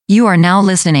You are now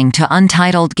listening to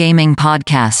Untitled Gaming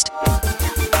Podcast. โ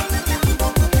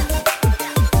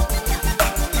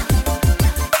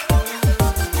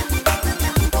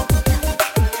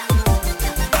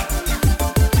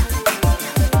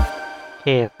อเค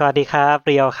สวัสดีครับเ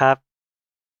รียวครับ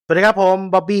สวัสดีครับผม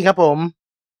บ๊อบบี้ครับผม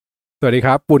สวัสดีค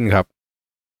รับปุ่นครับ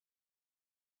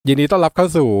ยินดีต้อนรับเข้า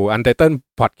สู่ Untitled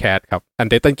Podcast ครับ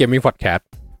Untitled Gaming Podcast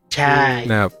ใช่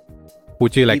นะครับพูด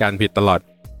ชื่อรายการผิดตลอด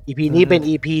EP นี้เป็น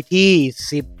EP ที่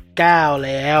19แ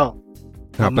ล้ว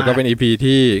ครับแล้วก็เป็น EP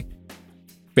ที่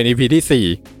เป็น EP ที่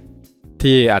4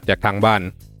ที่อัดจากทางบ้าน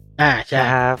ใช่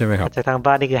ใช่ไหมครับจากทาง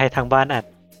บ้านนี่คือให้ทางบ้านอัด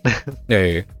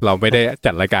เราไม่ได้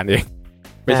จัดรายการเอง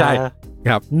ไม่ใช่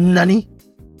ครับนั่นนี่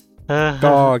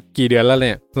ก็กี่เดือนแล้วเ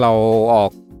นี่ยเราออ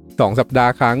ก2สัปดา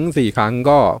ห์ครั้ง4ครั้ง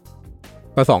ก็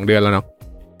2เดือนแล้วเนาะ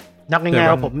นับง่าย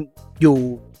ๆว่าผมอยู่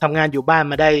ทำงานอยู่บ้าน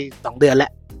มาได้2เดือนแล้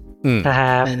ว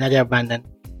น่าจะประมาณนั้น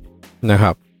นะค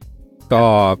รับก็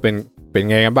เป็น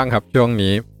ไงกันบ้างครับช่วง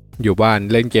นี้อยู่บ้าน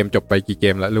เล่นเกมจบไปกี่เก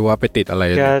มแล้วหรือว่าไปติดอะไร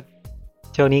ก็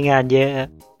ช่วงนี้งานเยอะ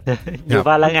อยู่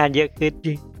บ้านแล้วงานเยอะขึ้น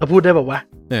เราพูดได้บอกว่า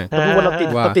เราพูดว่าเรา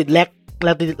ติดแลกเร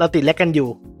าติดแลกกันอยู่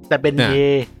แต่เป็น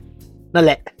นั่นแ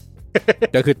หละ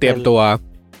ก็คือเตรียมตัว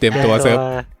เซิ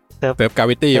ร์ฟกา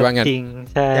วิตี้ว่างั้นจริง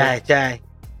ใช่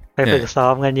ไปฝึกซ้อ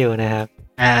มกันอยู่นะครับ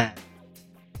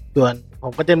ส่วนผ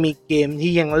มก็จะมีเกม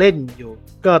ที่ยังเล่นอยู่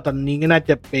ก็ตอนนี้ก็น่า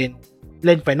จะเป็นเ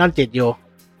ล่น Final 7 อยู่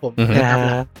ผมนะครับ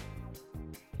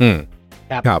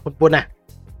ครับคุณปุ้นน่ะ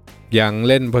ยัง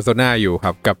เล่น Persona อยู่ค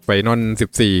รับกับ Final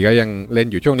 14ก็ยังเล่น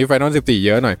อยู่ช่วงนี้ Final 14เ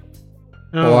ยอะหน่อย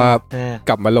เพราะว่า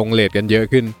กลับมาลงเรทกันเยอะ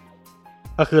ขึ้น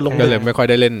ก็คือลงก็เลยไม่ค่อย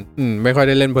ได้เล่นไม่ค่อยไ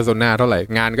ด้เล่น Persona เท่าไหร่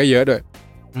งานก็เยอะด้วย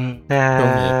ช่วง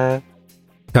นี้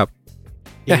ครับ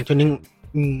ช่วงนี้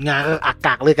งานก็อาก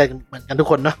าศเลยกันเหมือนกันทุก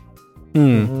คนเนาะ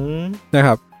นะค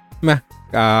รับมา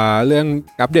เรื่อง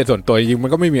อัปเดตส่วนตัวจริงๆมัน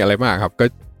ก็ไม่มีอะไรมากครับก็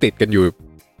ติดกันอยู่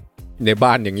ใน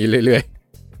บ้านอย่างนี้เรื่อย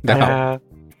ๆนะครับ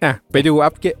ไปดู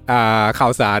ข่า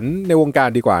วสารในวงการ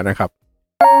ดีกว่านะครับ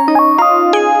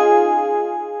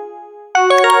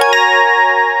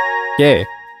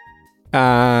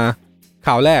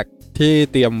ข่าวแรกที่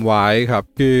เตรียมไว้ครับ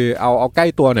คือเอาใกล้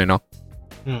ตัวหน่อยเนาะ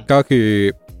ก็คือ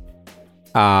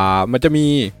มันจะมี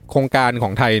โครงการขอ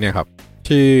งไทยเนี่ยครับ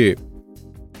ชื่อ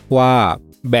ว่า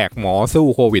แบกหมอสู้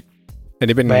โควิดอัน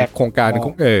นี้เป็นโครงการข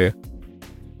อง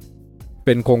เ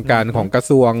ป็นโครงการของกระ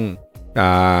ทรว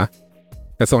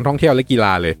งท่องเที่ยวและกีฬ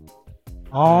าเลย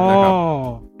นะครั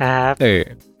บ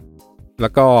แล้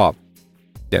วก็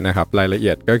เดี๋ยวนะครับรายละเอี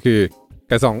ยดก็คือ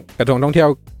กระทรวงท่องเที่ยว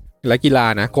และกีฬา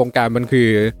นะโครงการมันคือ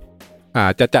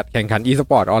จะจัดแข่งขัน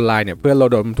e-sport ออนไลน์เนี่ยเพื่อระ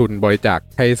ดมทุนบริจาค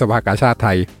ให้สภากาชาดไท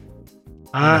ย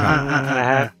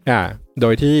โด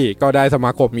ยที่ก็ได้สม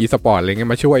าคม e-sport อะไรเงี้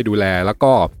ยมาช่วยดูแลแล้ว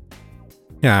ก็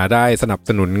ได้สนับส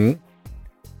นุน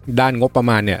ด้านงบประ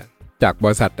มาณเนี่ยจากบ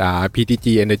ริษัทPTG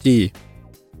Energy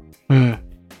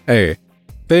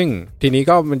ซึ่งทีนี้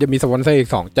ก็มันจะมีสปอนเซอร์อีก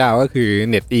2เจ้าก็คือ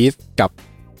NetEase กับ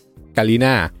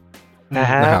Garena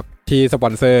นะครับที่สปอ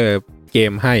นเซอร์เก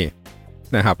มให้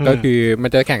นะครับก็คือมัน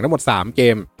จะแข่งทั้งหมด3เก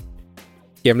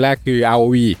มแรกคือ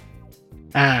ROV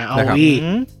นะครับ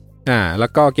แล้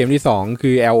วก็เกมที่2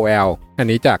คือ LOL อัน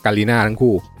นี้จาก Garena ทั้ง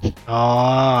คู่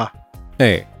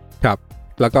ครับ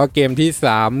แล้วก็เกมที่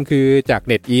3คือจาก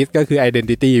NetEase ก็คือ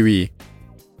Identity V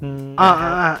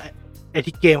ไอ้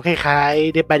ที่เกมคล้าย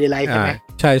ๆ Dead by Daylight ใช่ไหม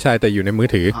ใช่แต่อยู่ในมือ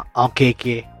ถือโอเค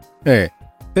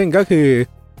ซึ่งก็คือ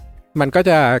มันก็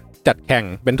จะจัดแข่ง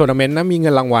เป็นทัวร์นาเมนต์นะมีเงิ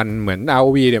นรางวัลเหมือน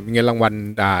ROV เนี่ยมีเงินรางวัล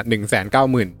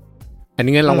190,000 อัน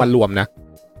นี้เงินรางวัลรวมนะ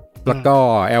แล้วก็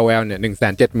LOL เนี่ย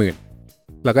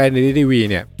 170,000 แล้วก็ Identity V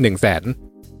เนี่ย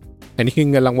 100,000 อันนี้คือ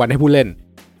เงินรางวัลให้ผู้เล่น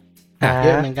เย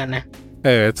อะเหมือนกันนะ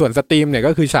ส่วนสตรีมเนี่ย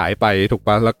ก็คือฉายไปถูก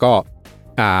ป่ะแล้วก็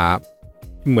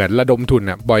เหมือนระดมทุน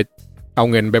เอา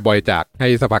เงินไปบริจาคให้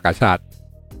สภากาชาด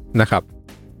นะครับ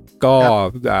ก็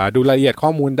ดูรายละเอียดข้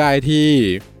อมูลได้ที่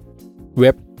เ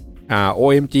ว็บ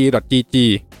omg.gg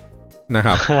นะค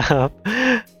รับ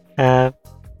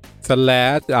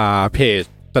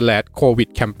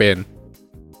/page/covid-campaign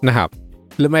นะครับ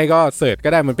หรือไม่ก็เสิร์ชก็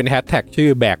ได้มันเป็นแฮชแท็กชื่อ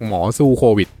แบกหมอสู้โค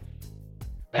วิด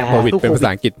เป็นภาษ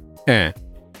าอังกฤษ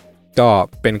ก็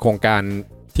เป็นโครงการ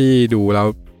ที่ดูแล้ว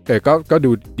ก็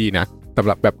ดูดีนะสำห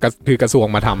รับแบบคือกระทรวง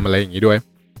มาทำอะไรอย่างนี้ด้วย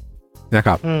นะค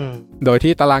รับโดย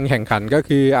ที่ตารางแข่งขันก็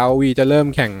คือ ROV จะเริ่ม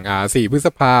แข่ง4 พฤษ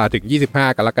ภาถึง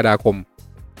25 กรกฎาคม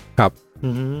ครับ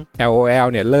LOL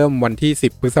เนี่ยเริ่มวันที่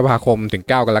10 พฤษภาคมถึง9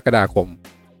 กรกฎาคม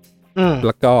แ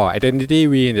ล้วก็ Identity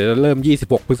V เนี่ยจะเริ่ม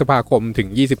26 พฤษภาคมถึง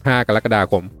25 กรกฎา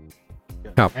คม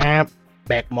ครับ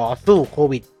แบกหมอสู้โค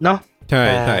วิดเนาะใ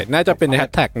ช่น่าจะเป็นแฮช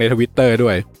แท็กใน Twitter ด้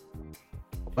วย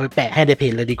เอาไปแปะให้ในเพ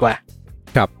จเลยดีกว่า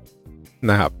ครับ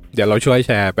นะครับเดี๋ยวเราช่วยแ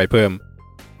ชร์ไปเพิ่ม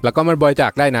แล้วก็มันบริจา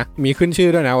คได้นะมีขึ้นชื่อ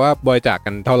ด้วยนะว่าบริจาคกั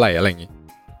นเท่าไหร่อะไรอย่างงี้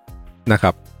นะค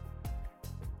รับ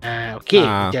โอเค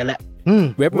เจอแล้ว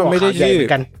เว็บมันไม่ได้ชื่อ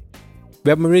เ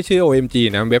ว็บมันไม่ได้ชื่อ OMG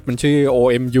นะเว็บมันชื่อ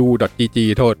omu.gg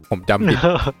โทษผมจำผิด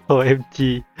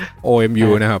OMU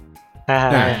นะครับ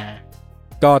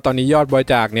ก็ตอนนี้ยอดบริ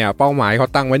จาคเนี่ยเป้าหมายเขา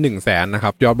ตั้งไว้ 100,000 นะค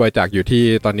รับยอดบริจาคอยู่ที่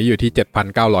ตอนนี้อยู่ที่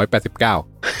 7,989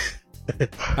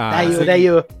 ได้อ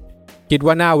ยู่คิด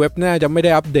ว่าหน้าเว็บน่าจะไม่ไ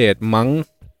ด้อัปเดตมั้ง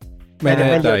ไม่แ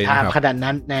น่ใจนะครับขนาด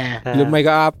นั้นนะหรือไม่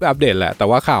ก็อัปเดตแหละแต่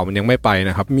ว่าข่าวมันยังไม่ไป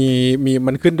นะครับมี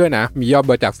มันขึ้นด้วยนะมียอด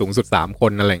บริจาคสูงสุด3ค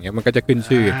นอะไรเงี้ยมันก็จะขึ้น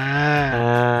ชื่อ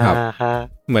ครับ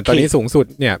เหมือนตอนนี้สูงสุด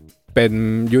เนี่ยเป็น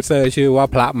ยูเซอร์ชื่อว่า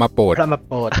พระมาโปรด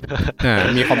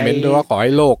มีคอมเมนต์ด้วยว่าขอใ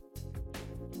ห้โลก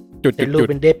จุด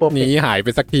นี้หายไป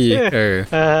สักที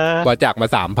บริจาคมา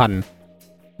 3,000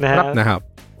 นะครับ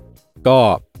ก็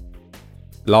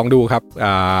ลองดูครับ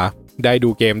ได้ดู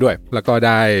เกมด้วยแล้วก็ไ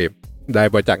ด้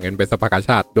บริจาคเงินเป็นสภากาช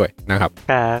าติด้วยนะครับ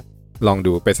ลอง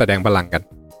ดูไปแสดงพลังกัน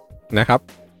นะครับ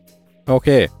โอเค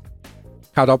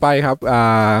ข่าวต่อไปครับ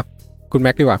คุณแ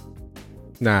ม็กดีกว่า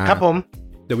ครับผม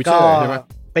The Witcher ใช่ไหม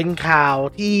เป็นข่าว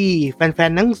ที่แฟ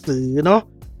นๆหนังสือเนาะ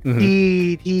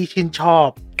ที่ชื่นชอบ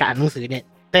การหนังสือเนี่ย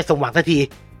ได้สมหวังสักที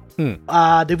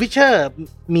The Witcher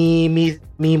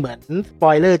มีเหมือนสป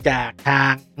อยเลอร์จากทา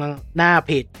งหน้าเพ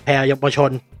จแพรยมช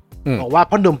นบอกว่า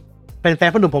พ่อหนุ่มเป็นแฟ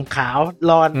นพ่อหนุ่มผมขาว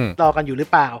รอกันอยู่หรือ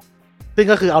เปล่าซึ่ง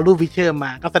ก็คือเอารูป Witcher ม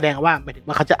าก็แสดงว่าหมายถึง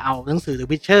ว่าเขาจะเอาหนังสือ The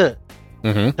Witcher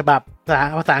ฉบับ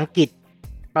ภาษาอังกฤษ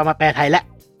มาแปลไทยแล้ว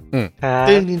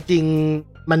ซึ่งจริง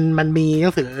ๆมันมีหนั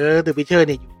งสือ The Witcher เ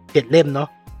นี่ยอยู่7 เล่มเนาะ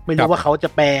ไม่รู้ว่าเขาจะ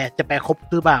แปลครบ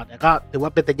หรือเปล่าแต่ก็ถือว่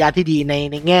าเป็นสัญญาณที่ดี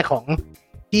ในแง่ของ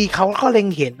ที่เขาก็เล็ง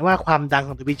เห็นว่าความดังข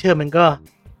อง The Witcher มันก็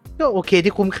โอเค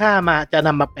ที่คุ้มค่ามาจะน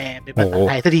ำมาแปลเป็นภาษา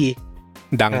ไทยสักที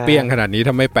ดังเปี้ยงขนาดนี้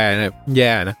ถ้าไม่แปลเนี่ยแ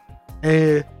ย่นะ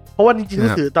เพราะว่าจริงๆหนั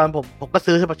งสือตอนผมก็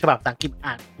ซื้อฉบับภาษาอังกฤษ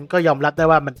อ่านมันก็ยอมรับได้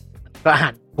ว่ามันก็อ่า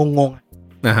นงง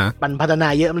ๆมันพัฒนา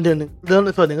เยอะมันเรื่อง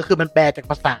ส่วนหนึ่งก็คือมันแปลจาก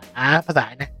ภาษา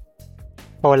นะ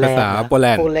โปแล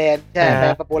นด์ใช่แปล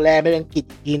โปแลนด์เป็นอังกฤษ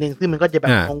อีกทีนึงซึ่งมันก็จะแบ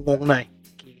บงงๆหน่อย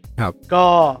ครับก็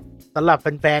สำหรับแ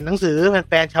ฟนๆหนังสือ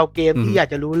แฟนๆชาวเกมที่อยาก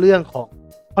จะรู้เรื่องของ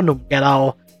พ่อหนุ่มแกเรา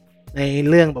ใน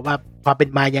เรื่องแบบว่าความเป็น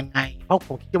มายังไงเพราะผ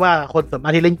มคิดว่าคนส่วนมา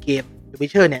กที่เล่นเกม The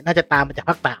Witcher เนี่ยน่าจะตามมาจาก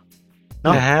ภาค3เน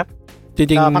าะครับจ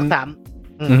ริงๆภาค3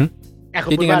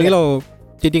จริงๆอัน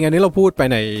นี้เราพูดไป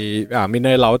ในมินเน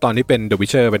อร์เราตอนที่เป็น The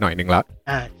Witcher ไปหน่อยนึงแล้ว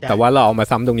แต่ว่าเราเอามา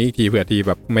ซ้ำตรงนี้อีกทีเผื่อทีแ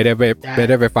บบไม่ไ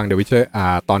ด้ไปฟัง The Witcher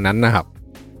ตอนนั้นนะครับ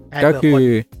ก็คือ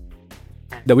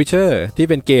The Witcher ที่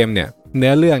เป็นเกมเนี่ยเนื้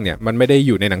อเรื่องเนี่ยมันไม่ได้อ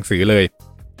ยู่ในหนังสือเลย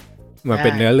มันเป็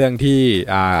นเนื้อเรื่องที่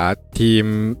ทีม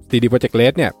CD Projekt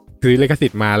Red เนี่ยซื้อลิขสิ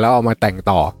ทธิ์มาแล้วเอามาแต่ง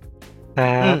ต่อ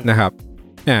นะครับ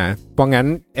เพราะงั้น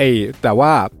แต่ว่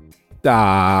า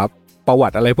ประวั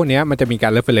ติอะไรพวกนี้มันจะมีกา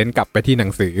ร reference กลับไปที่หนั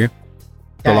งสือ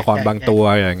ตัวละครบางตัว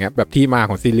อย่างเงี้ยแบบที่มา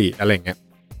ของซีรีส์อะไรเงี้ย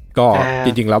ก็จ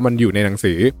ริงๆแล้วมันอยู่ในหนัง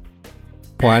สือ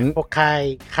เพราะฉะนั้นพวก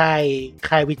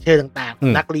ค่ายวิเชอร์ต่าง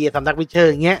ๆนักเรียนสำนักวิเชอร์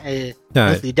อย่างเงี้ยห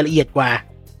นังสือจะละเอียดกว่า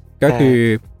ก็คือ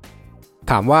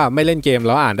ถามว่าไม่เล่นเกมแ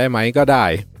ล้วอ่านได้ไหมก็ได้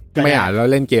ไม่อ่านแล้ว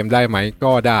เล่นเกมได้ไหม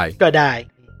ก็ได้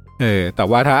แต่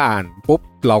ว่าถ้าอ่านปุ๊บ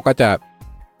เราก็จะ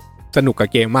สนุกกับ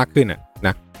เกมมากขึ้น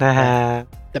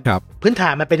แต่พื้นฐา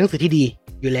นมันเป็นหนังสือที่ดี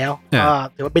อยู่แล้วก็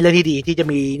ถือว่าเป็นเรื่องที่ดีที่จะ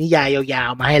มีนิยายยาว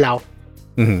ๆมาให้เรา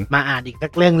มาอ่านอีกสั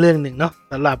กเรื่องหนึ่งเนาะ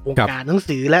สำหรับวงการหนัง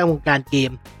สือและวงการเก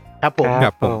มครับผม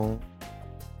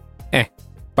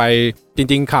ไปจ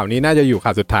ริงๆข่าวนี้น่าจะอยู่ข่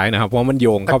าวสุดท้ายนะครับเพราะมันโย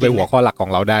งเข้าไปหัวข้อหลักขอ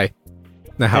งเราได้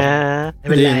นะครับไม่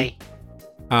เป็นไร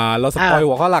เราสปอย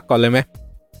หัวข้อหลักก่อนเลยไหม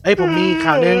ผมมี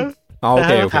ข่าวนึงโอเ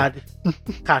ค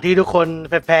ข่าวที่ทุกคน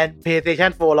แฟน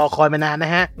PlayStation 4 รอคอยมานานน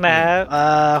ะฮะ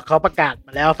เขาประกาศม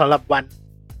าแล้วสำหรับวัน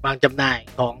วางจำหน่าย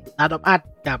ของ Last of Us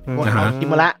กับ Ghost of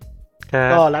Tsushima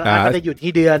ก็Last of Us ก็จะอยู่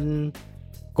ที่เดือน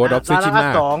Ghost of Tsushima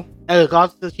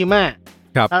Ghost of Tsushima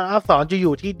ครับ Last of Us จะอ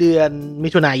ยู่ที่เดือนมิ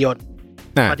ถุนายน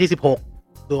วันที่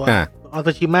16ตัว Ghost of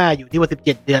Tsushima อยู่ที่วัน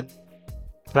17เดือน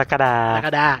กรกฎา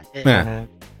คม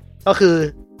ก็คือ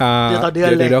เดือนต่อเดือน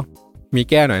เลยมี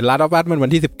แก้หน่อย Last of Us มันวั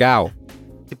นที่19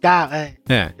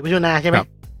มิถุนายนใช่ไหม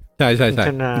ใช่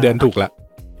เดือนถูกละ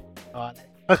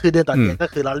ก็คือเดือนต่อเดือนก็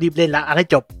คือเรารีบเล่นแล้วให้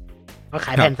จบก็ข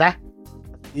ายแผ่นซะ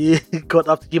Ghost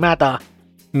of Tsushima ต่อ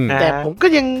แต่ผมก็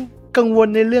ยังกังวล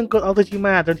ในเรื่อง Ghost of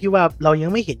Tsushima ตอนที่ว่าเรายัง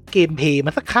ไม่เห็นเกมเพลย์ม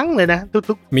าสักครั้งเลยนะ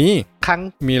ทุกๆมีครั้ง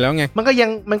มีแล้วไงมันก็ยัง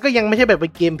ไม่ใช่แบบเป็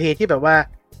นเกมเพลย์ที่แบบว่า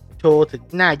โชว์ถึง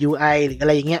หน้า UI หรืออะไ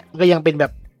รอย่างเงี้ยมันก็ยังเป็นแบ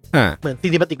บเหมือนซี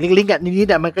นิมาติกลิงก์อ่ะนิดๆ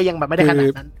แต่มันก็ยังแบบไม่ได้ขนาด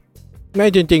นั้นไม่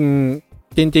จ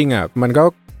ริงอ่ะมันก็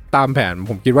ตามแผน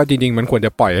ผมคิดว่าจริงๆมันควรจ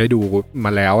ะปล่อยให้ดูม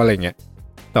าแล้วอะไรเงี้ย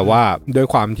แต่ว่าด้วย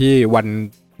ความที่วั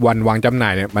นวางจำหน่า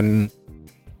ยเนี่ย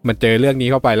มันเจอเรื่องนี้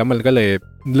เข้าไปแล้วมันก็เลย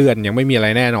เลื่อนยังไม่มีอะไร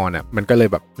แน่นอนอ่ะมันก็เลย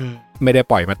แบบไม่ได้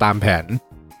ปล่อยมาตามแผน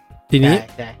ทีนี้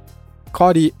ข้อ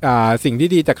ดีสิ่งที่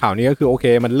ดีจากข่าวนี้ก็คือโอเค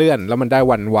มันเลื่อนแล้วมันได้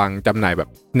วันวางจำหน่ายแบบ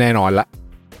แน่นอนละ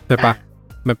ใช่ปะ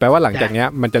มันแปลว่าหลังจากเนี้ย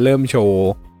มันจะเริ่มโชว์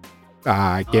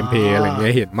เกมเพลย์อะไรเงี้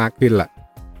ยเห็นมากขึ้นละ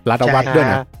รัฐวัฒน์ด้วย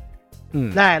นะ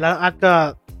ได้แล้วอัด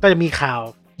ก็จะมีข่าว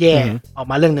แย่ออก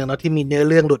มาเรื่องนึงเนาะที่มีเนื้อ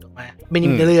เรื่องหลุดออกมาไม่มี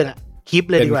เนื้อเรื่องอ่ะคลิป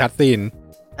เลยดีกว่าเป็นคัสซีน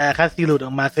คัสซีนหลุดอ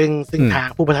อกมาซึ่งทาง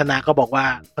ผู้พัฒนาก็บอกว่า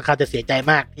เขาจะเสียใจ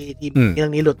มากที่เรื่อ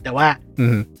งนี้หลุดแต่ว่า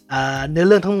เนื้อ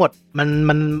เรื่องทั้งหมด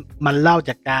มันเล่า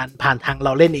จากการผ่านทางเร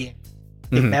าเล่นเอง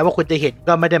ถึงแม้ว่าคุณจะเห็น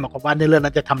ก็ไม่ได้หมายความว่าเนื้อเรื่อง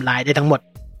นั้นจะทำลายได้ทั้งหมด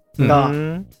ก็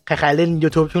คล้ายๆเล่น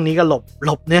YouTube ช่วงนี้ก็ห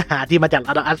ลบเนื้อหาที่มาจาก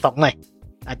อัด2หน่อย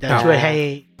อาจจะช่วยให้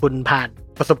คุณผ่าน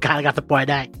ประสบการณ์การสปอย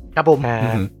ได้ครับผม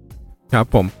ครับ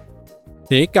ผม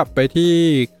ทีนี้กลับไปที่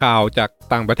ข่าวจาก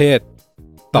ต่างประเทศ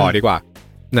ต่อดีกว่า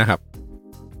นะครับ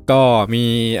ก็มี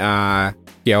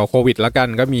เกี่ยวโควิดแล้วกัน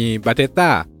ก็มีBethesda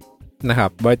นะครั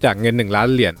บบริจาคเงิน1 ล้าน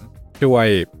เหรียญช่วย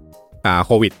โ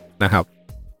ควิดนะครับ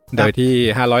โดยที่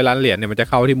500 ล้านเหรียญเนี่ยมันจะ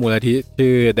เข้าที่มูลนิธิ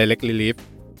ชื่อ Direct Relief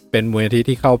เป็นมูลนิธิ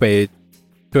ที่เข้าไป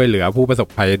ช่วยเหลือผู้ประสบ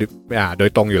ภัยโดย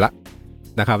ตรงอยู่ละ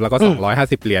นะครับแล้วก็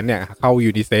250เหรียญเนี่ยเข้า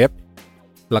UNICEF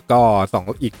แล้วก็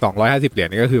อีก250เหรียญ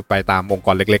นี่ก็คือไปตามองค์ก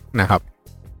รเล็กๆนะครับ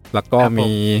แล้วก็มี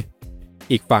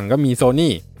อีกฝั่งก็มี Sony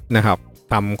นะครับ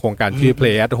ทำโครงการชื่อ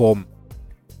Play at Home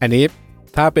อันนี้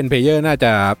ถ้าเป็นเพลเยอร์น่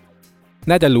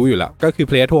าจะรู้อยู่แล้วก็คือ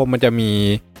Play at Home มันจะมี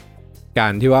กา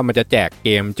รที่ว่ามันจะแจกเก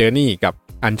ม Journey กับ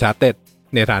Uncharted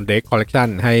Nathan Drake Collection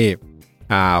ให้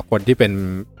คนที่เป็น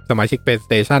สมาชิก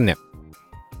PlayStation เนี่ย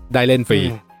ได้เล่นฟรี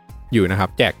อยู่นะครับ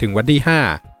แจกถึงวันที่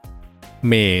5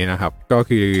เมษายนนะครับก็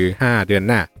คือ5เดือน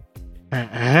หน้า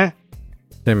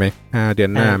ใช่ไหม5เดือ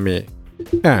นหน้าเมษ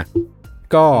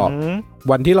ก็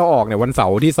วันที่เราออกเนี่ยวันเสา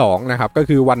ร์ที่2นะครับก็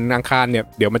คือวันอังคารเนี่ย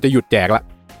เดี๋ยวมันจะหยุดแจกละ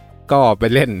ก็ไป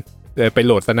เล่นไปโห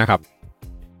ลดซะนะครับ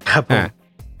ครับ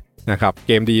นะครับเ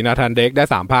กมดีนะทันเด็กได้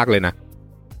3ภาคเลยนะ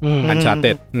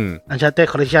Uncharted Uncharted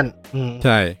Collection ใ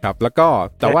ช่ครับแล้วก็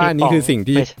แต่ว่านี่คือสิ่ง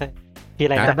ที่ที่อะ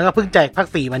ไรนะแต่มันก็เพิ่งแจกภาค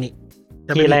4มานี่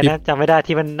ที่อะไรนะจำไม่ได้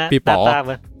ที่มันหน้าตาเห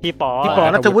มือนพี่ป๋อ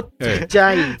ณัฐวุฒิใจ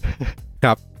ค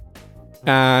รับ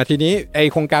ทีนี้ไอ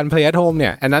โครงการ Play at Home เนี่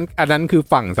ยอันนั้นคือ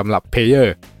ฝั่งสำหรับ Player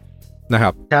นะค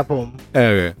รับครับผม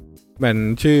มัน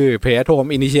ชื่อ Play at Home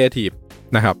Initiative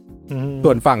นะครับส่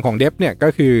วนฝั่งของ Dev เนี่ยก็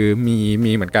คือ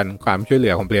มีเหมือนกันความช่วยเหลื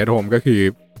อของ Play at Home ก็คือ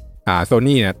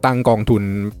Sony เนี่ยตั้งกองทุน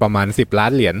ประมาณ10 ล้า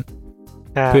นเหรียญ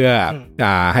เพื่อ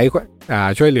ให้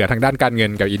ช่วยเหลือทางด้านการเงิ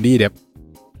นกับ Indie Dev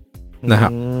นะครั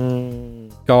บ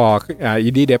ก็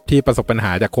Indie Dev ที่ประสบปัญห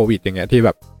าจากโควิดอย่างเงี้ยที่แบ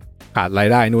บขาดราย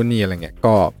ได้นู่นนี่อะไรเงี้ย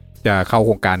ก็จะเข้าโค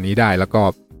รงการนี้ได้แล้วก็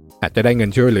อาจจะได้เงิน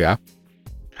ช่วยเหลือ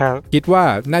คิดว่า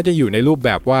น่าจะอยู่ในรูปแบ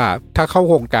บว่าถ้าเข้า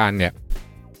โครงการเนี่ย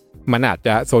มันอาจจ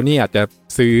ะ Sony อาจจะ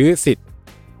ซื้อสิทธิ์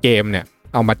เกมเนี่ย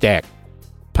เอามาแจก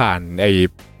ผ่านไอ้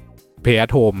Play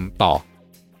at Home ต่อ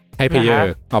ให้ Player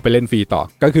เอาไปเล่นฟรีต่อ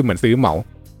ก็คือเหมือนซื้อเหมา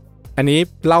อันนี้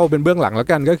เล่าเป็นเบื้องหลังแล้ว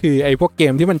กันก็คือไอ้พวกเก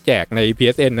มที่มันแจกใน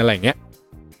PSN อะไรเงี้ย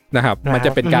นะครับมันจ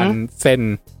ะเป็นการเ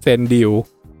ซ็นดีล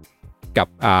กั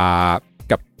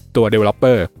บตัว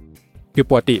developer คือ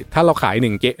ปกติถ้าเราขาย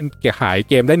1เกมขาย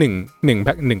เกมได้1แ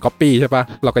พ็ค1 copy ใช่ปะ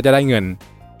เราก็จะได้เงิน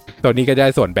ตัวนี้ก็จะได้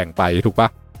ส่วนแบ่งไปถูกปะ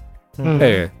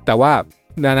แต่ว่า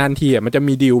นานๆทีมันจะ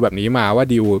มีดีลแบบนี้มาว่า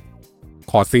ดีล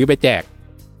ขอซื้อไปแจก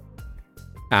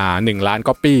1 ล้าน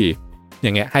copy อย่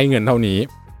างเงี้ยให้เงินเท่านี้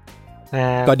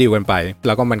ก็ดีลกันไปแ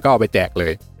ล้วก็มันก็เอาไปแจกเล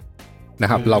ยนะ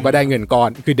ครับเราก็ได้เงินก้อน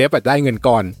คือเดฟได้เงิน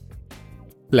ก้อน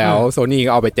แล้ว Sony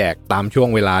ก็เอาไปแจกตามช่วง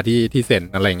เวลาที่เซ็น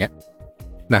อะไรเงี้ย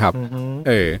นะครับ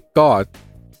ก็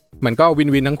มันก็วิน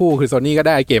วินทั้งคู่คือ Sony ก็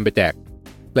ได้เกมไปแจก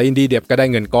และ Indie Dev ก็ได้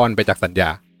เงินก้อนไปจากสัญญา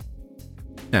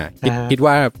คิด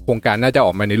ว่าโครงการน่าจะอ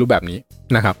อกมาในรูปแบบนี้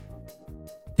นะครับ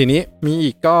ทีนี้มี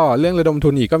อีกก็เรื่องระดมทุ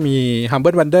นอีกก็มี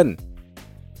Humble Bundle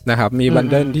นะครับมีบัน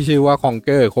เดิลที่ชื่อว่า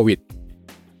Conquer COVID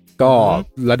ก็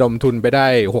ระดมทุนไปได้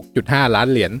 6.5 ล้าน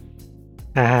เหรียญ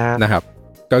นะครับ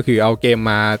ก็คือเอาเกม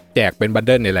มาแจกเป็นบันเ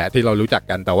ดิลนี่แหละที่เรารู้จัก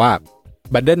กันแต่ว่า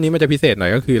บันเดิลนี้มันจะพิเศษหน่อ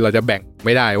ยก็คือเราจะแบ่งไ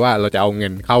ม่ได้ว่าเราจะเอาเงิ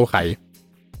นเข้าใคร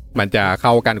มันจะเข้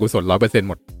าการกุศล 100%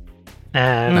 หมด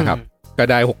นะครับก็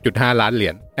ได้ 6.5 ล้านเหรี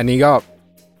ยญอันนี้ก็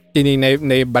จริงๆ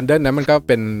ในบันเดิลนั้นมันก็เ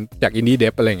ป็นจาก Indie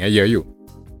Dev อะไรอย่างเงี้ยเยอะอยู่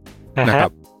นะครั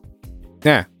บเ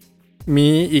นี่ยมี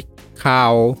อีกข่า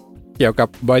วเกี่ยวกับ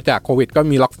บริจาคโควิดก็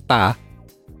มี Rockstar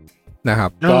นะครั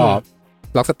บก็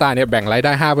Rockstar เนี่ยแบ่งรายไ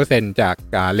ด้ 5% จาก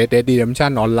Red Dead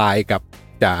Redemption Online กับ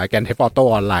จาก Grand Theft Auto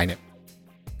Online เนี่ย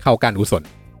เข้าการกุศล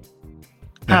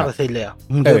 5% เลย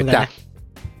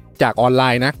จากออนไล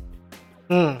น์นะ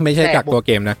ไม่ใช่จากตัวเ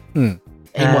กมนะ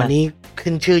ไอ้หมวดนี้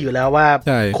ขึ้นชื่ออยู่แล้วว่า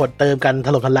คนเติมกันถ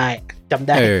ล่มทลายจำไ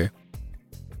ด้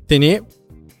ทีนี้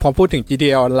พอพูดถึง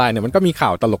GTA Online เนี่ยมันก็มีข่า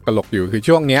วตลกๆอยู่คือ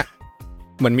ช่วงเนี้ย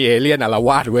มันมีเอเลี่ยนอาละว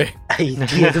าดเว้ยไอ้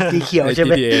สีเขียวใช่ไ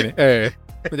หม GTA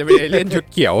มันจะเป็นเอเลี่ยนชุด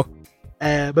เขียว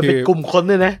มันเป็นกลุ่มคน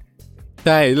ด้วยนะใ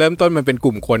ช่เริ่มต้นมันเป็นก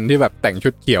ลุ่มคนที่แบบแต่งชุ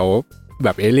ดเขียวแบ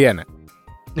บเอเลี่ยนอ่ะ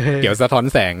เขียวสะท้อน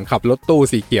แสงขับรถตู้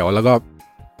สีเขียวแล้วก็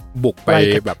บุกไป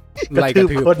แบบไล่กระ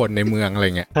ทืบคนในเมืองอะไร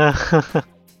เงี้ย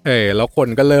แล้วคน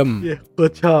ก็เริ่ม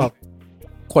ชอบ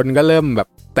คนก็เริ่มแบบ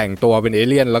แต่งตัวเป็นเอ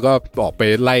เลี่ยนแล้วก็ออกไป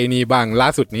ไล่นี่บ้างล่า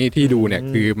สุดนี้ที่ดูเนี่ย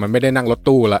คือมันไม่ได้นั่งรถ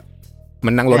ตู้ละมั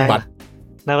นนั่งรถบัส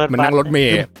มันนั่งรถเม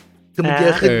ล์คือมันเยอ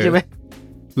ะขึ้นใช่ไหม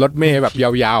รถเมล์แบบย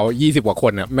าวๆ20กว่าค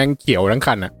นอ่ะแม่งเขียวทั้ง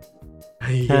คันอ่ะ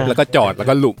แล้วก็จอดแล้ว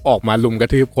ก็ลุมออกมาลุมกระ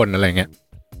ทืบคนอะไรเงี้ย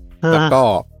แล้วก็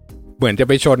เหมือนจะไ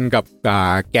ปชนกับ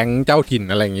แก๊งเจ้าถิ่น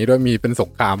อะไรอย่างงี้ด้วยมีเป็นสง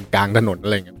ครามกลางถนนอะ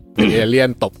ไรเงี้ยเอเลี่ยน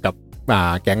ตบกับ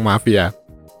แก๊งมาเฟีย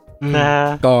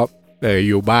ก็อ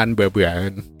ยู่บ้านเบื่อ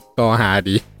ๆก็หา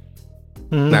ดี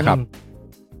นะครับ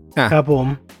ครับผม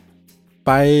ไ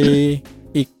ป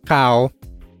อีกข่าว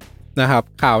นะครับ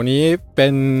ข่าวนี้เป็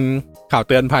นข่าวเ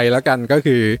ตือนภัยแล้วกันก็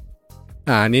คือ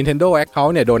Nintendo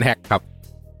Account เนี่ยโดนแฮ็กครับ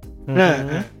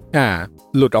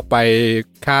หลุดออกไป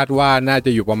คาดว่าน่าจ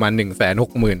ะอยู่ประมาณ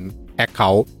 160,000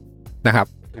 Account นะครับ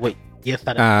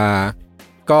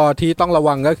ก็ที่ต้องระ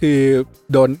วังก็คือ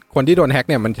คนที่โดนแฮ็ก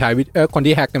เนี่ยมันใช้คน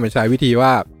ที่แฮ็กเนี่ยมันใช้วิธีว่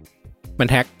ามัน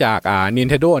แฮ็กจาก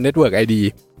Nintendo Network ID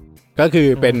ก็คือ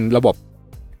เป็นระบบ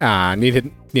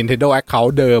Nintendo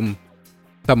Account เดิม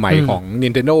สมัยของ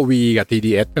Nintendo Wii กับ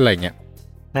 3DS อะไรเงี้ย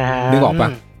นึกออกปะ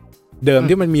เดิม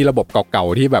ที่มันมีระบบเก่า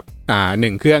ๆที่แบบ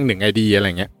1เครื่อง1 ID อะไร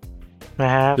เงี้ย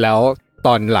แล้วต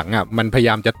อนหลังมันพยาย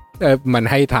ามจะมัน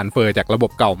ให้ทรานสเฟอร์จากระบ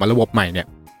บเก่ามาระบบใหม่เนี่ย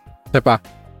ใช่ปะ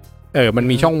มัน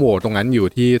มีช่องโหว่ตรงนั้นอยู่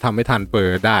ที่ทำให้ทรานสเฟอ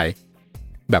ร์ได้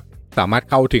แบบสามารถ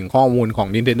เข้าถึงข้อมูลของ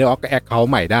Nintendo Account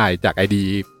ใหม่ได้จาก ID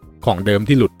ของเดิม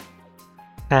ที่หลุด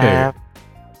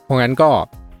เพราะงั้นก็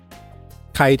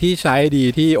ใครที่ใช้ ID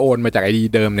ที่โอนมาจาก ID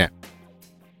เดิมเนี่ย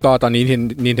ก็ตอนนี้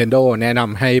Nintendo แนะน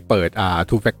ำให้เปิด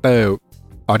two factor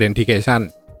authentication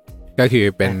ก็คือ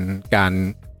เป็นการ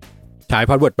ใช้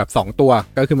พาสเวิร์ดแบบ2ตัว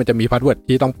ก็คือมันจะมีพาสเวิร์ด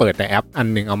ที่ต้องเปิดในแอปอัน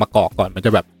นึงเอามากรอกก่อนมันจ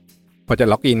ะแบบพอจะ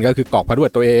ล็อกอินก็คือกรอกพาสเวิร์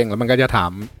ดตัวเองแล้วมันก็จะถา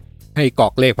มให้กรอ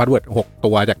กเลขพาสเวิร์ด6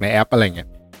ตัวจากในแอปอะไรเงี้ย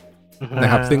น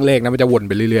ะครับซึ่งเลขนั้นมันจะวนไ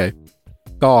ปเรื่อย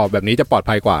ๆก็แบบนี้จะปลอด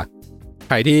ภัยกว่าใ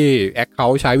ครที่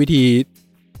Account ใช้วิธี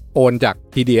โอนจาก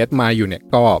TDS มาอยู่เนี่ย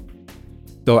ก็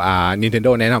ตัว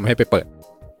Nintendo แนะนำให้ไปเปิด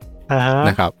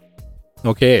นะครับโ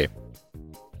อเค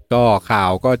ก็ข่า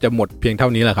วก็จะหมดเพียงเท่า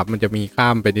นี้แหละครับมันจะมีข้า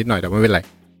มไปนิดหน่อยแต่ไม่เป็นไร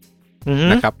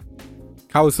นะครับ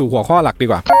เข้าสู่หัวข้อหลักดี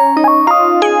กว่า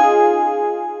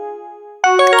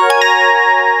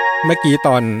เมื่อกี้ต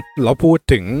อนเราพูด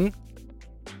ถึง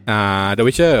The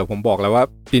Witcher ผมบอกแล้วว่า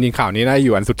จริงๆข่าวนี้น่าอ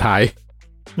ยู่อันสุดท้าย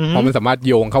เพราะมันสามารถ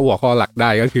โยงเข้าหัวข้อหลักได้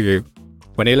ก็คือ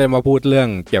วันนี้เลยมาพูดเรื่อง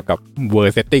เกี่ยวกับ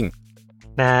World Setting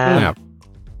นะครับ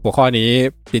หัวข้อนี้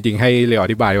จริงๆให้เรียวอ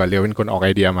ธิบายว่าเรียวเป็นคนออกไอ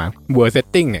เดียมา World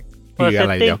Setting เนี่ยคืออะ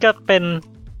ไรเดี๋ยวก็เ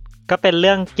ป็นเ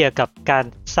รื่องเกี่ยวกับการ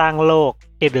สร้างโลก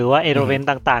หรือว่าเอลิเมนต์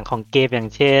ต่างๆของเกมอย่าง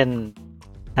เช่น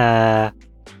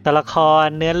ตัวละคร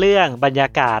เนื้อเรื่องบรรยา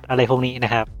กาศอะไรพวกนี้น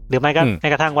ะครับหรือไม่ก็แม้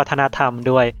กระทั่งวัฒนธรรม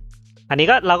ด้วยอันนี้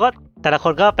ก็เราก็แต่ละค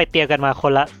นก็ไปเตรียมกันมาค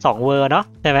นละ2เวอร์เนาะ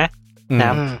ใช่ไหมนะค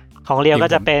รับของเรียวก็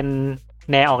จะเป็น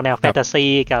ออกแนวแฟนตาซี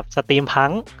กับสตรีมพั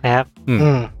งนะครับ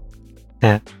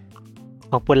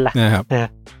ของปุ่นล่ะนะครับ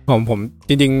ผม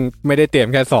จริงๆไม่ได้เตรียม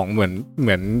แค่2เห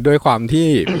มือนด้วยความที่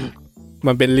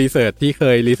มันเป็นรีเสิร์ชที่เค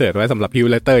ยรีเสิร์ชไว้สำหรับฮิว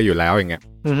เลเตอร์อยู่แล้วอย่างเงี้ย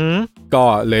ก็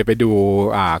เลยไปดู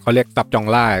เขาเรียกซับจอง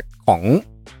ล่าข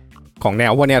องแน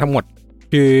วพวกนี้ทั้งหมด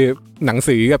คือหนัง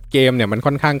สือกับเกมเนี่ยมัน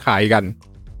ค่อนข้างคล้ายกัน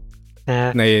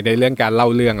ในเรื่องการเล่า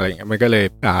เรื่องอะไรอย่างเงี้ยมันก็เลย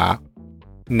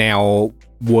แนว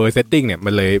world setting เนี่ยมั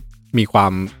นเลยมีควา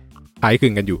มคล้ายคลึ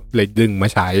งกันอยู่เลยดึงมา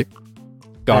ใช้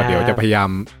ก็เดี๋ยวจะพยายาม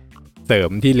เสริม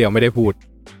ที่เรียวไม่ได้พูด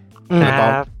แล้วก็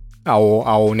เ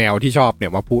อาแนวที่ชอบเนี่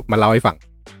ยมาพูดมาเล่าให้ฟัง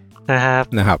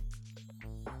นะครับ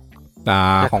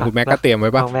ของคุณแม็กก็เตรียมไ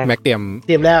ว้ป่ะแม็กเตรียม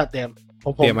แล้ว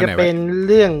ผมจะเป็น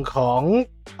เรื่องของ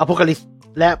Apocalypse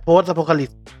และ Post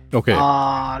Apocalypse โอเค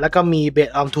แล้วก็มี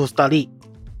Based on True Story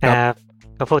ครับ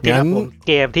ก็พวกที่เ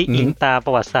กมที่อิงตามป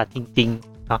ระวัติศาสตร์จริง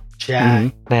ๆเนาะใช่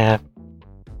นะครับ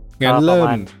งั้นเริ่ม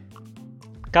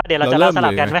ก็เดี๋ยวเราจะเล่าสลั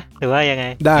บกันไหมหรือว่ายังไง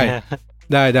ได้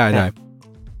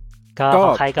ก็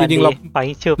ใครก่อนดีไป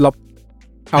ชุบ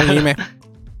เอางี้ไหม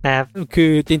นะครับคื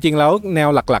อจริงๆแล้วแนว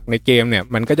หลักๆในเกมเนี่ย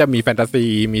มันก็จะมีแฟนตาซี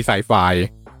มีไซไฟ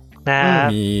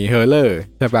มีเฮอร์เรอร์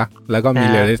ใช่ปะแล้วก็มี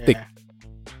เรียลลิสติก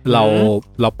เ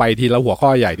ราไปทีละหัวข้อ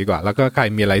ใหญ่ดีกว่าแล้วก็ใคร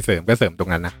มีอะไรเสริมก็เสริมตร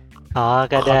งนั้นนะ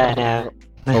ก็ได้นะ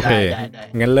โอเค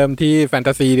งั้นเริ่มที่แฟนต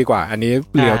าซีดีกว่าอันนี้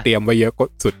เรียวเตรียมไว้เยอะ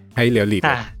สุดให้เรียวลีด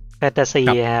แฟนตาซี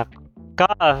ครับก็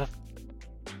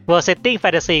เวอร์เซตติ้งแฟ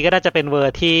นตาซีก็น่าจะเป็นเวอ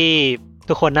ร์ที่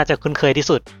ทุกคนน่าจะคุ้นเคยที่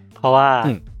สุดเพราะว่า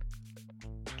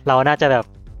เราน่าจะแบบ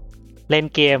เล่น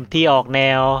เกมที่ออกแน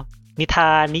วนิท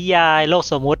านนิยายโลก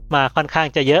สมมุติมาค่อนข้าง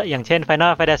จะเยอะอย่างเช่น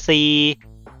Final Fantasy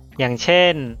อย่างเช่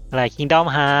นอะไร Kingdom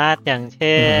Hearts อย่างเ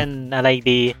ช่นอะไร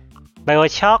ดี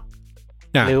BioShock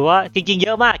หรือว่าจริงๆเย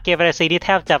อะมากเกมแฟนตาซีที่แท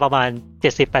บจะประมาณ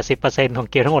 70-80% ของ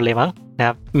เกมทั้งหมดเลยมั้งนะค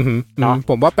รับเนาะ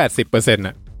ผมว่า 80%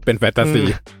 น่ะเป็นแฟนตาซี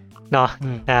เนาะ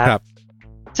ครับ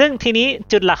ซึ่งทีนี้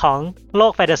จุดหลักของโล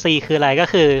กแฟนตาซีคืออะไรก็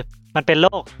คือมันเป็นโล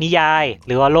กนิยายห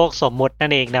รือว่าโลกสมมุตินั่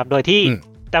นเองนะครับโดยที่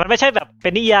แต่มันไม่ใช่แบบเป็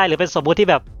นนิยายหรือเป็นสมมุติที่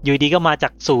แบบอยู่ดีก็มาจา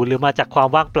กศูนย์หรือมาจากความ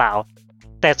ว่างเปล่า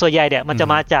แต่ส่วนใหญ่เนี่ยมันจะ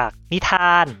มาจากนิท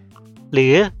านหรื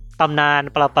อตำนาน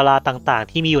ประหลาดต่าง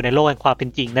ๆที่มีอยู่ในโลกแห่งความเป็น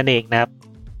จริงนั่นเองนะครับ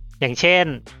อย่างเช่น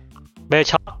เบล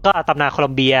ช็อกก็ตำนานโคลั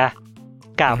มเบีย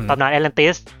กับตำนานแอตแลนติ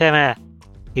สใช่ไหม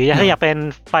หรือถ้าอยากเป็น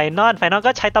ไฟนอล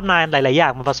ก็ใช้ตำนานหลายๆอย่า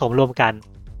งมาผสมรวมกัน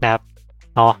นะครับ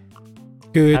อ๋อ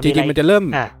คือจริงๆมันจะเริ่ม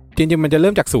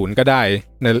จากศูนย์ก็ได้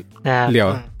นะเหลียว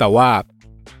แต่ว่า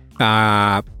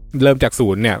เริ่มจากศู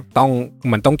นย์เนี่ย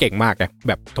มันต้องเก่งมากไงแ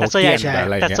บบโทเค็นอะ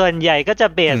ไรอย่างเงี้ยแต่ส่วนใหญ่ก็จะ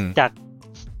เบสจ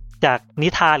ากนิ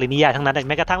ทานหรือนิยายทั้งนั้น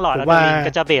แม้กระทั่งหลอดแล้ว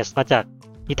ก็จะเบสมาจาก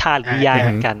นิทานหรือนิยายเห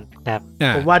มือนกันนะครับ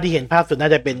ผมว่าที่เห็นภาพสุดน่า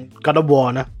จะเป็น God of War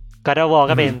นะ God of War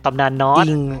ก็เป็นตำนานนอร์ส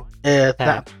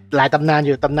หลายตำนานอ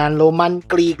ยู่ตำนานโรมัน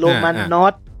กรีกโรมันนอ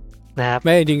ร์สนะครับไ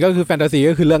ม่จริงก็คือแฟนตาซี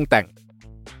ก็คือเรื่องแต่ง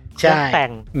ใช่แต่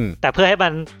งแต่เพื่อให้มั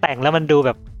นแต่งแล้วมันดูแ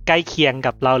บบใกล้เคียง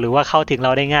กับเราหรือว่าเข้าถึงเร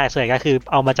าได้ง่ายส่วนใหญ่ก็คือ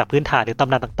เอามาจากพื้นฐานหรือต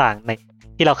ำนานต่างๆใน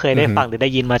ที่เราเคยได้ฟังหรือได้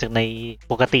ยินมาจากใน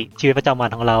ปกติชีวิตประจำวัน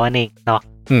ของเราเองเนาะ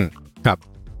ครับ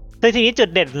โดยทีนี้จุด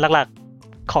เด่นหลัก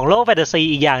ๆของโลกแฟนตาซี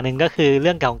อีกอย่างหนึ่งก็คือเ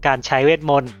รื่องของการใช้เวท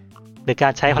มนต์หรือกา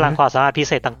รใช้พลังความสามารถพิเ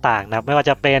ศษต่างๆนะไม่ว่า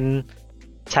จะเป็น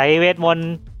ใช้เวทมน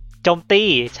ต์โจมตี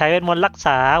ใช้เวทมนต์รักษ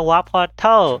าวาร์ปพอร์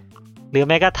ทัลหรือแ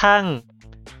ม้กระทั่ง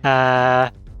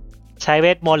ใช้เว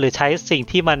ทมนต์หรือใช้สิ่ง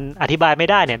ที่มันอธิบายไม่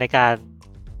ได้เนี่ยในการ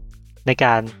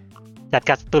จัด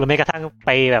การศัตรูหรือแม้กระทั่งไป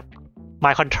แบบ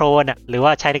mind control น่ะหรือว่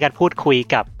าใช้ในการพูดคุย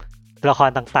กับตัวละคร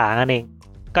ต่างๆนั่นเอง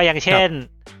ก็อย่างเช่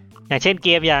นเก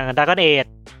มอย่าง Dragon Age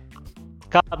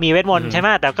ก็มีเวทมนต์ใช่ไหม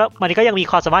แต่ก็มันก็ยังมี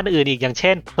ความสามารถอื่นอีกอย่างเ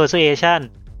ช่น persuasion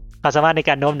ความสามารถใน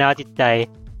การโน้มน้าวจิตใจ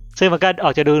ซึ่งมันก็อ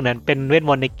อกจะดูเหมือนเป็นเวท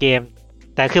มนต์ในเกม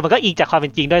แต่คือมันก็อิงจากความเป็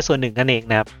นจริงด้วยส่วนหนึ่งนั่นเอง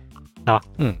นะครับเนาะ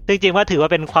ซึ่งจริงว่าถือว่า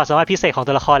เป็นความสามารถพิเศษของ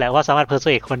ตัวละครแหละว่าสามารถ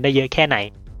persuade คนได้เยอะแค่ไหน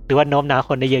หรือว่าโน้มน้าวค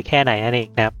นได้เยอะแค่ไหนนั่นเอง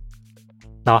นะครับ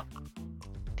เนาะ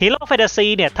ที่โลกแฟนตาซี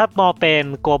เนี่ยถ้ามองเป็น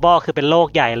global คือเป็นโลก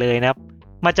ใหญ่เลยนะครับ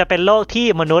มันจะเป็นโลกที่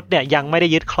มนุษย์เนี่ยยังไม่ได้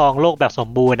ยึดครองโลกแบบสม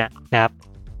บูรณ์นะครับ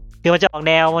คือมันจะออก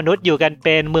แนวมนุษย์อยู่กันเ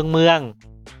ป็นเมือง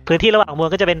พื้นที่ระหว่างเมือง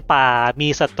ก็จะเป็นป่ามี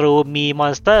ศัตรูมีมอ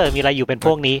นสเตอร์มีอะไรอยู่เป็นพ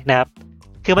วกนี้นะครับ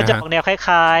คือมันจะออกแนวค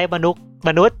ล้ายๆม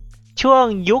นุษย์ช่วง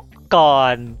ยุคก่อ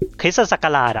นคริสตศัก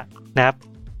ราชนะครับ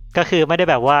ก็คือไม่ได้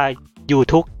แบบว่าอยู่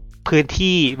ทุกพื้น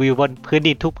ที่อยู่บนพื้น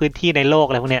ดินทุกพื้นที่ในโลก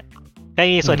อะไรพวกเนี้ยก็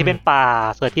มีส่วนที่เป็นป่า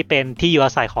ส่วนที่เป็นที่อยู่อ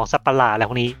าศัยของสัตว์ประหลาดอะไร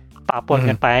พวกนี้ปะปน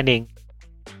กันไปนั่นเอง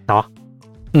เนาะ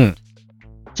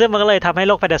ซึ่งมันก็เลยทำให้โ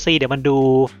ลกแฟนตาซีเดี๋ยวมันดู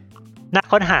น่า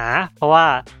ค้นหาเพราะว่า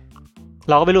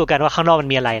เราก็ไม่รู้กันว่าข้างนอกมัน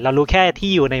มีอะไรเรารู้แค่ที่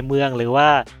อยู่ในเมืองหรือว่า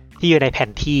ที่อยู่ในแผ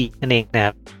นที่นั่นเองนะค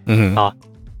รับอ๋อ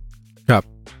ครับ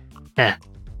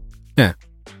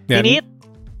ทีนี้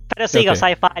แฟนตาซีกับไซ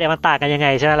ไฟเนี่ยมันต่างกันยังไง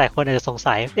ใช่ไหมหลายคนอาจจะสง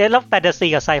สัยแล้วแฟนตาซี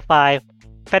กับไซไฟ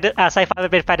ไซไฟมั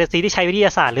นเป็นแฟนตาซีที่ใช้วิทย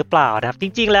าศาสตร์หรือเปล่านะครับจ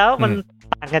ริงๆแล้วมัน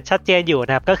ต่างกันชัดเจนอยู่น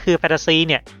ะครับก็คือแฟนตาซี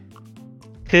เนี่ย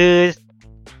คือ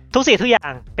ทุกสิ่งทุกอย่า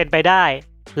งเป็นไปได้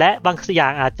และบางอย่า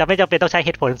งอาจจะไม่จำเป็นต้องใช้เห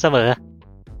ตุผลเสมอ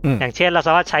อย่างเช่นเราส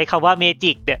ามารถใช้คำว่าเม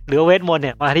จิกเนี่ยหรือเวทมนต์เ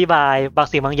นี่ยมาอธิบายบาง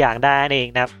สิ่งบางอย่างได้นั่นเอง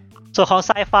นะครับส่วนของไซ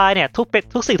ไฟเนี่ย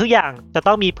ทุกสิ่งทุกอย่างจะ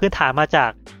ต้องมีพื้นฐานมาจา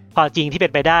กความจริงที่เป็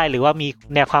นไปได้หรือว่ามี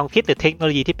แนวความคิดหรือเทคโนโล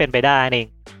ยีที่เป็นไปได้นั่นเอง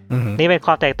นี่เป็นค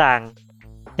วามแตกต่าง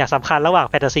อย่างสำคัญระหว่าง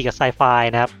แฟนตาซีกับไซไฟ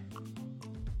นะครับ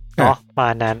เนาะประม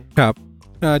าณนั้นครับ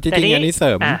จริงๆอันนี้เส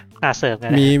ริมเสริม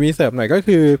มีเสริมหน่อยก็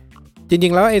คือจริ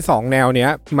งๆแล้วไอ้2แนวเนี้ย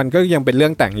มันก็ยังเป็นเรื่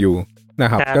องแต่งอยู่นะ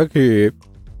ครับก็คือ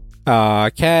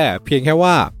แค่เพียงแค่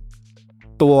ว่า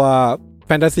ตัวแ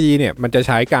ฟนตาซีเนี่ยมันจะใ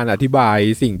ช้การอธิบาย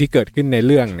สิ่งที่เกิดขึ้นในเ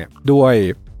รื่องเนี่ยด้วย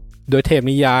เทพ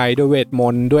นิยายด้วยเวทม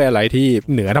นต์ด้วยอะไรที่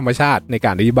เหนือธรรมชาติในก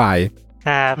ารอธิบายค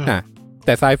รับแ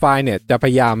ต่ไซไฟเนี่ยจะพ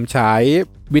ยายามใช้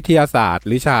วิทยาศาสตร์ห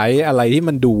รือใช้อะไรที่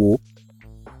มันดู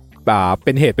เ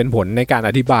ป็นเหตุเป็นผลในการอ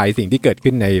ธิบายสิ่งที่เกิด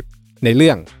ขึ้นในเ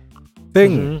รื่องซึ่ง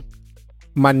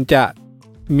มันจะ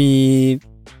มี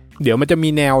เดี๋ยวมันจะมี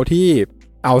แนวที่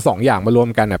เอา2อย่างมารวม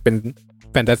กันเป็น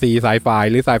แฟนตาซีไซไฟ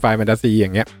หรือไซไฟแฟนตาซีอย่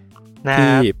างเงี้ย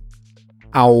ที่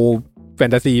เอาแฟ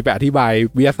นตาซีไปอธิบาย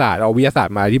วิทยาศาสตร์เอาวิทยาศาสต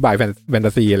ร์มาอธิบายแฟนต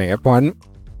าซีอะไรเงี้ยเพราะฉะนั้น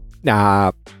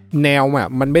แนว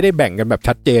มันไม่ได้แบ่งกันแบบ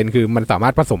ชัดเจนคือมันสามา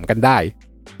รถผสมกันได้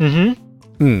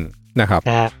นะครับ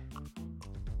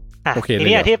โอเค ที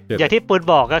นี้อย่างที่ปูน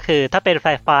บอกก็คือถ้าเป็นไซ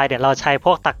ไฟเนี่ยเราใช้พ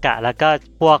วกตรรกะแล้วก็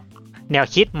พวกแนว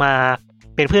คิดมา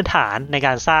เป็นพื้นฐานในก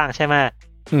ารสร้างใช่ไหม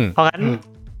เพราะงั้น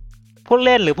ผู้เ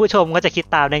ล่นหรือผู้ชมก็จะคิด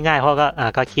ตามได้ง่ายเพราะ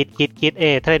ก็คิด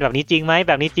ถ้าเป็นแบบนี้จริงไหมแ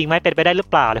บบนี้จริงไหมเป็นไปได้หรือ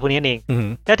เปล่าอะไรพวกนี้เอง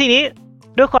แล้วทีนี้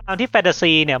ด้วยความที่แฟนตา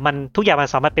ซีเนี่ยมันทุกอย่างมัน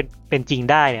สามารถเป็นจริง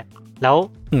ได้เนี่ยแล้ว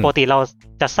ปกติเรา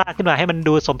จะสร้างขึ้นมาให้มัน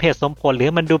ดูสมเหตุสมผลหรื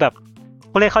อมันดูแบบ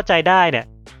ผู้เล่นเข้าใจได้เนี่ย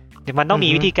มันต้องมี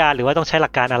วิธีการหรือว่าต้องใช้หลั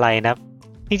กการอะไรนะ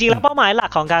จริงๆแล้วเป้าหมายหลั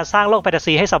กของการสร้างโลกแฟนตา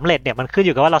ซีให้สำเร็จเนี่ยมันขึ้นอ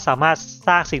ยู่กับว่าเราสามารถส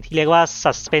ร้างสิ่งที่เรียกว่า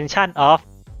suspension of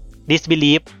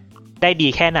disbelief ได้ดี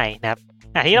แค่ไหนนะครับ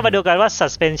ทีนี้เรามาดูกันว่า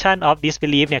suspension of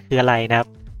disbelief เนี่ยคืออะไรนะครับ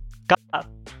ก็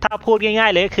ถ้าพูดง่า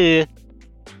ยๆเลยก็คือ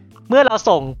เมื่อเรา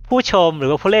ส่งผู้ชมหรือ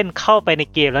ว่าผู้เล่นเข้าไปใน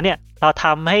เกมแล้วเนี่ยเราท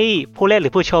ำให้ผู้เล่นหรื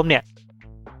อผู้ชมเนี่ย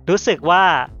รู้สึกว่า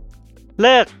เ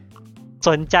ลิกส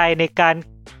นใจในการ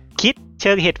คิดเ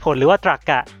ชิงเหตุผลหรือว่าตรร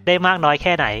กะได้มากน้อยแ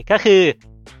ค่ไหนก็คือ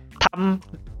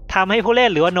ทำให้ผู้เล่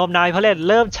นหรือว่าโน้มน้าวให้ผู้เล่น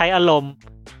เริ่มใช้อารมณ์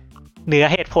เหนือ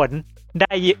เหตุผลไ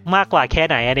ด้มากกว่าแค่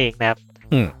ไหนนั่นเองนะครับ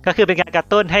ก็คือเป็นการกระ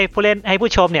ตุ้นให้ผู้เล่นให้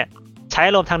ผู้ชมเนี่ยใช้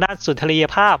อารมณ์ทางด้านสุนทรีย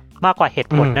ภาพมากกว่าเห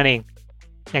ตุผลนั่นเอง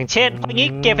อย่างเช่นเพราะงี้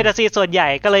เกมแฟนตาซีส่วนใหญ่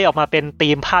ก็เลยออกมาเป็นธี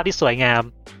มภาพที่สวยงาม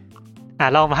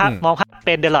ลองมองภาพเ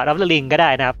ป็น The Lord of the Ring ก็ได้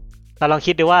นะครับเราลอง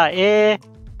คิดดูว่า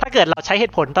ถ้าเกิดเราใช้เห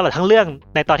ตุผลตลอดทั้งเรื่อง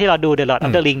ในตอนที่เราดู The Lord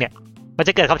of the Ring เนี่ยมันจ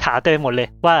ะเกิดคำถามเต็มไปหมดเลย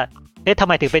ว่าทำ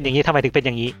ไมถึงเป็นอย่างนี้ทำไมถึงเป็นอ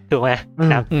ย่างนี้ถูกไหมนะ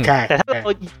ครับแต่ถ้าเร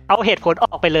าเอาเหตุผลอ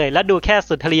อกไปเลยแล้วดูแค่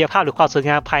สุนทรียภาพหรือความสวย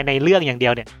งามภายในเรื่องอย่างเดี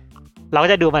ยวเนี่ยเราก็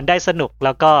จะดูมันได้สนุกแ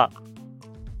ล้วก็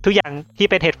ทุกอย่างที่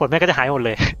เป็นเหตุผลมันก็จะหายหมดเ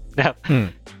ลยนะครับ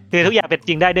คือทุกอย่างเป็นจ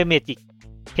ริงได้ด้วยเมจิก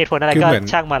เหตุผลอะไรก็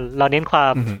ช่างมันเราเน้นควา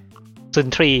มสุน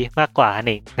ทรีมากกว่านั่น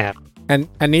เองนะครับ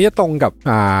อันนี้จะตรงกับ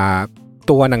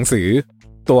ตัวหนังสือ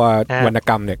ตัววรรณก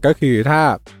รรมเนี่ยก็คือถ้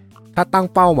าตั้ง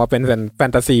เป้ามาเป็นแฟ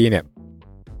นตาซีเนี่ย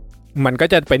มันก็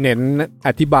จะไปเน้นอ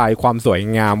ธิบายความสวย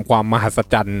งามความมหัศ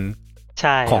จรรย์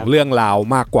ของเรื่องราว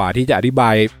มากกว่าที่จะอธิบา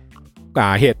ย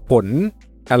เหตุผล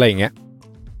อะไรอย่างเงี้ย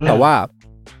แต่ว่า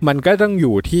มันก็ต้องอ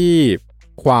ยู่ที่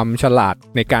ความฉลาด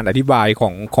ในการอธิบายข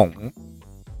อง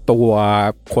ตัว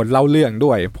คนเล่าเรื่อง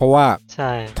ด้วยเพราะว่า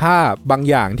ถ้าบาง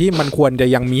อย่างที่มันควรจะ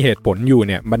ยังมีเหตุผลอยู่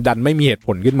เนี่ยมันดันไม่มีเหตุผ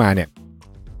ลขึ้นมาเนี่ย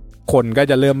คนก็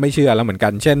จะเริ่มไม่เชื่อแล้วเหมือนกั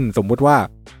นเช่นสมมุติว่า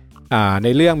ใน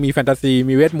เรื่องมีแฟนตาซี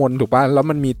มีเวทมนต์ถูกป่ะแล้ว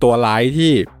มันมีตัวร้าย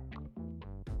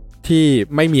ที่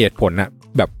ไม่มีเหตุผลอะ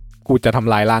แบบกูจะท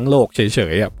ำลายล้างโลกเฉ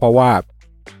ยๆอะเพราะว่า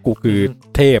กูคือ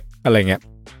เทพอะไรเงี้ย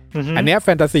อันเนี้ยแฟ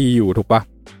นตาซีอยู่ถูกป่ะ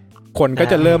คนก็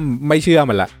จะเริ่มไม่เชื่อ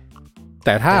มันละแ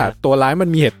ต่ถ้าตัวร้ายมัน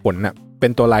มีเหตุผลอะเป็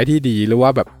นตัวร้ายที่ดีหรือว่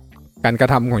าแบบการกระ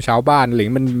ทำของชาวบ้านหรือ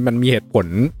มันมีเหตุผล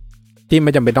ที่ไ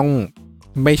ม่จำเป็นต้อง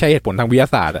ไม่ใช่เหตุผลทางวิทยา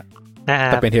ศาสตร์อะแ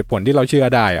ต่เป็นเหตุผลที่เราเชื่อ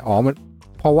ได้มัน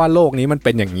เพราะว่าโลกนี้มันเ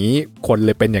ป็นอย่างนี้คนเ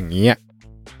ลยเป็นอย่างนี้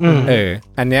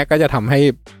อันเนี้ยก็จะทำให้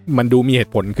มันดูมีเห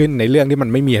ตุผลขึ้นในเรื่องที่มัน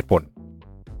ไม่มีเหตุผล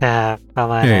ประ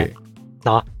มาณนั้นเ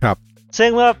นาะครับซึ่ง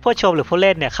เมื่อผู้ชมหรือผู้เ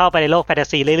ล่นเนี่ยเข้าไปในโลกแฟนตา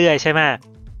ซีเรื่อยๆใช่ไหม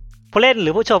ผู้เล่นหรื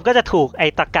อผู้ชมก็จะถูกไอ้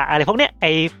ตรรกะอะไรพวกเนี้ยไ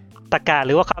อ้ตรรกะห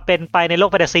รือว่าความเป็นไปในโลก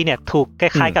แฟนตาซีเนี่ยถูกค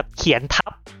ล้ายๆกับเขียนทั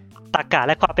บตรรกะแ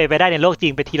ละความเป็นไปได้ในโลกจริ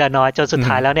งไปทีละน้อยจนสุด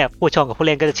ท้ายแล้วเนี่ยผู้ชมกับผู้เ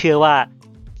ล่นก็จะเชื่อว่า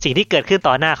สิ่งที่เกิดขึ้น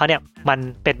ต่อหน้าเขาเนี่ยมัน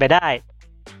เป็นไปได้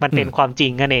มันเป็นความจริ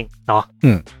งนั่นเองเนาะ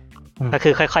ก็คื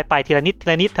อค่อยๆไปทีละนิด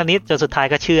จนสุดท้าย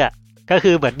ก็เชื่อก็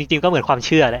คือเหมือนจริงๆก็เหมือนความเ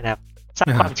ชื่อแหละนะครับสร้า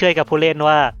งความเชื่อกับผู้เล่น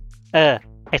ว่า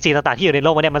ไอ้สิ่งต่างๆที่อยู่ในโล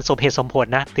กมันเนี่ยมันสมเหตุสมผล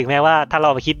นะถึงแม้ว่าถ้าเรา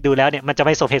ไปคิดดูแล้วเนี่ยมันจะไ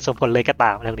ม่สมเหตุสมผลเลยก็ต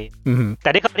ามอะไรแบบนี้แต่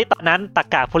ในกรณีตอนนั้นตรร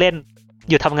กะผู้เล่น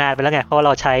หยุดทำงานไปแล้วไงเพราะว่าเร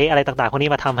าใช้อะไรต่างๆพวกนี้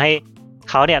มาทำให้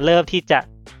เขาเนี่ยเริ่มที่จะ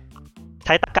ใ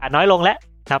ช้ตรรกะน้อยลงแล้ว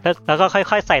ครับแล้วก็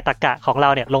ค่อยๆใส่ตรรกะของเรา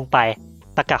เนี่ยลงไป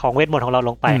ตรรกะของเวทมนต์ของเรา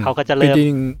ลงไปเขาก็จะเริ่ม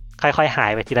ค่อยๆหา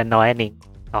ยไปทีละน้อยนึง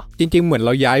เนาะจริงๆเหมือนเร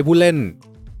าย้ายผู้เล่น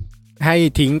ให้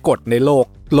ทิ้งกฎในโ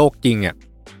ลกจริงอ่ะ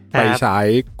ไปใช้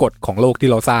กฎของโลกที่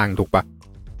เราสร้างถูกปะ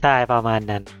ใช่ประมาณ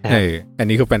นั้นอัน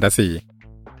นี้คือแฟนตาซี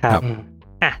ครับ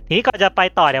ทีนี้ก่อนจะไป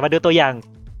ต่อเนี่ยมาดูตัวอย่าง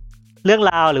เรื่อง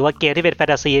ราวหรือว่าเกมที่เป็นแฟน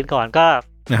ตาซีก่อนก็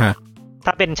ถ้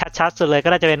าเป็นชัดๆสุดเลยก็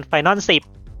น่าจะเป็น Final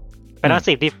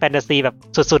 10ที่แฟนตาซีแบบ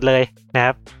สุดๆเลยนะค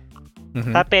รับ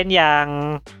ถ้าเป็นอย่าง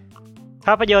ภ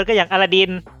าพยนตร์ก็อย่างอลาดิ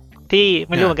นที่ไ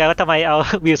ม่รู้เหมือนกันว่าทำไมเอา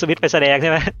วิล สมิธไปแสดงใ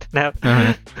ช่ไหมนะครับ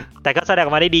แต่ก็แสดงอ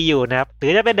อกมาได้ดีอยู่นะครับหรื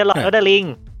อจะเป็น The Lord of the Ring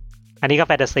อันนี้ก็แ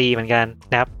ฟนตาซีเหมือนกัน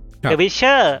นะครับ The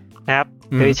Witcher นะครับ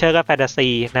The Witcher ก็แฟนตาซี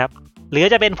นะครับหรือ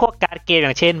จะเป็นพวกการ์ดเกมอ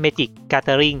ย่างเช่น Magic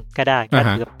Gathering ก็ได้ก็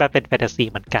ถือว่าเป็นแฟนตาซี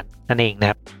เหมือนกันนั่นเองนะ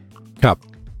ครับครับ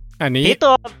อันนี้ตั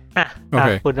ว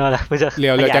คุณว่าอะไรคุณจะเรี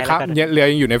ยวจะครับเรียว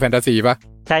ยังอยู่ในแฟนตาซีป่ะ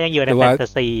ใช่ยังอยู่ในแฟนตา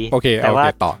ซีโอเคแต่ว่า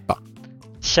ต่อ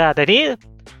ใช่แต่นี้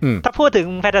ถ้าพูดถึง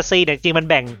แฟนตาซีเนี่ยจริงมัน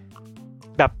แบ่ง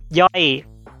แบบย่อย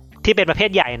ที่เป็นประเภท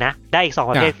ใหญ่นะได้อีก2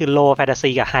ประเภทคือ low fantasy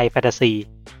กับ high fantasy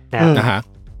นะครับ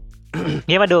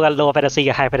นี่มาดูกัน low fantasy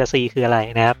กับ high fantasy คืออะไร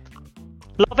นะครับ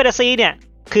โลกแฟนตาซีเนี่ย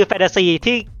คือแฟนตาซี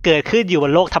ที่เกิดขึ้นอยู่บ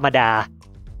นโลกธรรมดา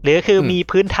หรือคือมี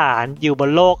พื้นฐานอยู่บน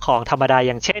โลกของธรรมดาอ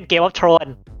ย่างเช่น Game of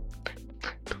Thrones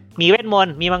มีเวทมน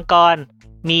ต์มีมังกร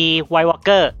มีไวท์วอล์กเก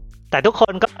อร์แต่ทุกค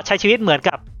นก็ใช้ชีวิตเหมือน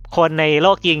กับคนในโล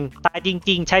กจริงตายจ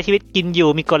ริงๆใช้ชีวิตกินอยู่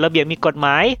มีกฎระเบียบมีกฎหม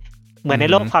ายเหมือนใน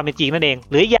โลกความเป็นจริงนั่นเอง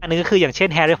หรืออย่างนึงก็คืออย่างเช่น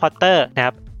แฮร์รี่พอตเตอร์นะค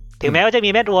รับถึงแม้ว่าจะมี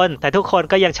เวทมนต์แต่ทุกคน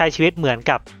ก็ยังใช้ชีวิตเหมือน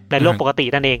กับในโลกปกติ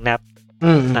นั่นเองนะครับ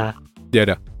เดี๋ยว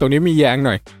ตรงนี้มีแย้งห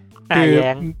น่อยคือ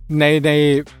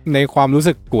ในความรู้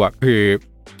สึกกูคือ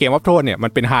เกมออฟโทนเนี่ยมั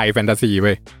นเป็นไฮแฟนตาซีเ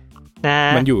ว้ย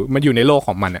มันอยู่ในโลกข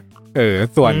องมันอ่ะ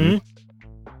ส่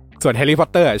วนแฮร์รี่พอต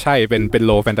เตอร์ใช่เป็นโ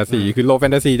ลแฟนตาซีคือโลแฟ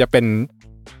นตาซีจะเป็น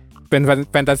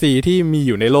แฟนตาซีที่มีอ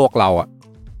ยู่ในโลกเราอ่ะ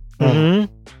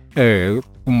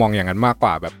กูมองอย่างนั้นมากก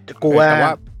ว่าแบบแต่ว่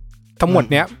าทั้งหมด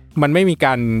เนี้ยมันไม่มีก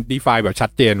าร define แบบชั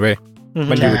ดเจนเว้ย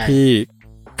มันอยู่ที่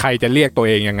ใครจะเรียกตัวเ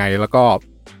องยังไงแล้วก็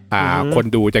คน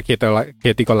ดูจะ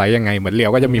categorizeยังไงเหมือนเรีย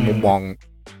วก็จะมีมุมมอง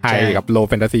ไฮกับโล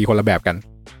แฟนตาซีคนละแบบกัน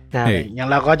อย่าง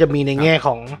เราก็จะมีในแง่ข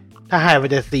องถ้าไฮแฟ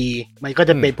นตาซีมันก็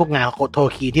จะเป็นพวกงานโท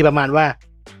คีที่ประมาณว่า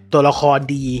ตัวละคร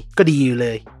ดีก็ดีอยู่เล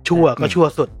ยชั่วก็ชั่ว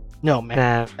สุดเนี่ยหรอไหม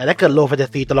แต่ถ้าเกิดโลแฟนตา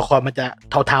ซีตัวละครมันจะ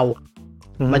เทา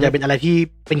ๆมันจะเป็นอะไรที่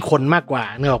เป็นคนมากกว่า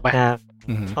เนี่ยหรอปะ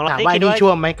ถามว่านี่ชั่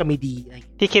วไหมก็มีดี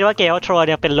ที่คิดว่าเกมออฟโทรเ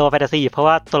นี่ยเป็นโลแฟนตาซีเพราะ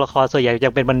ว่าตัวละครส่วนใหญ่ยั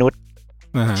งเป็นมนุษย์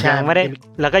ยังไม่ได้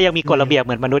แล้วก็ยังมีกฎระเบียบเห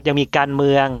มือนมนุษย์ยังมีการเ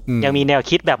มืองยังมีแนว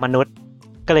คิดแบบมนุษย์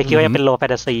ก็เลยคิดว่ายังเป็นโลแฟ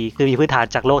นตาซีคือมีพื้นฐาน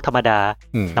จากโลกธรรมดา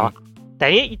เนาะแต่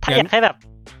นี่ถ้าอยากให้แบบ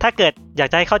ถ้าเกิดอยาก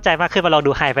จะให้เข้าใจมากขึ้นมาลอง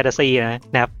ดูไฮแฟนตาซี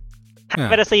นะครับไฮแ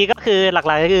ฟนตาซีก็คือหลัก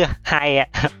ๆก็คือไ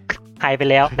ฮไป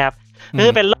แล้วนะครับคือ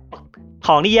เป็นโลกข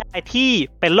องนิยายที่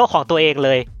เป็นโลกของตัวเองเล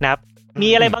ยนะครับมี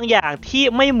อะไรบางอย่างที่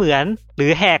ไม่เหมือนหรื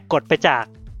อแหกกฎไปจาก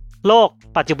โลก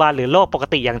ปัจจุบันหรือโลกปก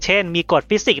ติอย่างเช่นมีกฎ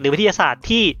ฟิสิกส์หรือวิทยาศาสตร์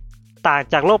ที่ต่าง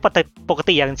จากโลกปก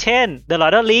ติอย่างเช่น The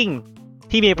Lord of the Ring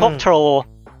ที่มีพวกโทร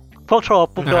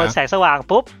ปุ๊บโดนแสงสว่าง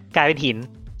ปุ๊บกลายเป็นหิน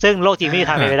ซึ่งโลกจริงไม่มี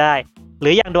ทางเป็นไปได้หรื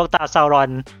ออย่างดวงตาซาวรอน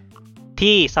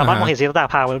ที่สามารถมองเห็นสิ่งต่า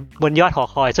งๆผ่านบนยอดหอ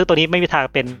คอยซึ่งตัวนี้ไม่มีทาง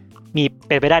เป็น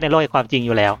ไปได้ในโลกแห่งความจริงอ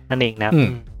ยู่แล้วนั่นเองนะครับ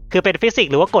คือเป็นฟิสิก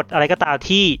ส์หรือว่ากฎอะไรก็ตาม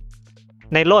ที่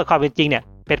ในโลกแห่งความเป็นจริงเนี่ย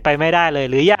เป็นไปไม่ได้เลย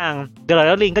หรืออย่าง The Lord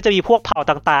of the Ring ก็จะมีพวกเผ่า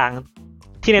ต่าง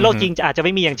ๆที่ในโลกจริงอาจจะไ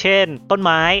ม่มีอย่างเช่นต้นไ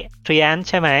ม้ทรีแอน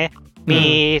ใช่ไหมมี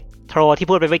โทรที่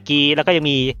พูดไปเมื่อกี้แล้วก็ยัง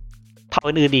มีเผ่า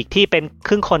อื่นๆอีกที่เป็นค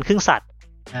รึ่งคนครึ่งสัตว์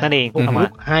นั่นเองพวกลู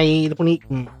กไฮพวกนี้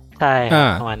ใช่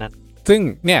ประมาณนั้นซึ่ง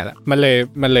เนี่ยมันเ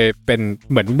ลยเป็น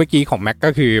เหมือนเมื่อกี้ของแม็กก็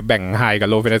คือแบ่งไฮกับ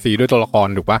โลแฟนตาซีด้วยตัวละคร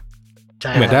ถูกปะ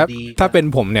เหมือนถ้าเป็น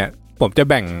ผมเนี่ยผมจะ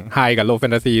แบ่งไฮกับโลแฟ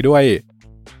นตาซี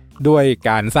ด้วย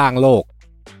การสร้างโลก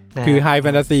คือไฮแฟ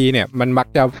นตาซีเนี่ยมันมัก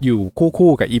จะอยู่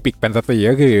คู่กับอีพิกแฟนตาซี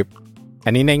ก็คืออั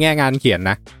นนี้ในแง่งานเขียน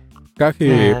นะก็คื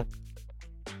อ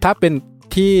ถ้าเป็น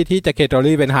ที่จะเคทอ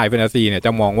รี่เป็นไฮแฟนตาซีเนี่ยจ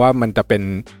ะมองว่ามันจะเป็น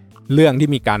เรื่องที่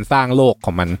มีการสร้างโลกข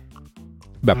องมัน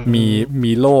แบบ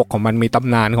มีโลกของมันมีต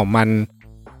ำนานของมัน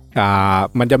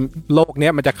มันจะโลกเนี้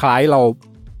ยมันจะคล้ายเรา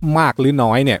มากหรือน้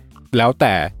อยเนี่ยแล้วแ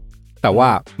ต่ว่า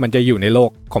มันจะอยู่ในโลก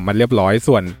ของมันเรียบร้อย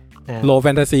ส่วนโลแฟ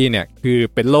นตาซีเนี่ยคือ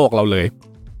เป็นโลกเราเลย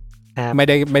ไม่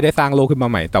ได้สร้างโลกขึ้นมา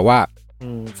ใหม่แต่ว่า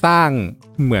สร้าง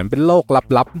เหมือนเป็นโลก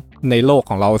ลับๆในโลก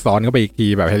ของเราซ้อนเข้าไปอีกที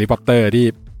แบบแฮร์รี่พอตเตอร์ที่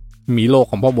มีโลก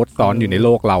ของพ่อมดซ้อนอยู่ในโล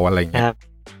กเราอะไรอย่างเงี้ย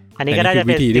อันนี้ก็น่าจะเ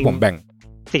ป็นวิธีที่ผมแบ่ง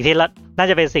สิ่งที่น่า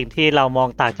จะเป็นสิ่งที่เรามอง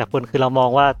ต่างจากคุณคือเรามอง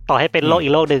ว่าต่อให้เป็นโลกอี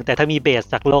กโลกนึงแต่ถ้ามีเบส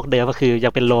จากโลกเดิมก็คือยั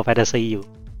งเป็นโลแฟนตาซีอยู่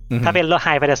ถ้าเป็นโลกไฮ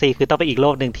แฟนตาซีคือต้องเป็นอีกโล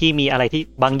กนึงที่มีอะไรที่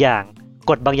บางอย่าง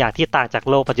กฎบางอย่างที่ต่างจาก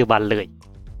โลกปัจจุบันเลย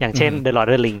อย่างเช่น The Lord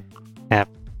of the Ring นะครับ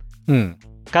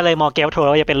ก็เลยมองเกมโทร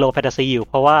ว่ายังเป็นโลแฟนตาซีอยู่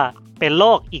เพราะว่าเป็นโล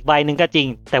กอีกใบนึงก็จริง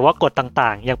แต่ว่ากฎต่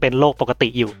างๆยังเป็นโลกปกติ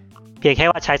อยู่เพียงแค่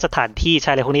ว่าใช้สถานที่ใช้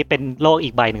อะไรพวกนี้เป็นโลกอี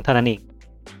กใบนึงเท่านั้นเอง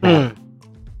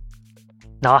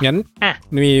เนาะงั้น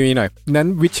มีหน่อยนั้น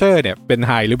Witcher เนี่ยเป็นไ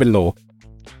ฮหรือเป็นโล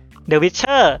The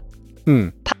Witcher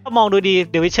ถ้ามองดูดี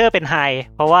The Witcher เป็นไฮ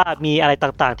เพราะว่ามีอะไร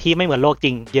ต่างๆที่ไม่เหมือนโลกจ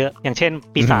ริงเยอะอย่างเช่น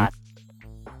ปีศาจ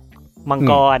มัง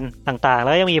กรต่างๆแ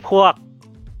ล้วยังมีพวก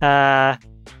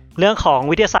เรื่องของ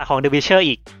วิทยาศาสตร์ของ The Witcher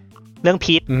อีกเรื่อง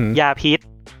พิษยาพิษ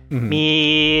มี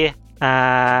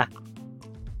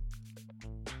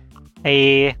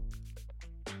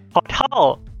Portal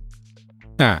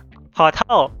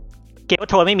Portal เกม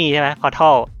โทรไม่มีใช่ไหม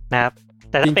Portal นะครับ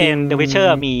แต่ถ้าเป็น The Witcher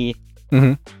มี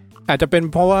อาจจะเป็น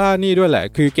เพราะว่านี่ด้วยแหละ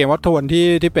คือเกมวัตโทน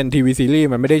ที่เป็นทีวีซีรีส์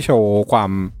มันไม่ได้โชว์ควา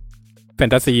มแฟน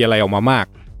ตาซีอะไรออกมามาก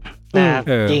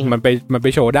มันไป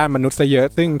โชว์ด้านมนุษย์ซะเยอะ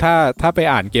ซึ่งถ้าไป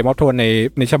อ่านเกมวัตโทน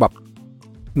ในฉบับ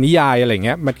นิยายอะไรเ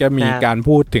งี้ยมันจะมีการ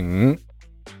พูดถึ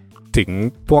ง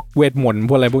พวกเวทมนต์พ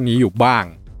วกอะไรพวกนี้อยู่บ้าง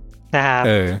นะครับ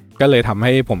ก็เลยทำใ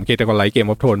ห้ผมคิดว่าไลท์เกมอ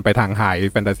อฟโทนไปทางไฮ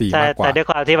แฟนตาซีมากกว่าแต่ด้วย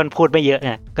ความที่มันพูดไม่เยอะไ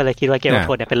งก็เลยคิดว่าเกมออฟโ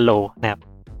ทนเนี่ยเป็นโลนะครับ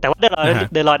แต่ว่า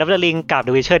The Lord of the Ring กับ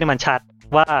The Witcher นี่มันชัด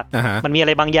ว่ามันมีอะไ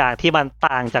รบางอย่างที่มัน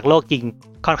ต่างจากโลกจริง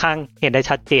ค่อนข้างเห็นได้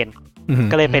ชัดเจน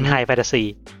ก็เลยเป็นไฮแฟนตาซี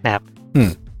นะครับ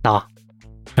เนาะ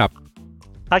ครับ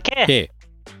โอเค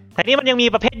แต่นี้มันยังมี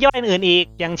ประเภทย่อยอื่นอีก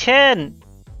อย่างเช่น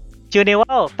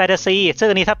Juvenile Fantasy ซึ่ง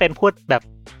อันนี้ถ้าเป็นพูดแบบ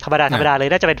ธรรมดาเลย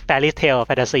น่าจะเป็น Fairy Tale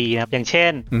Fantasy นะครับอย่างเช่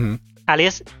น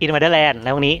Alice in Wonderland แล้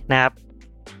วพวกนี้นะครับ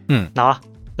เนาะ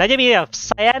แล้วจะมีแบบ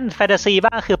Science Fantasy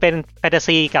บ้างคือเป็นแฟนตา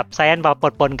ซีกับ Science มา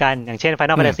ปนกันอย่างเช่น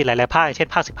Final Fantasy หลายๆภาคอย่างเช่น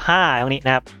ภาค15พวกนี้น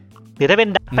ะครับหรือถ้าเป็น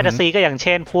Dark Fantasy ก็อย่างเ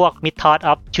ช่นพวก Mythos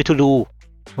of Cthulhu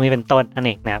พวกนี้เป็นต้นนั่นเ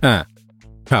องนะครับ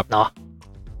ครับเนาะ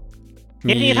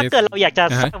ทีนี้ถ้าเกิดเราอยากจะ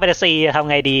สร้างแฟนตาซีทำ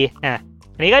ไงดี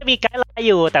อันนี้ก็มีไกด์ไลน์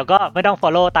อยู่แต่ก็ไม่ต้อง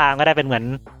follow ตามก็ได้เป็นเหมือน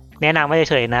แนะนำไม่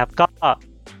เฉยๆนะครับก็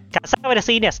การสร้างแฟนตา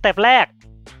ซีเนี่ยสเต็ปแรก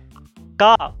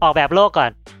ก็ออกแบบโลกก่อ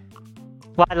น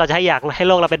ว่าเราจะอยากให้โ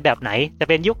ลกเราเป็นแบบไหนจะ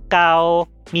เป็นยุคเก่า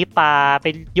มีป่าเป็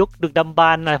นยุคดึกดำบ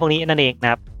รรพ์อะไรพวกนี้นั่นเองน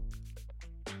ะครับ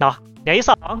เนาะอย่างที่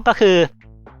2ก็คือ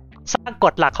สร้างก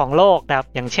ฎหลักของโลกนะครับ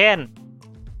อย่างเช่น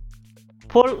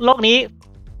ผู้โลกนี้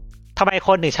ทำไมค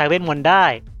นถึงใช้เวทมนต์ได้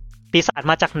ปีศาจ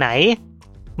มาจากไหน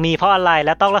มีเพราะอะไรแล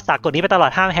ะต้องรักษากฎนี้ไปตลอ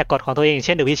ดห้ามแหกกฎของตัวเองเ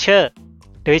ช่น The Witcher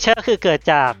คือเกิด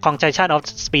จาก Conjunction of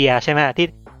Spheres ใช่ไหมที่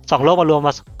2โลกมารวมม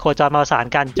าโคจรมาประสาน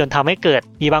กันจนทำให้เกิด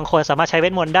มีบางคนสามารถใช้เว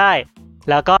ทมนต์ได้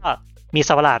แล้วก็มี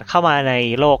สัตว์ประหลาดเข้ามาใน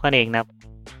โลกนั่นเองนะครับ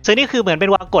ซึ่งนี่คือเหมือนเป็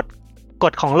นวางก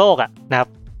ฎของโลกนะครับ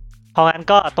เพราะงั้น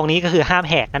ก็ตรงนี้ก็คือห้าม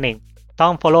แหกนั่นเองต้อ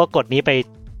ง follow กฎนี้ไป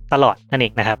ตลอดนั่นเอ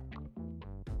งนะครับ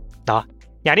เนาะ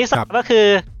อย่างที่3ก็คือ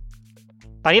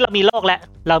ตอนนี้เรามีโลกแล้ว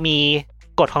เรามี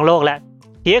กฎของโลกแล้ว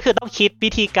ทีนี้ก็คือต้องคิดวิ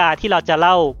ธีการที่เราจะเ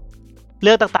ล่าเ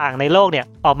รื่องต่างๆในโลกเนี่ย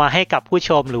ออกมาให้กับผู้ช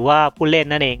มหรือว่าผู้เล่น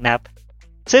นั่นเองนะครับ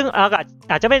ซึ่ง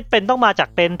อาจจะไม่เป็นต้องมาจาก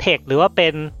เป็นเทคหรือว่าเป็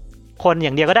นคนอ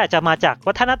ย่างเดียวก็ได้จะมาจาก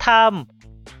วัฒนธรรม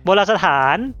โบราณสถา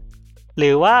นหรื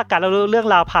อว่าการเล่าเรื่อง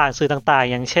ราวผ่านสื่อต่างๆ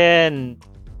อย่างเช่น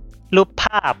รูปภ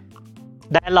าพ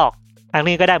dialog อัน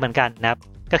นี้ก็ได้เหมือนกันนะครับ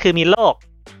ก็คือมีโลก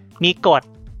มีกฎ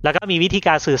แล้วก็มีวิธีก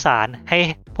ารสื่อสารให้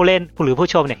ผู้เล่นหรือผู้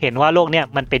ชมเนี่ยเห็นว่าโลกเนี่ย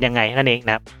มันเป็นยังไงนั่นเองน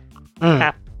ะค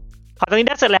รับพอตรงนี้ไ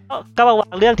ด้เสร็จแล้วก็มาวา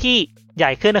งเรื่องที่ให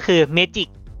ญ่ขึ้นก็คือเมจิก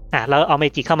เราเอาเม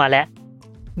จิกเข้ามาแล้ว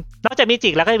นอกจากเมจิ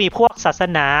กแล้วก็มีพวกศาส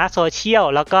นาโซเชียล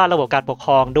แล้วก็ระบบการปกค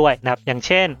รองด้วยนะครับอย่างเ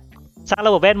ช่นสร้างร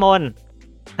ะบบเวทมนต์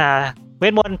เว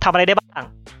ทมนต์ทำอะไรได้บ้าง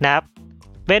นะครับ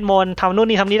เวทมนต์ทำนู่น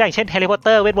นี่ทำนี่ได้อย่างเช่นแฮร์รี่พอตเต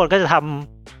อร์เวทมนต์ก็จะท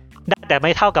ำได้แต่ไ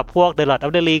ม่เท่ากับพวก The Lord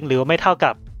of the Ring หรือไม่เท่ากั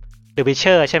บ The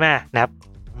Witcher ใช่ไหมนะครับ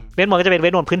เวทมนต์ก็จะเป็นเว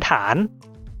ทมนต์พื้นฐาน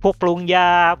พวกปรุงย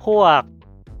าพวก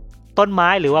ต้นไม้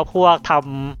หรือว่าพวกท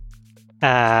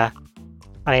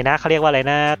ำอะไรนะเขาเรียกว่าอะไร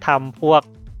นะทำพวก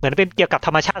เหมือนเป็นเกี่ยวกับธ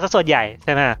รรมชาติซะส่วนใหญ่ใ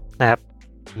ช่ไหมนะครับ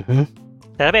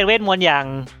แต่ถ้าเป็นเวทมนต์อย่าง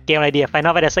เกมอะไรเดีย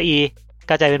Final Fantasy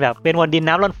ก็จะเป็นแบบเวทมนต์ดิน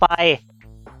น้ำลมไฟ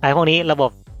อะไรพวกนี้ระบ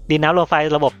บดินน้ำลมไฟ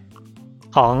ระบบ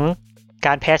ของก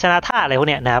ารแพ้ชนะธาตุอะไรพวก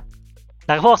เนี้ยนะครับแ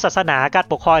ล้วก็พวกศาสนาการ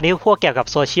ปกครองนี่พวกเกี่ยวกับ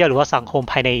โซเชียลหรือว่าสังคม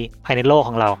ภายในโลกข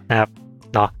องเรานะครับ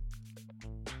เนาะ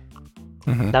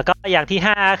แล้วก็อย่างที่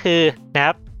5คือนะค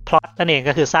รับพล็อตนั่นเอง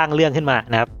ก็คือสร้างเรื่องขึ้นมา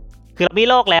นะครับคือเรามี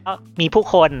โลกแล้วมีผู้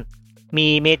คนมี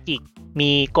เมจิกมี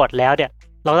กฎแล้วเนี่ย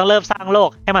เราต้องเริ่มสร้างโลก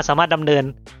ให้มันสามารถดำเนิน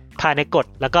ภายในกฎ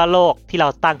แล้วก็โลกที่เรา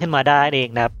ตั้งขึ้นมาได้เอง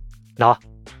นะครับเนาะ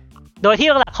โดยที่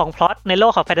หลักของพล็อตในโล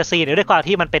กของแฟนตาซีเนี่ยด้วยความ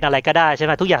ที่มันเป็นอะไรก็ได้ใช่ไห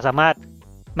มทุกอย่างสามารถ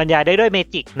บรรยายได้ด้วยเม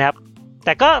จิกนะครับแ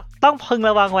ต่ก็ต้องพึง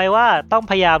ระวังไว้ว่าต้อง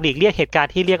พยายามหลีกเลี่ยงเหตุการ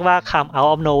ณ์ที่เรียกว่า come out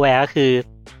of nowhere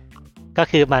ก็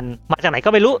คือมันมาจากไหน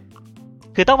ก็ไม่รู้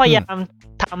คือต้องพยายาม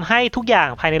ทำให้ทุกอย่าง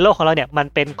ภายในโลกของเราเนี่ยมัน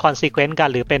เป็น consequence กัน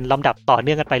หรือเป็นลำดับต่อเ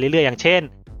นื่องกันไปเรื่อยๆอย่างเช่น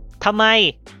ทำไม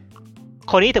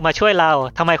คนนี้ถึงมาช่วยเรา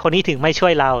ทำไมคนนี้ถึงไม่ช่ว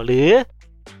ยเราหรือ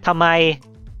ทำไม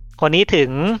คนนี้ถึง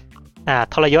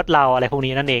ทรยศเราอะไรพวก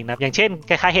นี้นั่นเองนะครับอย่างเช่น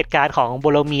คล้ายๆเหตุการณ์ของโบ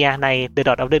โลเมียใน The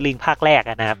Lord of the Ring ภาคแรก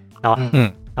นะครับเนาะ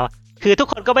คือทุก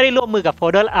คนก็ไม่ได้ร่วมมือกับโฟ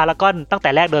เดอร์อารากอนตั้งแต่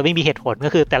แรกโดยไม่มีเหตุผลก็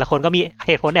คือแต่ละคนก็มีเ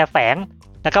หตุผลแอบแฝง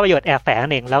แล้วก็ประโยชน์แอบแฝงนั่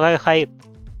นเองแล้วก็ค่อย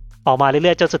ออกมาเรื่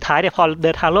อยๆจนสุดท้ายเนี่ยพอเ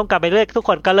ดินทางร่วมกันไปเรื่อยทุก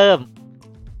คนก็เริ่ม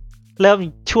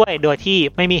ช่วยโดยที่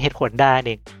ไม่มีเหตุผลได้เ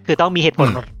องคือต้องมีเหตุผล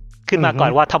ขึ้นมาก่อ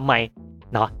นว่าทำไม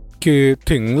เนาะคือ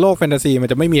ถึงโลกแฟนตาซีมัน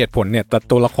จะไม่มีเหตุผลเนี่ยแต่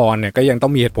ตัวละครเนี่ยก็ยังต้อ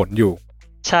งมีเหตุผลอยู่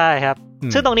ใช่ครับ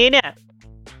ซึ่งตรงนี้เนี่ย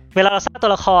เวลาเราสร้างตั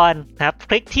วละครนะครับท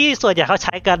ริคที่ส่วนใหญ่เขาใ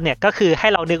ช้กันเนี่ยก็คือให้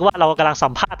เรานึกว่าเรากำลังสั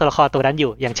มภาษณ์ตัวละครตัวนั้นอ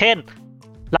ยู่อย่างเช่น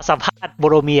เราสัมภาษณ์โบ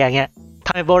โรเมียเงี้ยท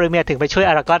ำไมโบโรเมียถึงไปช่วย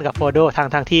อารากอนกับโฟโด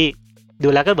ทางที่ดู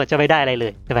แล้วก็เหมือนจะไม่ได้อะไรเล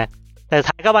ยใช่ไหมแต่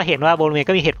ท้ายก็มาเห็นว่าโบโรเมีย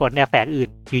ก็มีเหตุผลแอบแฝงอื่น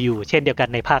อยู่เช่นเดียวกัน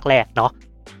ในภาคแรกเนาะ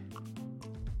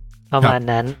ประมาณ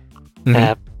นั้นนะค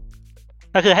รับ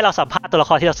ก็คือให้เราสัมภาษณ์ตัวละค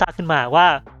รที่เราสร้างขึ้นมาว่า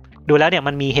ดูแล้วเนี่ย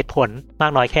มันมีเหตุผลมา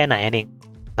กน้อยแค่ไหนนั่นเอง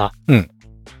เนาะ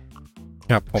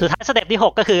สุดท้ายสเต็ปที่6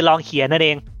ก็คือลองเขียนนั่นเอ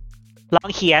งลอง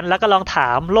เขียนแล้วก็ลองถา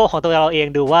มโลกของตัวเราเอง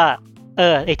ดูว่า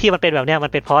ไอ้ที่มันเป็นแบบเนี้ยมั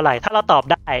นเป็นเพราะอะไรถ้าเราตอบ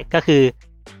ได้ก็คือ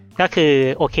ก็คือ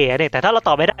โอเคเนี่ยแต่ถ้าเราต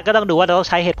อบไม่ได้ก็ต้องดูว่าเราต้อง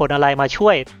ใช้เหตุผลอะไรมาช่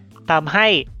วยทำให้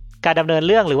การดำเนินเ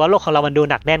รื่องหรือว่าโลกของเรามันดู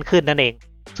หนักแน่นขึ้นนั่นเอง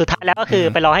สุดท้ายแล้วก็คือ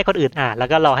ไปรอให้คนอื่นอ่านแล้ว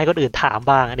ก็รอให้คนอื่นถาม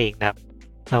บ้างนั่นเองนะครับ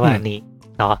ประมาณนี้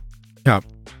เนาะครับ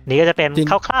นี่ก็จะเป็น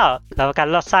คร่าวๆแล้วการ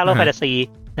สร้างโลกแฟนตาซี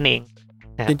นั่นเอง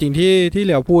จริงๆที่เ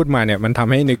ราพูดมาเนี่ยมันท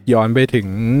ำให้นึกย้อนไปถึง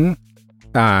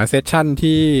เซสชั่น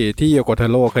ที่โยโกทา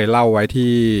โร่เคยเล่าไว้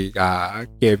ที่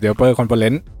เกม Developer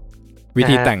Conference วิ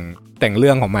ธีแต่งเ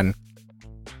รื่องของมัน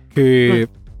คือ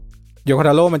โยโกท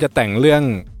าโร่มันจะแต่งเรื่อง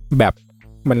แบบ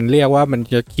มันเรียกว่ามัน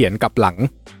จะเขียนกลับหลัง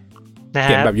เ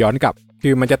ขียนแบบย้อนกลับคื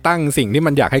อมันจะตั้งสิ่งที่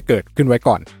มันอยากให้เกิดขึ้นไว้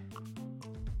ก่อน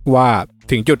ว่า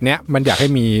ถึงจุดเนี้ยมันอยากให้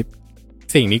มี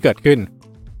สิ่งนี้เกิดขึ้น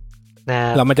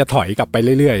แล้วมันจะถอยกลับไป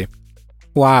เรื่อย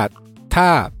ๆว่าถ้า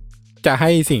จะใ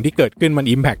ห้สิ่งที่เกิดขึ้นมัน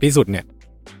impact ที่สุดเนี่ย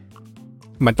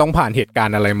มันต้องผ่านเหตุการ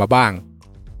ณ์อะไรมาบ้าง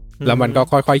แล้วมันก็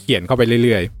ค่อยๆเขียนเข้าไปเ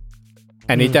รื่อยๆ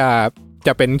อันนี้จ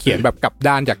ะเป็นเขียนแบบกลับ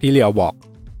ด้านจากที่เรียวบอก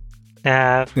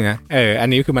นะอัน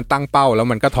นี้คือมันตั้งเป้าแล้ว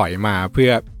มันก็ถอยมาเพื่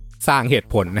อสร้างเหตุ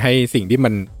ผลให้สิ่งที่มั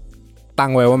นตั้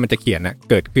งไว้ว่ามันจะเขียนนะ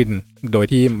เกิดขึ้นโดย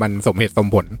ที่มันสมเหตุสม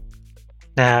ผล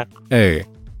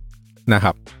นะค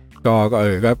รับ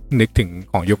ก็นึกถึง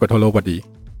ของโยโกโทโร่พอดี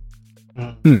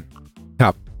ค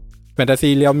รับแฟนตาซี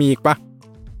เรียวมีอีกปะ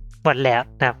หมดแล้ว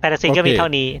นะแฟนตาซีก็มีเท่า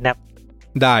นี้นะ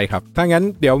ได้ครับถ้างั้น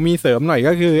เดี๋ยวมีเสริมหน่อย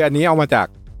ก็คืออันนี้เอามาจาก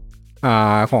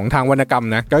ของทางวรรณกรรม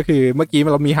นะก็คือเมื่อกี้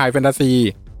เรามีไฮแฟนตาซี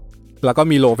แล้วก็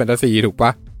มีโลแฟนตาซีถูกป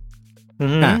ะ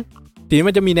ทีนี้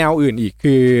มันจะมีแนวอื่นอีก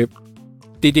คือ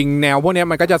จริงๆแนวพวกนี้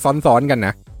มันก็จะซ้อนๆกันน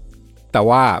ะแต่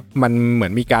ว่ามันเหมือ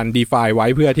นมีการ define ไว้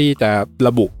เพื่อที่จะร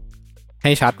ะบุใ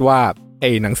ห้ชัดว่าไอ้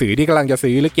หนังสือที่กำลังจะ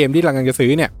ซื้อหรือเกมที่กำลังจะซื้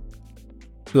อเนี่ย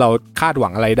เราคาดหวั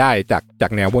งอะไรได้จา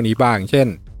กแนวพวกนี้บ้างเช่น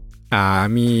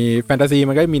มีแฟนตาซี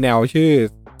มันก็มีแนวชื่อ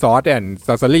Sword and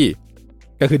Sorcery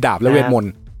ก็คือดาบและเวทมน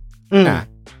ต์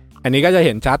อันนี้ก็จะเ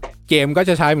ห็นชัดเกมก็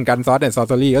จะใช้เหมือนกัน Sword and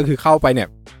Sorcery ก็คือเข้าไปเนี่ย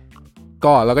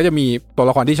ก็เราก็จะมีตัว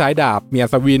ละครที่ใช้ดาบมีอั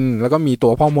ศวินแล้วก็มีตั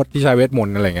วพ่อมดที่ใช้เวทมน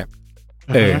ต์อะไรเงี้ย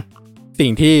สิ่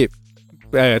งที่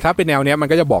ถ้าเป็นแนวเนี้ยมัน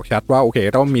ก็จะบอกชัดว่าโอเค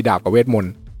ต้องมีดาบกับเวทมน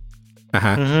ต์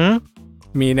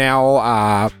มีแนว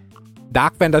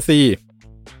Dark Fantasy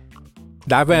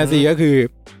Dark Fantasy ก็คือ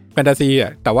แฟนตาซี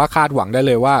แต่ว่าคาดหวังได้เ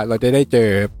ลยว่าเราจะได้เจอ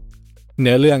เ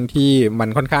นื้อเรื่องที่มัน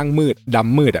ค่อนข้างมืดด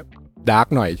ำมืดดาร์ก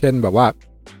หน่อยเช่นแบบว่า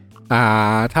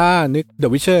ถ้านึก The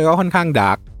Witcher ก็ค่อนข้างด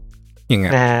าร์กอย่างเ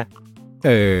งี้ย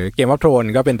Game of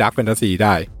Thrones ก็เป็น Dark Fantasy ไ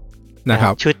ด้นะครั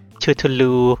บชุดทู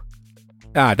ลู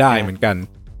ได้เหมือนกัน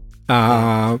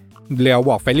เรียว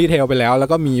บอก Fairy Tail ไปแล้ว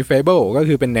ก็มี Fable ก็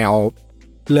คือเป็นแนว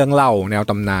เรื่องเล่าแนว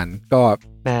ตำนานก็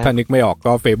ถ้านึกไม่ออก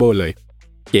ก็ Fable เลย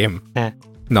เกม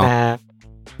เนาะ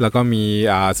แล้วก็มี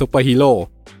ซูเปอร์ฮีโร่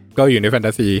ก็อยู่ในแฟนต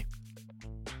าซี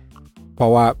เพรา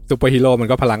ะว่าซูเปอร์ฮีโร่มัน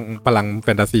ก็พลังแฟ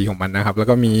นตาซีของมันนะครับแล้ว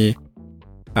ก็มี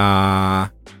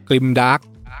กริมดาร์ก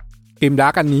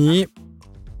อันนี้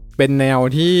เป็นแนว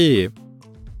ที่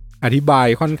อธิบาย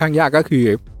ค่อนข้างยากก็คือ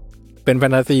เป็นแฟ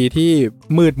นตาซีที่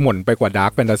มืดหม่นไปกว่าดาร์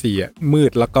กแฟนตาซีมื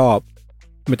ดแล้วก็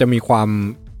มันจะมีความ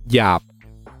หยาบ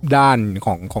ด้าน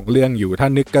ของเรื่องอยู่ถ้า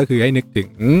นึกก็คือให้นึกถึง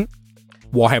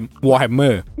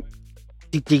Warhammer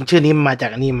จริงๆชื่อนี้มาจา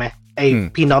กอันนี้ไหมไอ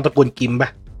พี่น้องตระกูลกิมป่ะ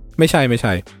ไม่ใช่ใ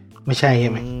ช่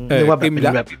ไหมนึกว่าเป็น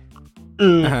แบบ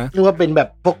นึกว่าเป็นแบบ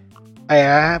พวก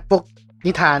พวก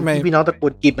นิทานที่พี่น้องตระกู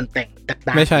ลกิมมันแต่ง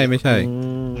ดักๆไม่ใช่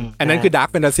อันนั้นคือดาร์ก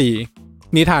แฟนตาซี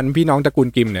นิทานพี่น้องตระกูล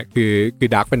กิมเนี่ยคือ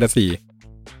ดาร์กแฟนตาซี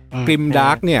กริมดา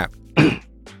ร์กเนี่ย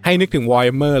ให้นึกถึง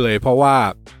Warhammer เลยเพราะว่า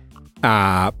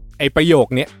ไอประโยค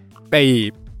เนี้ยไอ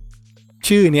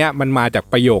ชื่อเนี้ยมันมาจาก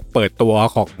ประโยคเปิดตัว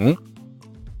ข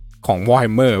อง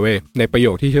Warhammer เว้ยในประโย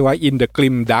คที่ชื่อว่า In the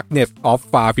grim darkness of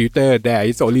far future there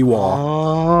is only war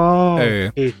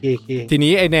ที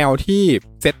นี้ไอแนวที่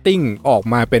เซตติ้งออก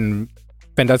มาเป็น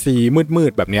แฟนตาซีมื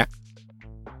ดๆแบบเนี้ย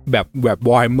แบบ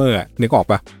Warhammer นึกออก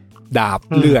ปะดาบ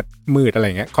เลือดมืดอะไร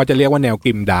เงี้ยเขาจะเรียกว่าแนว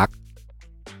grim dark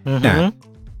นะ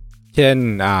เช่น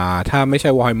ถ้าไม่ใช่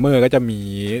Warhammer ก็จะมี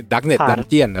Darknet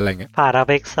Dungeon อะไรเงี้ย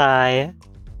Paravexai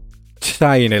ใ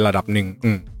ช่ในระดับหนึ่ง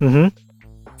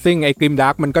ซึ่งไอ้กริมดา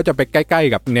ร์กมันก็จะไปใกล้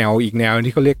ๆกับแนวอีกแนว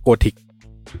ที่เขาเรียกโกธิก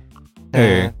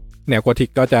แนวโกธิก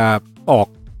ก็จะออก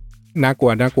น่ากลั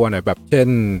วหน่อยแบบเช่น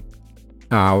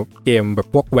เกมแบบ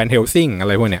พวกแวนเฮลซิงอะไ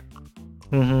รพวกเนี้ย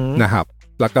นะครับ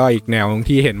แล้วก็อีกแนว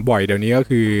ที่เห็นบ่อยเดี๋ยวนี้ก็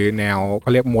คือแนวเข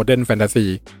าเรียกโมเดิร์นแฟนตาซี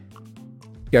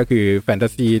ก็คือแฟนตา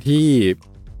ซีที่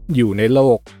อยู่ในโล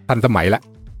กทันสมัยละ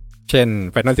เช่น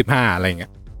Final 15อะไรเงี้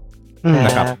ยน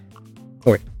ะครับโ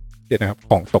อ้ยเดี๋ยวนะครับ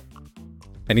ของตก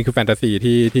อันนี้คือแฟนตาซี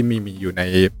ที่มีอยู่ใน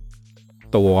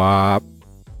ตัว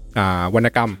วรรณ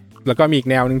กรรมแล้วก็มีอีก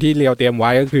แนวนึงที่เรียวเตรียมไ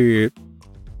ว้ก็คือ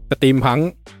สตรีมพัง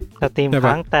แต่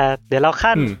เดี๋ยวเรา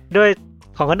ขั้นด้วย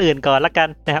ข ของคนอื่นก่อนละกัน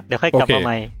นะครับเดี๋ยวค่อยกลับมาให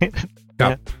ม่ครั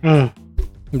บ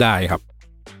ได้ครับ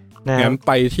งั้นไ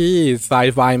ปที่ไซ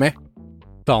ไฟไหม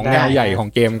2แนวใหญ่ของ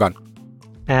เกมก่อน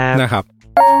นะครับ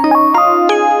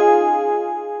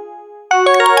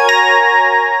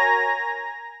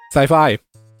ไซไฟ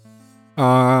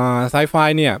ไซไฟ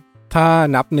เนี่ยถ้า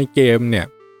นับในเกมเนี่ย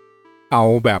เอา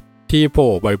แบบที่โผ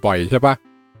ล่บ่อยๆใช่ปะ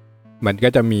มันก็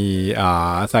จะมี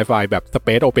ไซไฟแบบสเป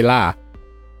ซโอเปร่า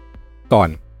ก่อน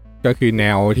ก็คือแน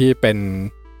วที่เป็น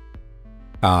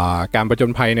การผจ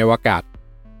ญภัยในอวกาศ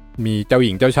มีเจ้าห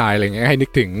ญิงเจ้าชายอะไรเงี้ยให้นึก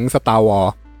ถึง Star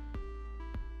Wars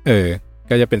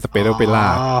ก็จะเป็นสเปซโอเปร่า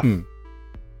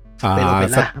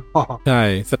ใช่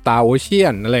Star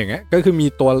Ocean อะไรอย่างเงี้ยก็คือมี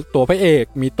ตัวพระเอก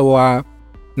มีตัว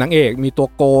นางเอกมีตัว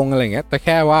โกงอะไรอย่างเงี้ยแต่แ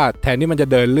ค่ว่าแทนที่มันจะ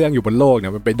เดินเรื่องอยู่บนโลกเนี่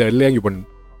ยมันไปเดินเรื่องอยู่บน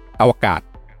อวกาศ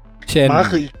เช่นมันก็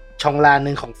คือช่องลานห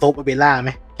นึ่งของโซฟโอเปร่าไห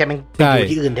มแค่มันอยู่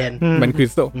ที่อื่นแทนมันคือ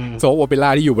โซฟโอเปร่า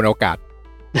ที่อยู่บนอวกาศ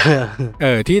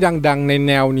ที่ดังๆใน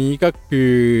แนวนี้ก็คื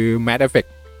อ Mass Effect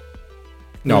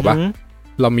เนาะปะ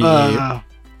เรา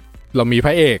มีพ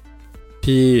ระเอก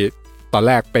ที่ตอนแ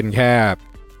รกเป็นแค่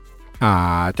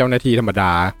เจ้าหน้าที่ธรรมด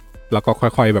าแล้วก็ค่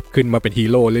อยๆแบบขึ้นมาเป็นฮี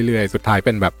โร่เรื่อยๆสุดท้ายเ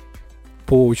ป็นแบบ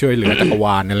ผู้ช่วยเหลือจักรว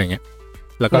าลอะไรเงี้ย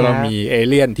แล้วก็เรามีเอ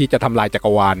เลี่ยนที่จะทำลายจัก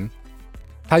รวาล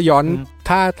ถ้าย้อน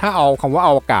ถ้าเอาคำว่า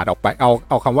อวกาศออกไปเ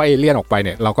อาคำว่าเอเลี่ยนออกไปเ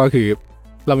นี่ยเราก็คือ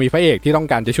เรามีพระเอกที่ต้อง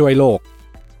การจะช่วยโลก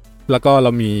แล้วก็เร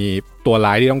ามีตัว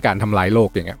ร้ายที่ต้องการทำลายโลก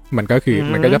อย่างเงี้ยมันก็คือ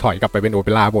มันก็จะถอยกลับไปเป็นโอเป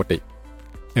ร่าปกติ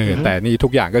แต่นี่ทุ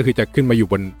กอย่างก็คือจะขึ้นมาอยู่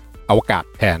บนอวกาศ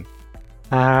แทน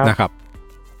นะครับ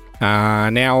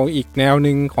แนวอีกแนวห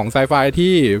นึ่งของไซไฟ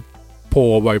ที่โผล่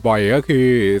บ่อยๆก็คือ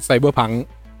ไซเบอร์พัง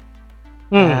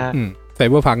ไซ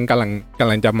เบอร์พังกำ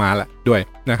ลังจะมาละด้วย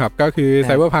นะครับก็คือไซ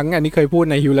เบอร์พังอันนี้เคยพูด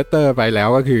ในฮิวเลเตอร์ไปแล้ว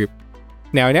ก็คือ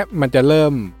แนวเนี้ยมันจะเริ่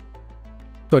ม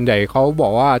ส่วนใหญ่เขาบอ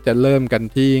กว่าจะเริ่มกัน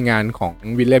ที่งานของ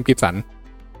วิลเลียมกิฟสัน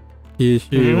ที่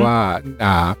ชื่อว่า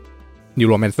นิว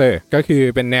โรแมนเซอร์ก็คือ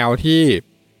เป็นแนวที่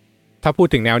ถ้าพูด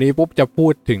ถึงแนวนี้ปุ๊บจะพู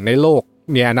ดถึงในโลก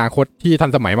ในอนาคตที่ทั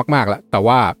นสมัยมากๆแล้วแต่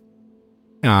ว่า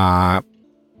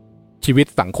ชีวิต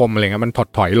สังคมอะไรเงี้ยมันถด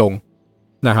ถอยลง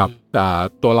นะครับ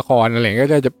ตัวละครอะไรก็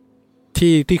จะ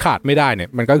ที่ขาดไม่ได้เนี่ย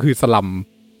มันก็คือสลัม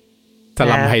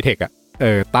ไฮเทค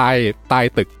ใต้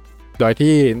ตึกโดย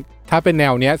ที่ถ้าเป็นแน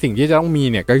วเนี้ยสิ่งที่จะต้องมี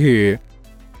เนี่ยก็คือ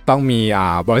ต้องมี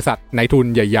บริษัทนายทุน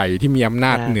ใหญ่ๆที่มีอำน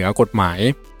าจเหนือกฎหมาย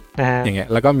อย่างเงี้ย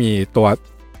แล้วก็มีตัว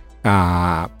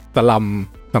สลัม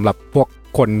สำหรับพวก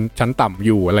คนชั้นต่ำอ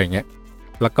ยู่อะไรเงี้ย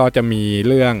แล้วก็จะมี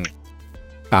เรื่อง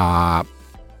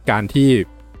การที่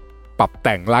ปรับแ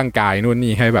ต่งร่างกายนู่น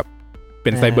นี่ให้แบบเป็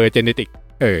นไซเบอร์เจเนติก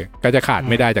ก็จะขาด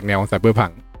ไม่ได้จากแนวไซเบอร์พั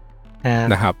ง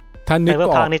นะครับถ้านึกออกไซเบอ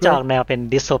ร์พังนี่จะออกแนวเป็น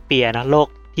ดิสโทเปียนะโลก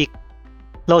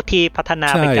ที่พัฒนา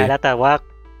ไปไกลแล้วแต่ว่า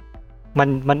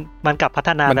มันกลับพัฒ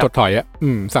นามันถดถอย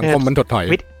สังคมมันถดถอย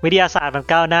วิทยาศาสตร์มัน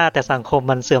ก้าวหน้าแต่สังคม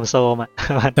มันเสื่อมโทรม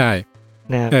ใช่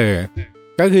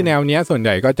ก็คือแนวเนี้ยส่วนให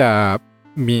ญ่ก็จะ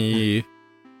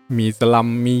มีสลัม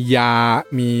มี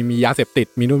ยาเสพติด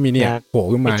มีนู่นมีเนี่ยโผล่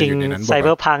ขึ้นมาอยู่ในนั้นไซเบ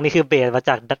อร์พังนี่คือเบสมา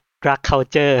จากดรักคัล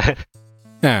เจอร์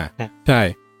ใช่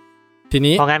ที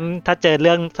นี้เพราะงั้นถ้าเจอเ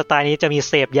รื่องสไตล์นี้จะมี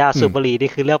เสพยาสูบบุหรี่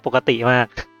นี่คือเรื่องปกติมาก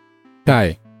ใช่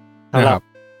นะครับ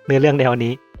เนื้อเรื่องแนว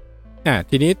นี้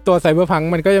ทีนี้ตัวไซเบอร์พัง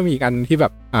มันก็จะมีกันที่แบ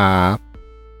บ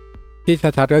ที่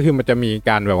ชัดๆก็คือมันจะมี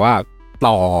การแบบว่า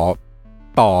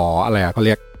ต่ออะไรเขาเ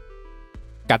รียก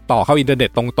กัดต่อเข้าอินเทอร์เน็ต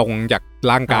ตรงๆจาก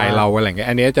ร่างกายเราอะไรเงี้ย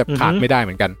อันนี้จะขาดไม่ได้เห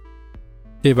มือนกัน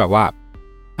ที่แบบว่า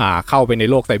เข้าไปใน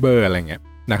โลกไซเบอร์อะไรเงี้ย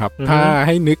นะครับถ้าใ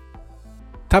ห้นึก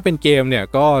ถ้าเป็นเกมเนี่ย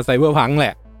ก็ไซเบอร์พังแหล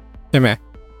ะใช่ไหม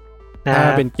ถ้า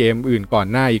เป็นเกมอื่นก่อน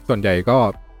หน้าอีกส่วนใหญ่ก็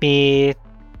มี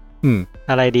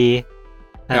อะไรดี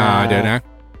เดี๋ยวนะ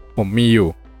ผมมีอยู่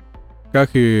ก็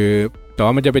คือแต่ว่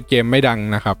ามันจะเป็นเกมไม่ดัง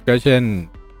นะครับก็เช่น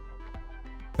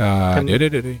เดี๋ยว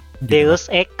Deus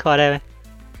Ex ขอได้ไหม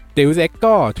Deus Ex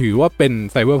ก็ถือว่าเป็น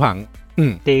ไซเบอร์พัง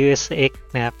Deus Ex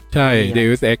นะครับใช่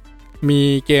Deus Ex มี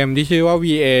เกมที่ชื่อว่า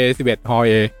VA11 Hall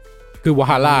A คือวา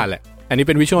ฮาร่าแหละอันนี้เ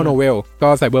ป็นวิชวลโนเวลก็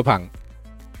ไซเบอร์พัง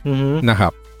นะครั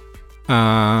บ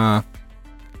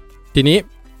ทีนี้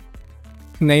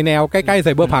ในแนวใกล้ๆไซ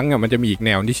เบอร์พังมันจะมีอีกแน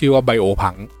วที่ชื่อว่าไบโอ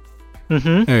พัง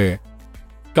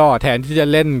ก็แทนที่จะ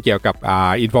เล่นเกี่ยวกับ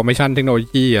information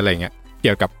technology อะไรเงี้ยเ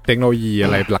กี่ยวกับเทคโนโลยีอะ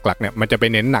ไรหลักๆเนี่ยมันจะไป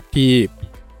เน้นหนักที่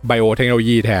ไบโอเทคโนโล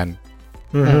ยีแทน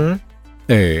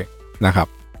นะครับ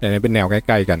แต่นี่เป็นแนวใก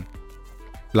ล้ๆกัน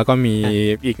แล้วก็มี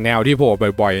อีกแนวที่โผล่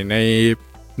บ่อยๆ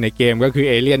ในเกมก็คือ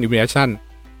Alien Invasion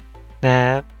นะค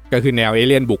รับก็คือแนวเอเ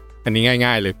ลี่ยนบุกอันนี้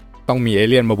ง่ายๆเลยต้องมีเอ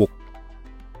เลี่ยนมาบุก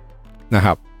นะค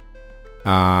รับ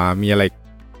มีอะไร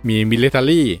มีมิลิเตอ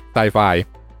รี่ไซไฟ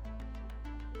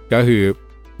ก็คือ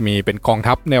มีเป็นกอง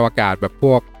ทัพในอวกาศแบบพ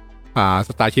วก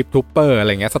Starship Trooper อะไร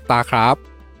เงี้ย Starcraft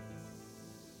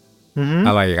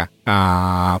อะไรกัน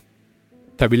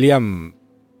ไทบิเลีย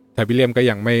มก็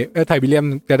ยังไม่ไทบิเลียม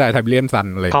ก็ได้ไทบิเลียมซัน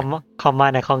อะไรคอมมาน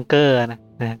ด์แอนด์คอนเกอร์นะ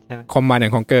ใช่ไหมคอมมานด์แอน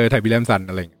ด์คอนเกอร์ไทบิเลียมซัน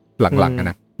อะไรหลังๆ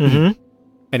นะ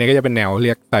อันนี้ก็จะเป็นแนวเ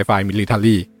รียกไซไฟมิลิเทอ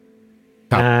รี่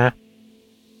ครับ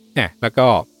แล้วก็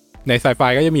ในไซไฟ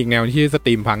ก็จะมีอีกแนวที่สต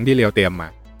รีมพังที่เรียวเตรียมมา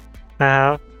ครั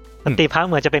บสตรีมพัง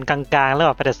เหมือนจะเป็นกลางๆแล้วแ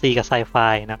บบแฟนตาซีกับไซไฟ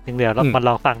นะเดี๋ยวเรามาล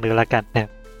องฟังดูแล้วกันนะ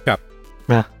ครับ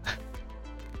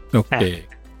โอเค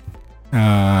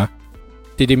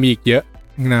จริงๆมีอีกเยอะ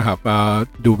นะครับ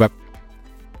ดูแบบ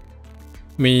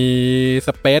มี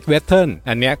Space Western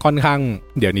อันเนี้ยค่อนข้าง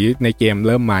เดี๋ยวนี้ในเกมเ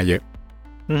ริ่มมาเยอะ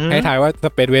ให้ทายว่า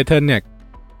Space Western เนี่ย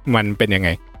มันเป็นยังไง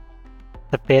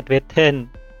Space Western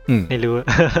ไม่รู้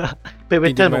Space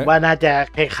Western ผมว่าน่าจะ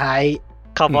คล้าย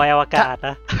ๆคาวบอยอวกาศน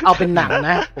ะเอาเป็นหนังน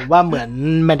ะ ผมว่าเหมือน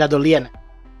Mandalorian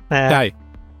ใช่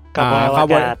คาวบอยอว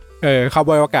กาศคาวบ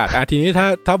อยอวกาศทีนี้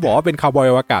ถ้าบอกว่าเป็นคาวบอย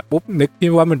อวกาศปุ๊บนึกที่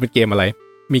ว่ามันเป็นเกมอะไร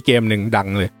มีเกมหนึ่งดัง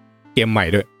เลยเกมใหม่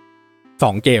ด้วย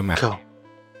2เกมอ่ะ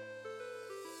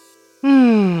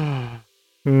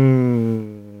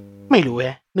ไม่รู้แฮ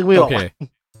ะนึกไม่ออก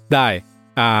ได้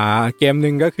เกมห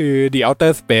นึ่งก็คือ The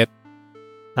Outer Space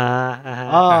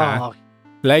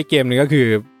และอีกเกมหนึ่งก็คือ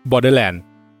Borderland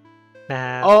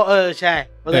ใช่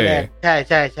Borderland ใ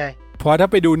ช่เพราะถ้า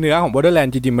ไปดูเนื้อของ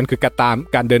Borderland จริงๆมันคือ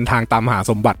การเดินทางตามหา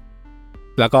สมบัติ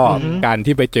แล้วก็การ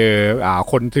ที่ไปเจอ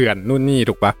คนเถื่อนนู่นนี่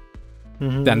ถูกปะ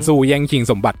ดันสู้แย่งชิง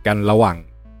สมบัติกันระหว่าง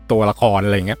ตัวละครอ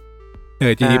ะไรเงี้ย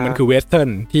จริงๆมันคือเวสเทิร์น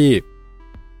ที่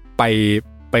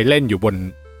ไปเล่นอยู่บน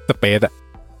สเปซ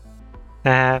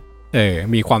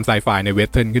มีความไซไฟในเวส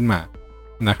เทิร์นขึ้นมา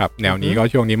นะครับแนวนี้ก็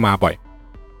ช่วงนี้มาบ่อย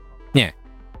เนี่ย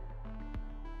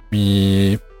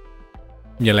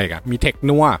มีอะไรกันมีเทค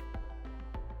นัว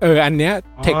อันเนี้ย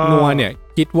เทคนัวเนี่ย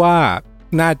คิดว่า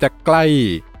น่าจะใกล้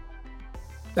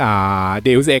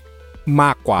Deus Ex ม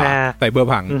ากกว่าไซเบอร์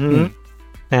พัง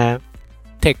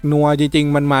เทคนัวจริง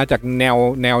ๆมันมาจากแ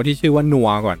นวที่ชื่อว่านัว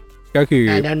ก่อนก็คือ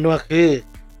แนวนัว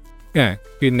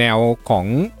คือแนวของ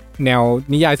แนว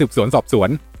นิยายสืบสวนสอบสวน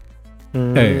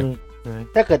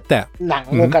ถ้าเกิดแต่หนัง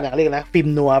วงการหนังเรียกนะฟิล์ม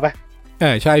นัวป่ะ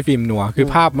ใช่ฟิล์มนัวคือ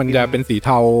ภาพมันจะเป็นสีเท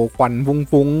าควัน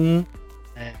ฟุ้ง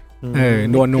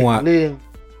นัวเรื่อง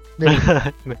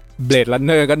เบลดรันเ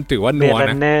นอร์ก็ถือว่านัว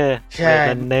นะใช่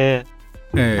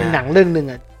หนังเรื่องนึง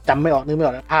อ่ะจำไม่ออกนึกไม่อ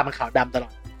อกแล้วภาพมันขาวดำตลอ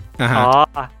ด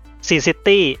ซีซิ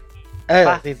ตี้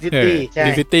ซีซิตี้ใช่ซี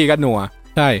ซิตี้ก็นัว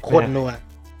ใช่โคตรนัว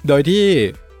โดยที่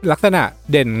ลักษณะ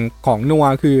เด่นของนัว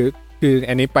คือ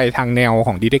อันนี้ไปทางแนวข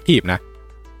องดีเทคทีฟนะ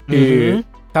คือ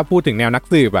ถ้าพูดถึงแนวนัก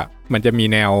สืบอ่ะมันจะมี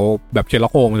แนวแบบเชอร์ล็อ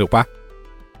กโฮมส์ถูกปะ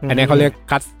อันนี้เขาเรียก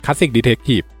คลาสสิกดีเทค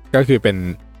ทีฟก็คือเป็น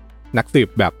นักสืบ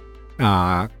แบบ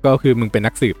ก็คือมึงเป็น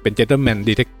นักสืบเป็นเจนเทิลแมน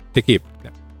ดีเทคทีฟ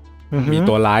มี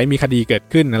ตัวร้ายมีคดีเกิด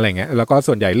ขึ้นอะไรเงี้ยแล้วก็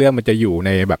ส่วนใหญ่เรื่องมันจะอยู่ใน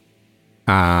แบบ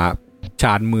ช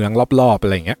านเมืองรอบๆอะ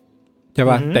ไรเงี้ยใช่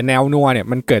ป่ะแต่แนวนัวเนี่ย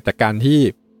มันเกิดจากการที่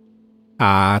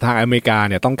ทางอเมริกา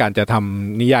เนี่ยต้องการจะท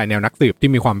ำนิยายแนวนักสืบที่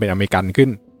มีความเป็นอเมริกันขึ้น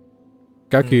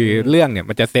ก็คือเรื่องเนี่ย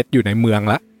มันจะเซตอยู่ในเมือง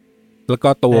แล้วก็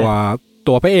ตั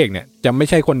วพระเอกเนี่ยจะไม่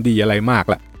ใช่คนดีอะไรมาก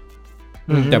ละ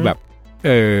จะแบบ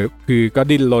คือก็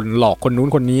ดิ้นรนหลอกคนนู้น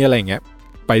คนนี้อะไรเงี้ย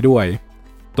ไปด้วย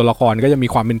ตัวละครก็จะมี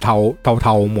ความเป็นเท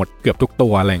าหมดเกือบทุกตั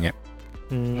วอะไรเงี้ย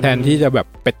แทนที่จะแบบ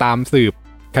ไปตามสืบ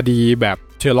คดีแบบ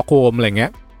เชอร์ล็อกโฮมส์อะไรเงี้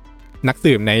ยนัก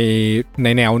สืบใน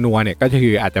แนวนัวเนี่ยก็คื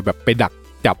ออาจจะแบบไปดัก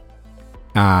จับ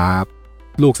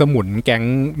ลูกสมุนแก๊ง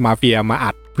มาเฟียมา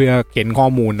อัดเพื่อเข็นข้อ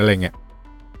มูลอะไรเงี้ย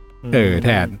แท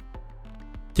น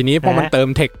ทีนี้พอมันเติม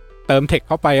เทคเ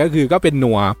ข้าไปก็คือก็เป็น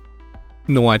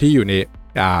นัวที่อยู่ใน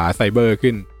ไซเบอร์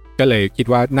ขึ้นก็เลยคิด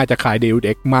ว่าน่าจะคล้าย Deus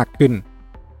Ex มากขึ้น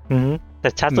แต่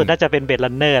ชัดสุดน่าจะเป็นเบด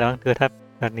รันเนอร์แล้วคือถ้า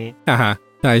แบบนี้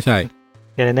ใช่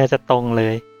เบดรันเนอร์จะตรงเล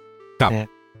ยครับ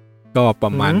ก็ปร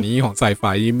ะมาณนี้ของไซไฟ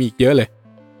มีอีกเยอะเลย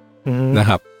นะ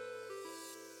ครับ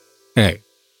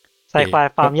ไซไฟ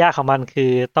ความยากของมันคื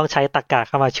อต้องใช้ตรรกะเ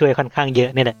ข้ามาช่วยค่อนข้างเยอะ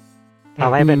นี่แหละท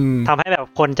ำให้แบบ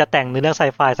คนจะแต่งเรื่องไซ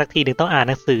ไฟสักทีนึงต้องอ่าน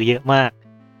หนังสือเยอะมาก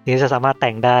ถึงจะสามารถแ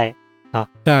ต่งได้เนาะ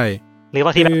ใช่หรือบ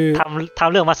างทีแบบทำ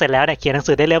เรื่องมาเสร็จแล้วเนี่ยเขียนหนัง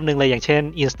สือได้เล่มนึงเลยอย่างเช่น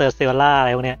Interstellar อะไร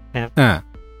พวกเนี้ยนะครับ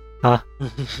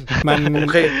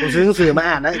ผมซื้อหนังสือมา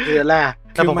อ่านนะ Interstellar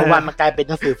แล้วผมวันมันกลายเป็น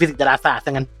หนังสือฟิสิกส์ดาราศาสตร์ซ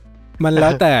ะงั้นมันแล้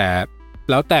ว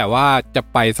แต่ว่าจะ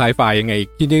ไปไซไฟยังไง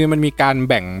จริงๆมันมีการ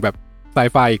แบ่งแบบไซ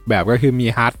ไฟอีกแบบก็คือมี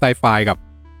ฮาร์ดไซไฟ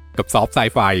กับซอฟต์ไซ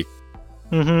ไฟอีก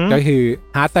ก็คือ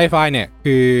ฮาร์ดไซไฟเนี่ย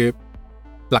คือ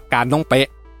หลักการต้องเป๊ะ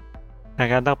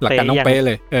หลักการต้องเป๊ะเ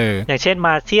ลยอย่างเช่นม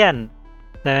าเทียน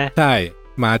นะใช่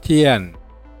มาเทียน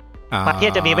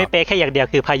จะมีไม่เป๊ะแค่อย่างเดียว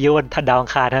คือพายุบนดาวอัง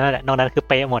คารเท่านั้นแหละนอกนั้นคือ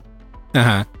เป๊ะหมด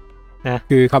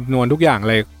คือคำนวณทุกอย่าง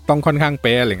เลยต้องค่อนข้างเ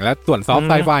ป๊ะอะไรแล้วส่วนซอฟต์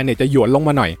ไซไฟเนี่ยจะหยวนลง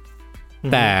มาหน่อย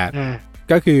แต่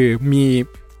ก็คือ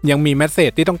ยังมีแมสเส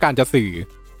จที่ต้องการจะสื่อ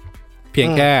เพียง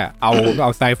แค่เอ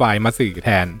าไซไฟมาสื่อแท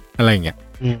นอะไรอย่างเงี้ย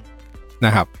น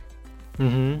ะครับ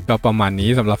ก็ประมาณนี้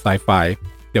สำหรับไซไฟ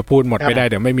เดี๋ยวพูดหมดไม่ได้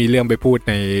เดี๋ยวไม่มีเรื่องไปพูด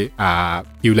ใน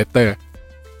ฮิวเลเตอร์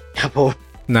ครับผม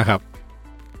นะครับ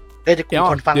จะกลุ่ม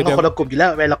คนฟังก็คนละกลุ่มอยู่แล้ว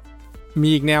ไปหรอกมี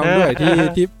อีกแนวด้วย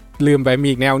ที่ลืมไปมี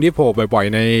อีกแนวที่โผล่บ่อย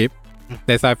ๆใ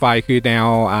นไซไฟคือแนว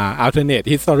alternate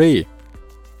history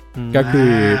ก็คื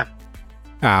อ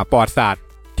ประวัติศาสตร์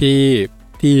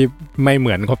ที่ไม่เห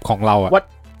มือนของเราอ่ะ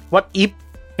what if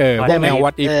พวกแนว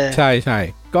what if ใช่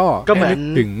ๆก็เหมือน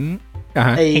ถึง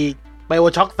ไอ้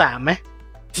BioShock 3มั้ย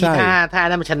ที่ถ้า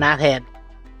นั้นมันชนะแทน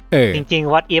จริง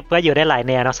ๆ what if ก็อยู่ได้หลาย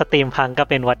แนวเนาะสตรีมพังก็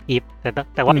เป็น what if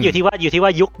แต่ว่าอยู่ที่ว่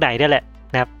ายุคไหนได้แหละ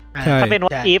นะครับถ้าเป็น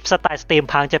what if สไตล์สตรีม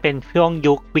พังจะเป็นช่วง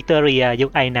ยุควิกตอเรียยุ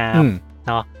คไอน้ำ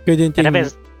เนาะคือจริงๆถ้า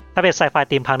เป็นไซไฟส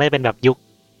ตรีมพังได้เป็นแบบยุค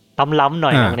ล้ำๆหน่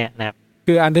อยเนี่ยนะครับ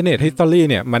คือ alternate history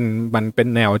เนี่ยมันเป็น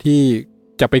แนวที่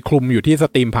จะไปคลุมอยู่ที่ส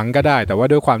ตรีมพังก็ได้แต่ว่า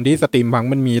ด้วยความที่สตรีมพัง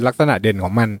มันมีลักษณะเด่นข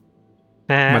องมัน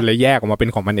เลยแยกออกมาเป็น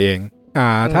ของมันเอง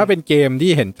ถ้าเป็นเกม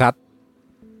ที่เห็นชัด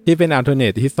ที่เป็น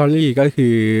alternate history ก็คื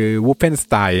อ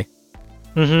Wolfenstein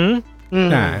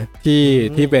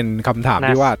ที่เป็นคำถาม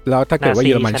ที่ว่าแล้วถ้าเกิดว่าเ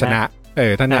ยอรมันชนะ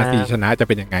ถ้านาซีชนะจะเ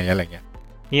ป็นยังไงอะไรเงี้ย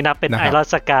นี่นับเป็นไอรอน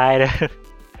สกายเลย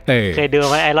เคยดู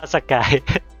ไหมไอรอนสกาย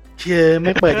ไ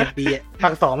ม่เปิดอย่างดีภา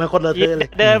ค2ไม่คนเลอะเทอะเลย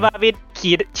เดินมาบิด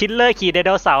ขี่ชิ้นเลยขี่ไดโน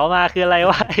เสาร์มาคืออะไร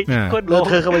วะคนเลอะเ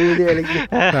ทอะเข้าไปเรื่อยๆอะไรอย่างงี้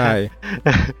ใช่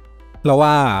แล้วว่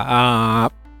า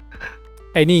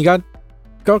ไอ้นี่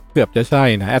ก็เกือบจะใช่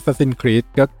นะ Assassin's Creed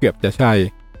ก็เกือบจะใช่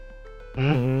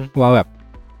ว่าแบบ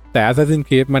แต่ Assassin's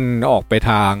Creed มันออกไป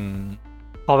ทาง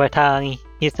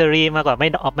history มากกว่าไ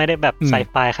ม่ได้แบบไซ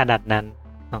ไฟขนาดนั้น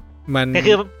มัน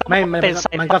คือ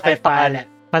มันก็ไซไฟแหละ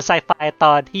มันไซไฟต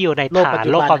อนที่อยู่ในฐาน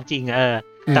โลกความจริง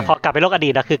แต่พอกลับไปโลกอดี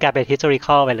ตแล้วคือกลายเป็น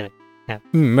historical ไปเลยครับ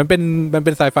มันเ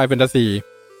ป็นไซไฟแฟนตาซี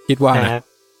คิดว่านะ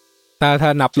ถ้า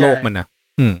นับโลกมันนะ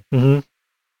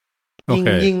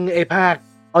ยิงไอ้ภาค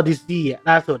Odyssey อ่ะ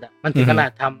ล่าสุดอ่ะมันถึงขนาด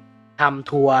ทำ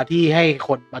ทัวร์ที่ให้ค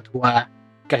นมาทัวร์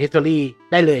กับ history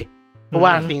ได้เลยเพราะว่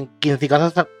าสิ่งก่อส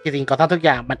ร้างทุกอ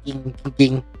ย่างมันอิงจริ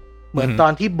งๆเหมือนตอ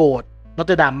นที่โบสถ์นอตเ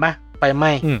ตอร์ดัมป่ะไฟไห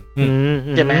ม้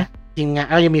ใช่ไหมทีมงาน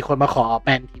ก็ยังมีคนมาขอแป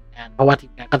ลนทีมงานเพราะว่าที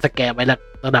มงานก็สแกนไว้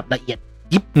ระดับละเอียด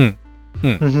ยิบ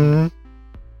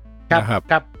ครั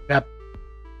บ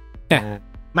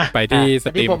มาไปที่ส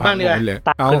ตรีมผมบ้างเลย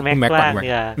เอาแม็กก่อน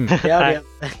เดี๋ยว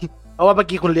เพราะว่าเมื่อ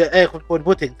กี้คุณคุณ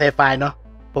พูดถึงไซไฟเนาะ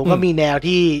ผมก็มีแนว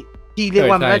ที่เรียก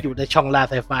ว่ามันอยู่ในช่องลา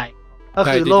ไซไฟก็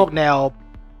คือโลกแนว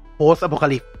post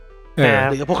apocalypse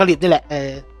หรือ apocalypse นี่แหละ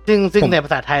ซึ่งในภ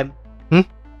าษาไทย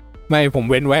ไม่ผม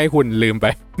เว้นไว้ให้คุณลืมไป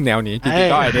แนวนี้จริง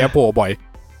ๆก็ไอเดียโผล่บ่อย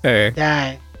ใช่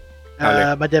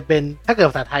มันจะเป็นถ้าเกิด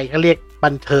ภาษาไทยเขาเรียกบั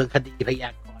นเทิงคดีพยา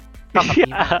กรณ์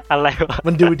อะไรวะ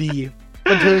มันดูดี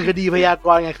บันเทิงคดีพยาก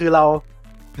รณ์ไงคือเรา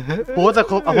โพสต์อะ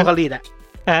โพคาลิปส์อ่ะ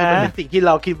มันเป็นสิ่งที่เ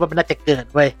ราคิดว่ามันน่าจะเกิด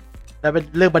เว้ยแล้วเป็น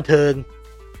เรื่องบันเทิง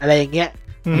อะไรอย่างเงี้ย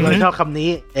เราชอบคำ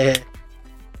นี้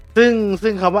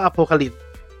ซึ่งคำว่าอะโพคาลิปส์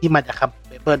ที่มาจากค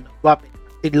ำเบิลว่าเป็น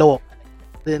สิ้นโลก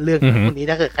เรื่องพวกนี้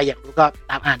ถ้าเกิดใครอยากรู้ก็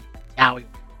ตามอ่านยาวอ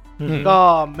ยู่ก็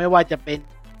ไม่ว่าจะเป็น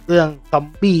เรื่องซอม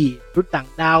บี้รุดต่าง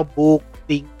ดาวบุก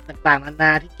สิ่งต่างๆนาน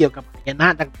าที่เกี่ยวกับพญานา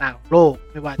คต่างๆของโลก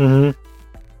ไม่ว่า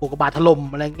อุกกาบาตถล่ม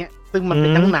อะไรเงี้ยซึ่งมันเป็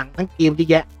นทั้งหนังทั้งเกมที่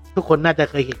แยะทุกคนน่าจะ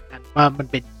เคยเห็นกันว่ามัน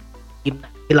เป็นเกมหนั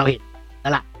งที่เราเห็น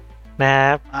นั่นแหละนะค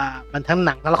รับมันทั้งห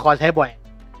นังทั้งละครใช้บ่อย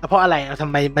แล้วเพราะอะไรทำ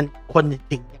ไมมันคน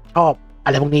ถึงชอบอะ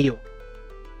ไรพวกนี้อยู่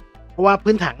เพราะว่า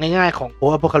พื้นฐานง่ายๆของโพส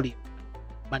ต์อโพคาลิปส์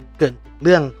มันเกิดเ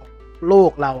รื่องของโล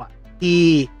กเราอ่ะที่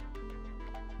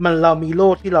เรามีโล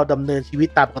กที่เราดำเนินชีวิต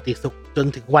ตามปกติสุขจน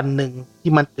ถึงวันหนึ่ง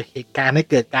ที่มันเกิดเหตุการณ์ให้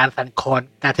เกิดการสั่นคลอน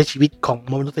การใช้ชีวิตของ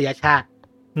มนุษยชาติ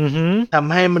ท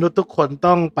ำให้มนุษย์ทุกคน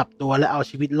ต้องปรับตัวและเอา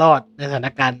ชีวิตรอดในสถาน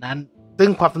การณ์นั้นซึ่ง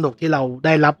ความสนุกที่เราไ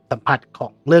ด้รับสัมผัสขอ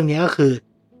งเรื่องนี้ก็คือ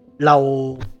เรา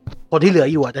คนที่เหลือ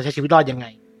อยู่จะใช้ชีวิตรอดยังไง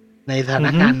ในสถาน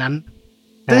การณ์นั้น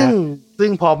ซึ่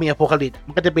งพอมีอโพคาลิปส์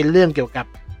มันก็จะเป็นเรื่องเกี่ยวกับ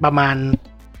ประมาณ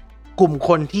กลุ่มค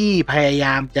นที่พยาย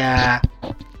ามจะ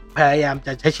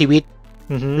ใช้ชีวิต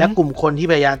และกลุ่มคนที่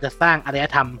พยายามจะสร้างอารย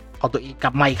ธรรมของตัวเองก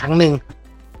ลับมาอีกครั้งหนึ่ง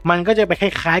มันก็จะไปค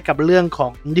ล้ายๆกับเรื่องขอ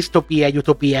งดิสโทเปียยูโท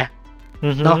เปีย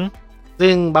เนาะ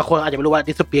ซึ่งบางคนอาจจะไม่รู้ว่า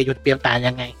ดิสโทเปียยูโทเปียต่าง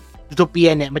ยังไงดิสโทเปีย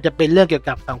เนี่ยมันจะเป็นเรื่องเกี่ยว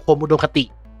กับสังคมอุดมคติ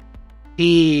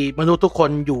ที่มนุษย์ทุกคน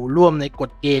อยู่ร่วมในกฎ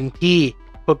เกณฑ์ที่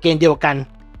กฎเกณฑ์เดียวกัน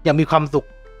อย่างมีความสุข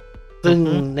ซึ่ง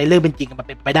ในเรื่องเป็นจริงมัน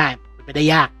เป็นไปได้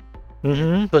ยาก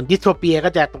ส่วนดิสโทเปียก็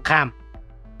จะตรงข้าม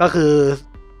ก็คือ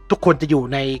ทุกคนจะอยู่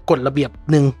ในกฎระเบียบ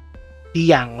หนึ่งที่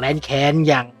อย่างแร้นแค้น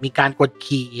อย่างมีการกด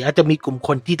ขี่แล้วจะมีกลุ่มค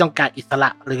นที่ต้องการอิสระ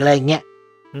หรืออะไรเงี้ย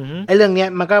ไอ้เรื่องเนี้ย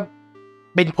มันก็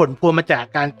เป็นผลพวงมาจาก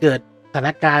การเกิด สถาน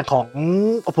การณ์ของ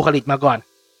อโพคาลิปส์มาก่อน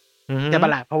ใช่ป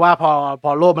ะล่ะเพราะว่าพ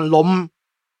อโลกมันล้ม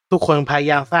ทุกคนพยา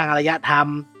ยามสร้างอารยธรรม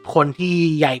คนที่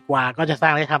ใหญ่กว่าก็จะสร้า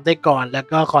งอารยธรรมได้ก่อนแล้ว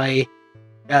ก็คอย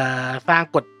สร้าง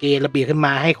กฎเกณฑ์ระเบียบขึ้นม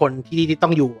าให้คนที่ต้อ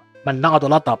งอยู่มันต้องเอาตั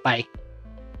วรอดต่อไป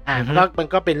มัน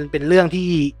ก็เป็นเรื่องที่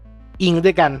อิงด้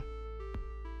วยกัน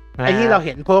ไอ้ที่เราเ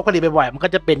ห็นโพสต์คดีบ่อยๆมันก็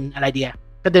จะเป็นอะไรเดีย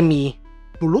ก็จะมี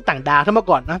มนุษย์ต่างดาวถ้าเมื่อ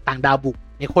ก่อนนะต่างดาวบุก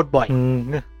ในโคตรบ่อย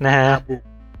นะฮะบุก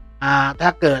ถ้า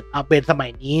เกิดเอาเป็นสมัย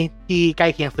นี้ที่ใกล้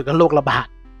เคียงสุดก็โรคระบาด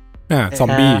ซอม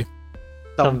บี้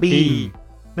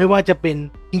ไม่ว่าจะเป็น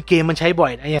เกมมันใช้บ่อ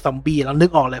ยนะอย่างซอมบี้เรานึ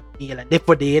กออกเลยมีอะไรLeft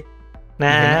 4 Dead น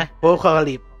ะโพสต์ค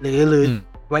ดีหรือ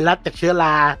ไวรัสจากเชื้อร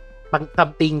าบางซัม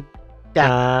ติงจา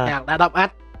กระดับอั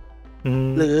ด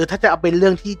หรือถ้าจะเอาเป็นเรื่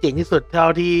องที่เจ๋งที่สุดเท่า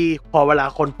ที่พอเวลา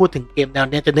คนพูดถึงเกมแนว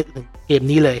นี้จะนึกถึงเกม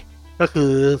นี้เลยก็คือ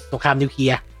สงครามนิวเคลี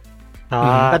ยร์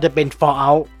ก็จะเป็น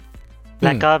Fallout แ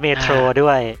ล้วก็เมโทรด้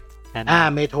วย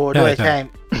เมโทรด้วยใช่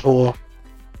เมโทร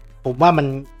ผมว่ามัน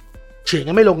เฉื่อย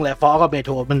กันไม่ลงเลย Fallout กับเมโท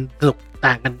รมันสนุก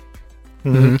ต่างกัน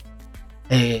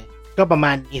ก็ประม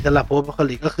าณอิสระโพสต์ค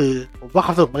ลิก็คือผมว่าค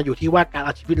วามสนุกมันอยู่ที่ว่าการเอ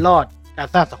าชีวิตรอดการ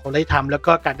สร้างสังคมได้ทำแล้ว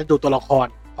ก็การได้ดูตัวละคร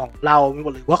ของเรา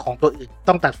หรือว่าของตัวอื่น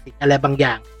ต้องตัดสินอะไรบางอ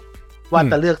ย่างว่า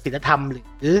จะเลือกศีลธรรมห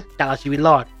รือการเอาชีวิตร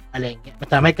อดอะไรอย่างเงี้ยมัน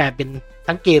ทำให้กลายเป็น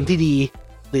ทั้งเกมที่ดี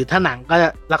หรือถ้าหนังก็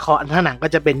ละครถ้าหนังก็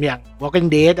จะเป็นอย่าง Walking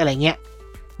Dead อะไรเงี้ย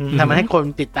ทำให้คน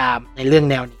ติดตามในเรื่อง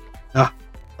แนวนี้เนาะ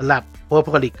สำหรับโพส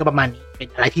ต์คลิก็ประมาณนี้เป็น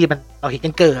อะไรที่มันเราเห็นกั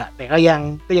นเกิดแต่ก็ยัง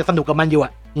สนุกกับมันอยู่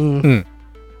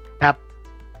ครับ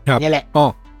นี่แหละ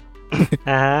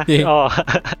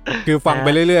คือฟังไป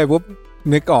เรื่อยๆปุ๊บ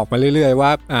นึกออกมาเรื่อยๆว่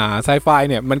าไซไฟ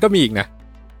เนี่ยมันก็มีอีกนะ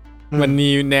มันมี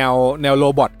แนวโร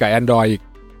บอทกับ Android อีก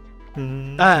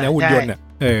แนวหุ่นยนต์น่ะ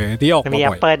ที่ออกมาบ่อยมี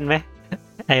Apple มั้ย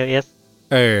iOS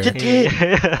ที่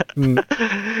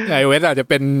iOS อาจจะ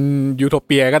เป็นยูโทเ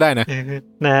ปียก็ได้นะ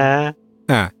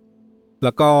แ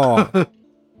ล้วก็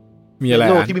มีอะไร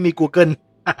โลกที่ไม่มี Google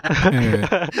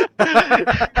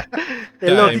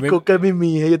โลกที่ Google ไม่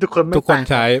มีทุกคน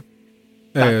ใช้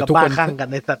ทุกคนข้างกัน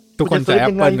ในสัตว์ทุกคนใช้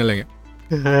Apple อะไรเงี้ย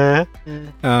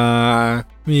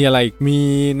มีอะไรมี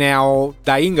แนว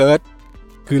Dying Earth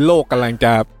คือโลกกำลังจ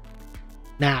ะ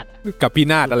นาฏกับพิ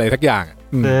นาศอะไรสักอย่าง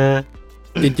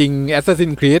จริงๆ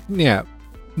Assassin's Creed เนี่ย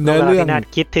เนื้อเรื่อง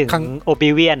คิดถึง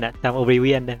Oblivion อ่ะจำ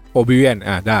Oblivion ได้ Oblivion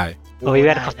ได้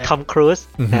Oblivion ของ Tom Cruise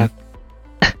นะครับ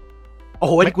โอ้โ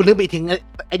หกูลืมไปถึง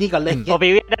ไอ้นี่ก่อนเลย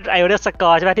Oblivion Elder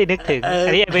Scrolls ใช่ป่ะที่นึกถึง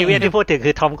อันนี้ Oblivion ที่พูดถึง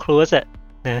คือ Tom Cruise อ่ะ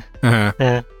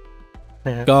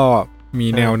ก็มี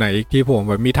แนวไหนที่ผม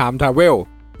แบบมี Time Travel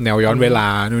แนวย้อนเวลา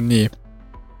นู่นนี่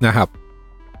นะครับ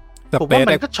ผมว่า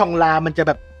มันก็ชองลามันจะแ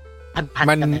บบพัน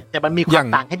ๆกันแต่มันมีความ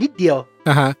ต่างแค่นิดเดียว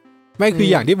ไม่คือ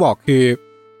อย่างที่บอกคือ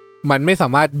มันไม่สา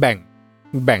มารถแ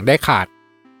บ่งได้ขาด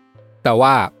แต่ว่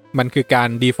ามันคือการ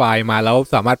define มาแล้ว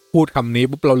สามารถพูดคำนี้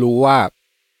ปุ๊บเรารู้ว่า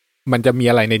มันจะมี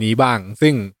อะไรในนี้บ้าง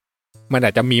ซึ่งมันอ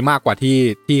าจจะมีมากกว่า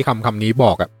ที่คำนี้บ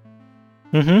อก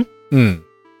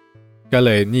ก็เล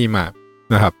ยนี่มา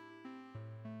นะครับ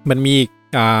มันมี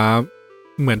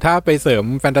เหมือนถ้าไปเสริม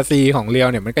แฟนตาซีของเรียว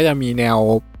เนี่ยมันก็จะมีแนว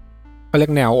เขาเรีย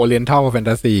กแนว Oriental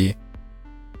Fantasy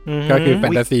ก็คือแฟ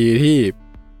นตาซี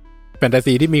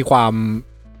ที่มีความ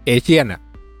เอเชียนอ่ะ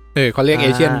เขาเรียกเอ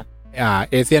เชียน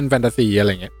เอเชียนแฟนตาซีอะไร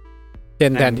เงี้ยเช่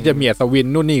นแทนที่จะมีอัศวิน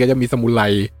นู่นนี่ก็จะมีสมุไร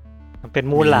เป็น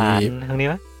มูหลานทางนี้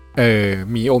มั้ย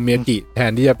มีโอเมจิแท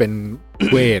นที่จะเป็น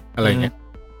เวทอะไรเงี้ย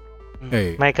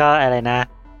ไม่ก็อะไรนะ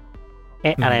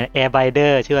อะไรแอร์ไบเดอ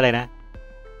ร์ชื่ออะไรนะ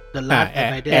แอ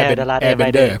ร์ไบ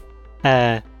เดอร์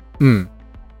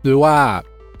หรือว่า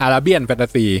อาราเบียนแฟนตา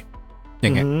ซีอย่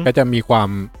างเงี้ยก็จะมีความ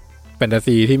แฟนตา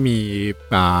ซีที่มี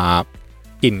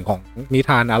กลิ่นของนิท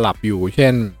านอาหรับอยู่เช่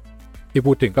นที่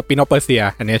พูดถึงก็ปินอเปอร์เซีย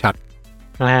อันนี้ชัด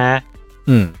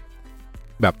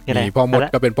แบบมีพ่อมด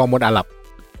ก็เป็นพ่อมดอาหรับ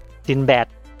ซินแบด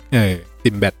ซิ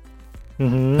นแบด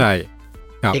ใช่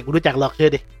ครับเด็กรู้จักหรอกชื่อ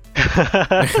ดิ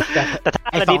แต่ถ้า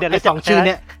อลาดินเนี่ยรู้จักชื่อเ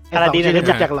นี้ยอลาดินรู้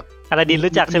จักหรอกอลาดิน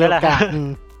รู้จักใช่ไหมล่ะ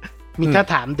มีถ้า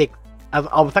ถามเด็ก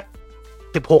เอาสัก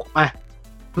16มา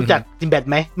รู้จักซินแบด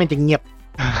ไหมไม่จะเงียบ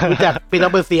รู้จักปินอ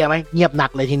เปอร์เซียไหมเงียบหนั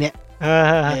กเลยทีเนี้ย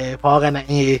พอกันนะ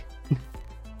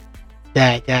ใ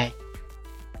ช่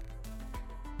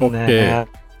โอเค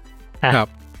ครับ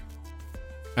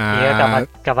ก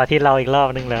ลับมาที่เราอีกรอบ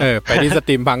นึงแล้วไปที่สต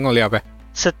รีมพังของเรียวไป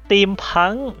สตรีมพั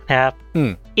งนะครับ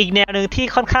อีกแนวนึงที่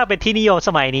ค่อนข้างเป็นที่นิยมส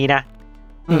มัยนี้นะ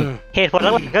เหตุผลหลั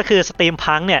กก็คือสตรีม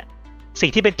พังเนี่ยสิ่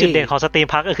งที่เป็นจุดเด่นของสตรีม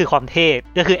พังก็คือความเท่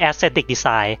ก็คือ aesthetic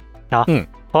design เนาะ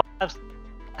เพราะ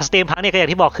สตรีมพังเนี่ยก็อย่า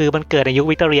งที่บอกคือมันเกิดในยุค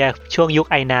วิกตอเรียช่วงยุค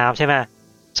ไอน้ำใช่ไหม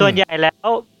ส่วนใหญ่แล้ว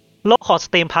โลกของส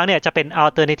ตรีมพังเนี่ยจะเป็น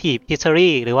alternative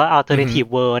history หรือว่า alternative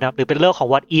world นะครับหรือเป็นโลกของ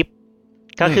what if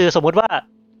ก็คือสมมุติว่า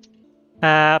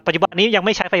ปัจจุบันนี้ยังไ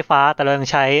ม่ใช้ไฟฟ้าแต่เรายัง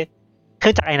ใช้เครื่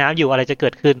องจักรไอ้น้ำอยู่อะไรจะเกิ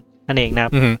ดขึ้นนั่นเองนะครั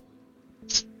บ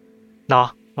เนาะ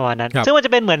ประมาณนั้นซึ่งมันจ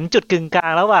ะเป็นเหมือนจุดกึ่งกลา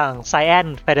งระหว่าง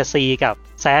Science Fantasy กับ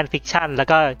Science Fiction แล้ว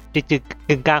ก็จุด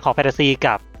กึ่งกลางของ Fantasy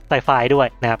กับไซไฟด้วย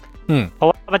นะครับเพราะ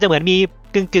ว่ามันจะเหมือนมี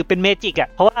กึ่งเป็นเมจิกอ่ะ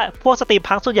เพราะว่าพวกสตรีม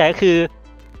พังส่วนใหญ่ก็คือ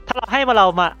ถ้าเราให้เรา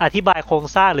มาอธิบายโครง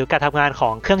สร้างหรือการทำงานขอ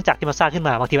งเครื่องจักรที่มันสร้างขึ้นม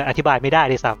าบางทีมันอธิบายไม่ได้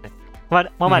ด้วยซ้ำเนี่ย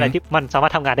ว่ามันสามาร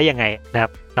ถทำงานได้ยังไงนะครั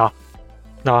บเนาะ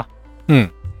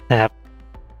นะครับ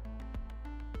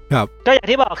ก็อย่าง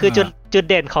ที่บอกคือจุด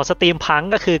เด่นของสตรีมพัง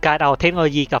ก็คือการเอาเทคโนโล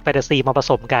ยีกับแฟนตาซีมาผ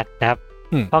สมกันนะครับ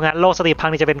เพราะงั้นโลกสตรีมพัง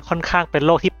นี่จะเป็นค่อนข้างเป็นโ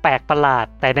ลกที่แปลกประหลาด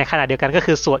แต่ในขณะเดียวกันก็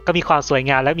คือก็มีความสวย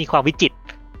งามและมีความวิจิตร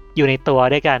อยู่ในตัว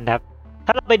ด้วยกันนะครับถ้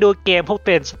าเราไปดูเกมพวกเ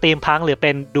ป็นสตรีมพังหรือเป็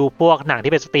นดูพวกหนัง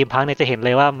ที่เป็นสตรีมพังเนี่ยจะเห็นเล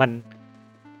ยว่า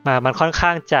มันค่อนข้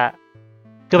างจะ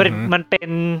คือมันเป็น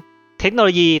เทคโนโล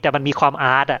ยีแต่มันมีความอ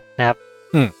าร์ตอ่ะนะครับ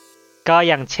ก็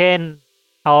อย่างเช่น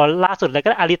เอาล่าสุดเลยก็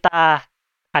อาริ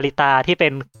ตาที่เ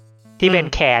ป็น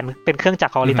แขนเป็นเครื่องจัก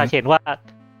รของอาริตาเห็นว่า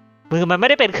มือมันไม่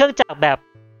ได้เป็นเครื่องจักรแบบ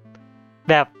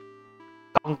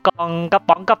กองกระ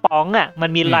ป๋องอ่ะมัน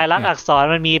มีลายลักษณ์อักษร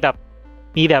มันมีแบ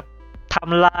บท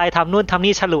ำลายทำนู่นทำ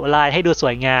นี่ฉลุลายให้ดูส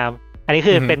วยงามอันนี้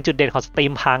คือเป็นจุดเด่นของสตรี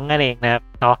มพังนั่นเองนะครับ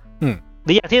เนาะห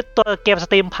รืออย่างที่ตัวเกมส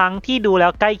ตรีมพังที่ดูแล้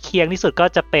วใกล้เคียงที่สุดก็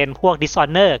จะเป็นพวก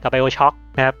Dishonored กับ BioShock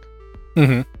นะครับ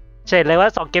เห็นเลยว่า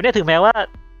2เกมนี้ถึงแม้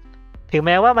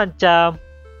ว่ามันจะ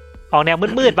ออกแนว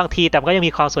มืดๆบางทีแต่มันก็ยัง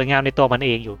มีความสวยงามในตัวมันเอ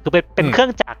งอยู่คือเป็นเครื่อ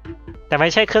งจักรแต่ไม่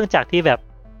ใช่เครื่องจักรที่แบบ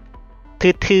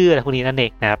ทื่อๆอะไรพวกนี้นั่นเอ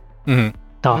งนะครับ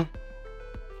ต่อ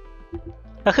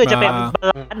ก็คือจะเป็นบา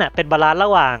ลานซ์เป็นบาลานซ์ร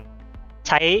ะหว่าง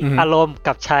ใช้อารมณ์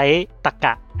กับใช้ตรรก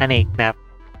ะนั่นเองนะครับ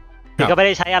คือก็ไม่ไ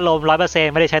ด้ใช้อารมณ์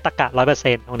 100% ไม่ได้ใช้ตรรกะ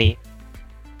 100% ตรงนี้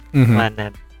มันนั้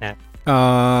นนะ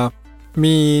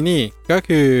มีนี่ก็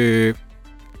คือ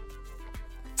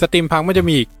สตรีมพังมันจะ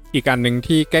มีอีกอันหนึ่ง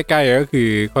ที่ใกล้ๆก็คือ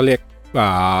เขาเรียก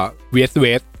West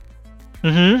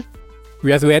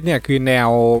เนี่ยคือแนว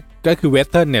ก็คือเวส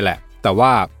เทิร์นเนี่ยแหละแต่ว่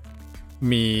า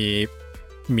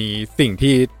มีสิ่ง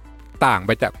ที่ต่างไ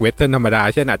ปจากเวสเทิร์นธรรมดา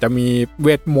เช่นอาจจะมีเว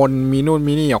ทมนต์มีนู่น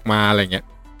มีนี่ออกมาอะไรเงี้ย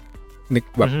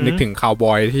นึกถึงคาวบ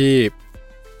อยที่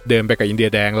เดินไปกับอินเดีย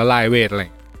แดงแล้วไล่เวทอะไร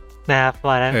นะครับ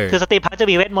ว่านั้นคือสตรีมพังจะ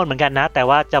มีเวทมนต์เหมือนกันนะแต่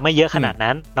ว่าจะไม่เยอะขนาด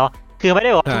นั้นเนาะคือไม่ไ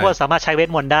ด้บอกทุกคนสามารถใช้เวท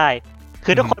มนต์ได้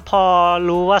คือทุกคนพอ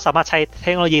รู้ว่าสามารถใช้เท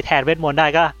คโนโลยีแทนเวทมนต์ได้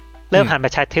ก็เริ่มหันไป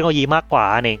ใช้เทคโนโลยีมากกว่า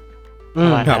เองปร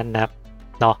ะมาณนั้นนะครับ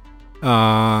เนาะ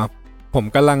ผม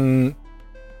กำลัง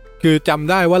คือจำ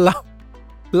ได้ว่า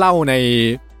เล่าใน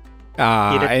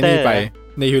ไอ้นี่ไป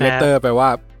ในฮิวเลเตอร์ไปว่า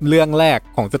เรื่องแรก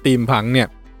ของสตรีมพังเนี่ย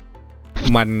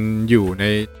มันอยู่ใน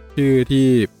ชื่อที่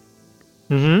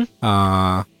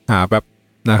หาแบบ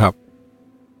นะครับ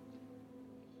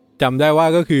จำได้ว่า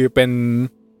ก็คือเ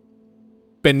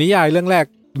ป็นนิยายเรื่องแรก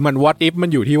มัน what if มัน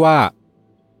อยู่ที่ว่า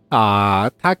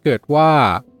ถ้าเกิดว่า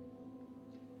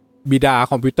บิดา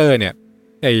คอมพิวเตอร์เนี่ย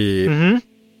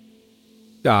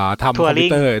ทำคอมพิ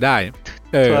วเตอร์ได้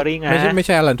ไม่ใ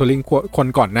ช่อลัน ทูริงคน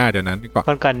ก่อนหน้าเดี๋ยวนั้นก่อน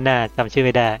คนก่อนหน้าจำชื่อไ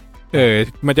ม่ได้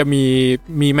มันจะ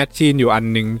มีแมชชีนอยู่อัน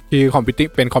นึงที่คอมพิวติ้ง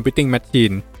เป็นคอมพิวติ้งแมชชี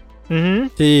น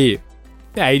ที่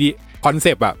ไอเดียคอนเซ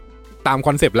ปต์อะตามค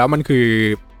อนเซปต์แล้วมันคือ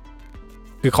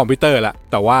คอมพิวเตอร์ละ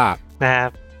แต่ว่านะครั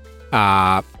บ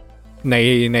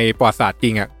ในประวัติศาสตร์จริ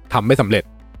งอะทำไม่สำเร็จ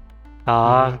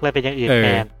เลยเป็นอย่างอื่นแท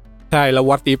นใช่แล้ว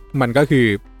what if มันก็คือ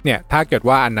เนี่ยถ้าเกิด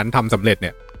ว่าอันนั้นทำสำเร็จเ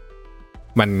นี่ย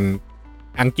มัน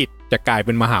อังกฤษจะกลายเ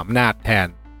ป็นมหาอำนาจแทน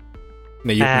ใน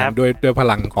ยุคนั้นด้วยพ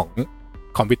ลังของ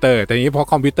คอมพิวเตอร์แต่นี้พอ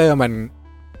คอมพิวเตอร์มัน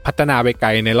พัฒนาไปไกล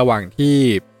ในระหว่างที่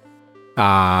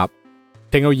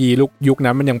เทคโนโลยียุค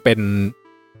นั้นมันยังเป็น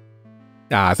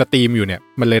สตรีมอยู่เนี่ย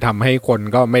มันเลยทำให้คน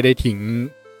ก็ไม่ได้ทิ้ง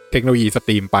เทคโนโลยีสต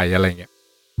รีมไปอะไรเงี้ย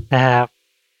นะครับ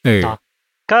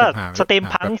ก็สตรีม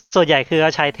พังส่วนใหญ่คือ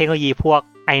ใช้เทคโนโลยีพวก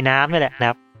ไอ้น้ำนี่แหละนะ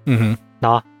ครับเน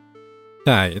าะใ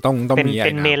ช่ต้องมีเ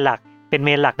ป็นเมนห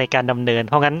ลักในการดำเนิน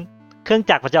เพราะงั้นเครื่อง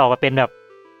จักรมันจะออกมาเป็นแบบ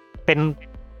เป็น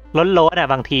ล้น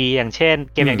ๆบางทีอย่างเช่น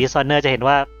เกมอย่าง Dishonored จะเห็น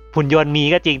ว่าหุ่นยนต์มี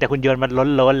ก็จริงแต่หุ่นยนต์มัน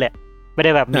ล้นๆแหละไม่ไ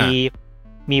ด้แบบ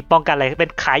มีป้องกันอะไรเป็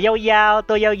นขายยาวๆ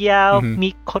ตัวยาวๆมี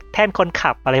แท่นคน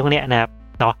ขับอะไรพวกนี้นะครับ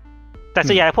เนาะแต่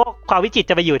ส่วนใหญ่พวกความวิจิตร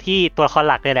จะไปอยู่ที่ตัวละคร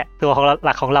หลักนี่แหละตัวของห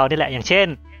ลักของเรานี่แหละอย่างเช่น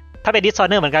ถ้าเป็น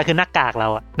Dishonored เหมือนกันคือหน้ากากเรา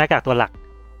อะหน้ากากตัวหลัก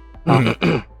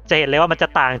จะเห็นเลยว่ามันจะ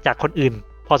ต่างจากคนอื่น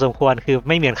พอสมควรคือไ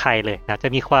ม่เหมือนใครเลยนะจะ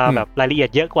มีความแบบรายละเอียด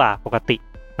เยอะกว่าปกติ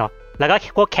เนาะแล้วก็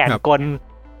พวกแขนกล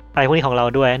อะไรพวกนี้ของเรา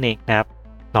ด้วยนั่นเองนะครับ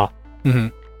เนาะ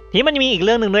ทีนี้มันมีอีกเ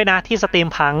รื่องนึงด้วยนะที่สตรีม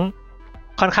พัง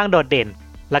ค่อนข้างโดดเด่น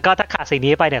แล้วก็ถ้าขาดสิ่ง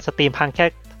นี้ไปเนี่ยสตรีมพัง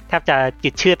แทบจะจิ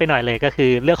ตชืดไปหน่อยเลยก็คื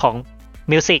อเรื่องของ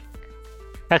มิวสิก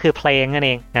ก็คือเพลงนั่นเ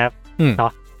องนะครับเนา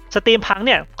ะสตรีมพังเ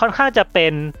นี่ยค่อนข้างจะเป็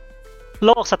น โ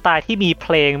ลกสไตล์ที่มีเพ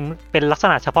ลงเป็นลักษ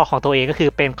ณะเฉพาะของตัวเองก็คือ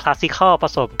เป็นคลาสสิคอลผ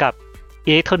สมกับ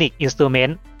อิเล็กทรอนิกส์อินสตูเมน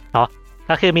ต์เนาะ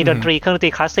ก็คือมีดนตรีเครื่องดนต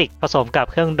รีคลาสสิกผสมกับ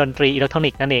เครื่องดนตรีอิเล็กทรอนิ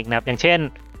กส์นั่นเองนะครับอย่างเช่น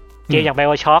เกมอย่าง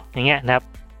BioShock อย่างเงี้ยนะครับ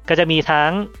ก็จะมีทั้ง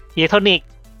อิเล็กทรอนิกส์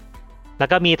แล้ว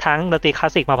ก็มีทั้งดนตรีคลา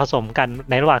สสิกมาผสมกัน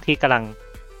ในระหว่างที่กำลัง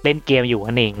เล่นเกมอยู่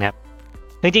นั่นเองนะครับ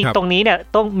จริงๆตรงนี้เนี่ย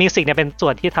ต้องมิวสิกเนี่ยเป็นส่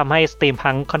วนที่ทำให้สตรีมพั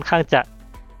งค่อนข้างจะ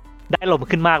ได้ลม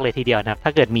ขึ้นมากเลยทีเดียวนะครับถ้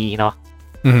าเกิดมีเนาะ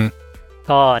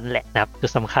ก็นั่นแหละนะครับจุ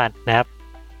ดสำคัญนะครับ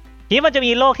ทีนี้มันจะ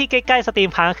มีโลกที่ใกล้ๆสตรีม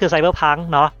พังคือไซเบอร์พัง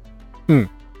เนาะ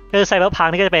คือไซเบอร์พัง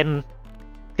นี่ก็จะเป็น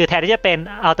คือแทนที่จะเป็น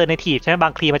อัลเทอร์เนทีฟใช่ไหมบ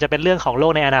างทีมันจะเป็นเรื่องของโล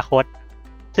กในอนาคต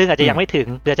ซึ่งอาจจะยังไม่ถึง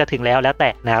หรือจะถึงแล้วแต่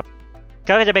นะครับ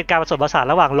ก็จะเป็นการผสมผสาน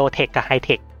ระหว่างโลเทคกับไฮเ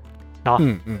ทคเนาะ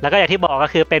แล้วก็อย่างที่บอกก็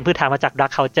คือเป็นพื้นฐานมาจากดั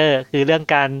กเคาน์เตอร์คือเรื่อง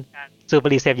การสูบบุ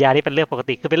หรี่เสพยานี่เป็นเรื่องปก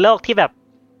ติคือเป็นโลกที่แบบ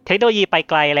เทคโนโลยีไป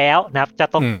ไกลแล้วนะครับจะ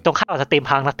ตรงข้ามกับสตรีม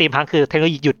พังสตรีมพังคือเทคโนโล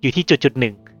ยีหยุดอยู่ที่จุดห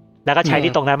นึ่งแล้วก็ใช้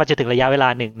ที่ตรงนั้นมาจนถึงระยะเวลา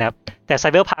หนึ่งนะครับแต่ไซ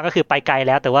เบอร์พังก็คือไปไกลแ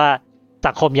ล้วแต่ว่า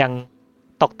สังคมยัง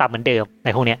ตกต่ำเหมือนเดิมใน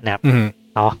พวกนี้นะครับ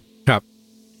เนาะครับ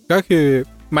ก็คือ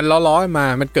มันล้อๆมา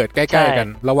มันเกิดใกล้ๆกัน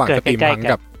ระหว่างสตรีมพัง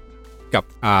กับ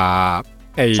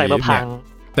ไซเบอร์พัง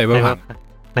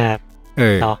นะครับ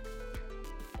เนาะ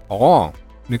อ๋อ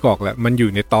นึกออกแล้วมันอยู่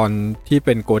ในตอนที่เ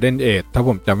ป็นโกลเด้นเอจถ้าผ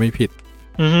มจำไม่ผิด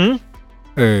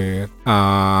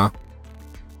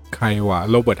ใครวะ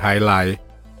โรเบิร์ตไฮไลท์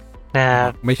นะครับ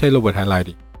ไม่ใช่โรเบิร์ตไฮไลท์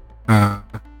ดิ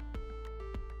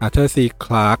อาร์เธอร์ซีค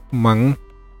ลาร์กมั้ง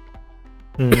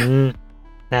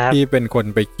นะครับที่เป็นคน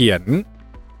ไปเขียน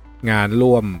งาน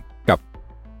ร่วมกับ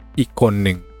อีกคนห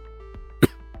นึ่ง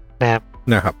นะค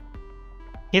รับ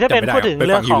นี่ถ้าเป็นพูดถึงเ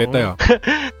รื่องของ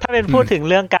ถ้าเป็นพูดถึง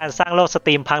เรื่องการสร้างโลกสต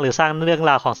รีมพังหรือสร้างเรื่อง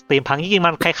ราวของสตรีมพังจริงๆมั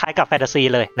นคล้ายๆกับแฟนตาซี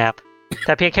เลยนะครับแ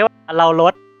ต่เพียงแค่ว่าเราล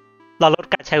ด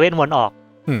การใช้เวทมนต์ออก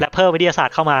และเพิ่มวิทยาศาสต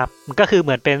ร์เข้ามามันก็คือเห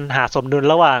มือนเป็นหาสมดุล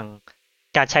ระหว่าง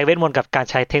การใช้เวทมนต์กับการ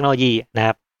ใช้เทคโนโลยีนะค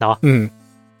รับเนาะ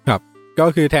ครับก็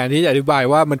คือแทนที่จะอธิบาย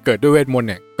ว่ามันเกิดด้วยเวทมนต์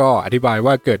เนี่ยก็อธิบาย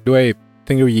ว่าเกิดด้วยเท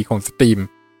คโนโลยีของสตรีม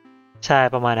ใช่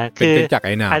ประมาณนั้นคือจากไ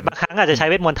อ้น้ำบางครั้งอาจจะใช้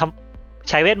เวทมนต์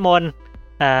ใช้เวทมนต์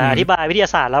อธิบายวิทยา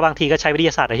ศาสตร์แล้วบางทีก็ใช้วิทย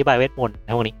าศาสตร์อธิบายเวทมนต์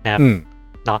พวกนี้นะครับ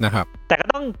เนาะนะครับแต่ก็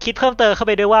ต้องคิดเพิ่มเติมเข้าไ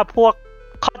ปด้วยว่าพวก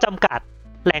ข้อจำกัด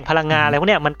แหล่งพลังงานอะไรพวก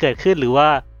เนี้ยมันเกิดขึ้นหรือว่า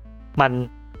มัน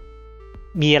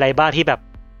มีอะไรบ้างที่แบบ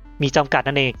มีจำกัด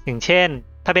นั่นเองอย่างเช่น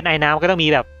ถ้าเป็นไอ้น้ำก็ต้องมี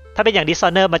แบบถ้าเป็นอย่างดิสซอ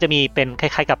นเนอร์มันจะมีเป็นคล้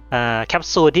ายๆกับแคป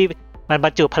ซูลที่มันบ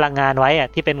รรจุพลังงานไว้อะ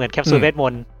ที่เป็นเหมือนแคปซูลเวทม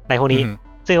นต์ในพวกนี้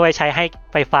ซึ่งไว้ใช้ให้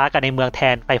ไฟฟ้ากับในเมืองแท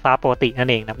นไฟฟ้าปกตินั่น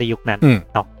เองในยุคนั้น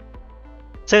เนาะ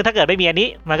ซึ่งถ้าเกิดไม่มีอันนี้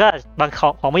มันก็บางขอ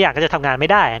งบางอย่างก็จะทำงานไม่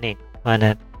ได้นั่นเองว่า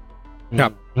นั้นครั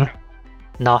บ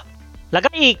เนาะแล้วก็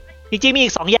อีกจริงๆมีอี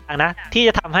ก2อย่างนะที่จ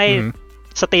ะทำให้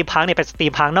สตรีมพังเนี่ยเป็นสตรี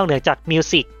มพังนอกเหนือจากมิว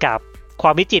สิกกับคว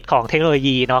ามวิจิตรของเทคโนโล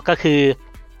ยีเนาะก็คือ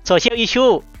โซเชียลอิชชู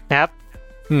นะครับ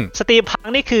สตรีมพัง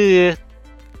นี่คือ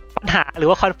ปัญหาหรือ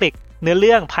ว่าคอนฟลิกต์เนื้อเ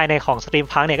รื่องภายในของสตรีม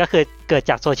พังเนี่ยก็คือเกิด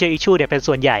จากโซเชียลอิชชูเนี่ยเป็น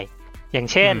ส่วนใหญ่อย่าง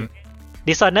เช่น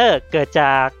ดิสซอนเนอร์เกิดจ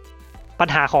ากปัญ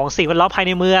หาของสิ่งแวดล้อมภายใ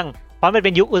นเมืองเพราะมันเ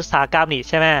ป็นยุคอุตสาหกรรมนี่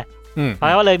ใช่ไหมเพราะ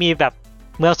งั้นก็เลยมีแบบ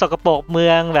เมืองสกปรกเมื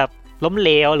องแบบล้มเหล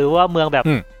วหรือว่าเมืองแบบ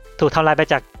ถูกทำลายไป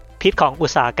จากพิษของอุ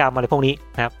ตสาหกรรมอะไรพวกนี้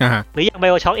นะครับหรืออย่าง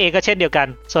BioShock เองก็เช่นเดียวกัน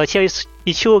โซเชียล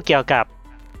อิชชูเกี่ยว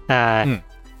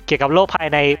กับโลกภาย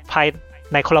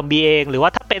ในโคลอมเบียเองหรือว่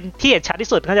าถ้าเป็นที่เห็นชัดที่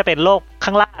สุดก็จะเป็นโลกข้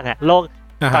างล่างอ่ะโลก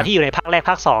ตอนที่อยู่ในภาคแรก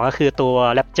ภาค2ก็คือตัว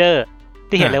แรปเจอร์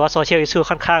ที่เห็นเลยว่าโซเชียลอิชชู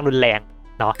ค่อนข้างรุนแรง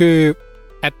เนาะคือ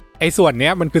ไอ้ส่วนเนี้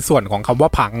ยมันคือส่วนของคำว่า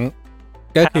พัง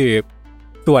ก็คือ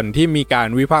ส่วนที่มีการ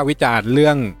วิพากษ์วิจารณ์เรื่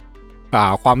อง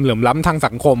ความเหลื่อมล้ำทาง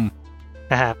สังคม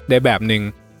ในแบบหนึ่ง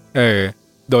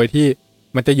โดยที่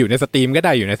มันจะอยู่ในสตรีมก็ไ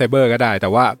ด้อยู่ในไซเบอร์ก็ได้แต่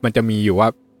ว่ามันจะมีอยู่ว่า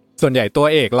ส่วนใหญ่ตัว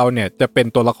เอกเราเนี่ยจะเป็น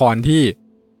ตัวละครที่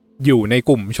อยู่ใน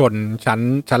กลุ่มชน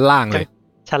ชั้นล่างเลย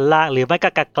ชั้นล่างหรือไม่ก็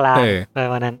กลางประ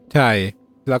มาณนั้นใช่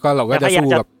แล้วก็เราก็จะสู้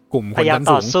กับกลุ่มคนชั้นสูง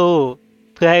ต่อสู้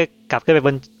เพื่อให้กลับขึ้นไปบ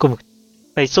นกลุ่ม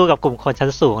ไปสู้กับกลุ่มคนชั้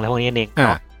นสูงอะไรพวกนี้เอง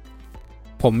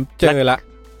ผมเจอละ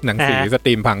หนังสือสต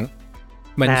รีมพัง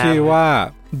มันชื่อว่า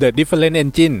The Different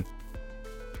Engine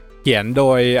เขียนโด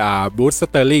ยBruce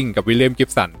Sterling กับ William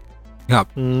Gibson ครับ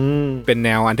เป็นแน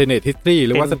ว Alternate History ห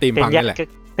รือว่าสตรีมพังนี่แหละ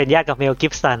เป็นญาติกับ Mel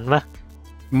Gibson ป่ะ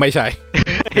ไม่ใช่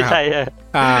ไม่ใช่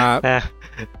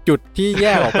จุดที่แย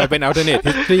กออกไปเป็น Alternate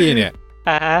History เนี่ย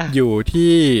อยู่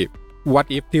ที่ What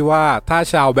If ที่ว่าถ้า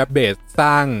ชาว Babbage ส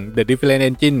ร้าง The Different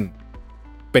Engine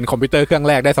เป็นคอมพิวเตอร์เครื่อง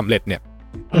แรกได้สำเร็จเนี่ย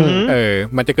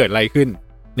มันจะเกิดอะไรขึ้น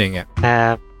อย่างเงี้ยครั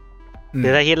บหรื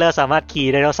อถ้าฮิตเลอร์สามารถขี่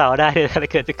ไดโนเสาร์ได้จะ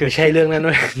เกิดใช่เรื่องนั้น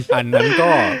ด้วยอันนั้นก็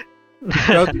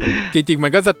จริงๆมั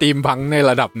นก็สตรีมพังใน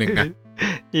ระดับหนึ่งนะ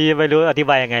ไม่รู้อธิบ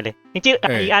ายยังไงเลยจริง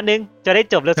ๆอีกอันนึงจะได้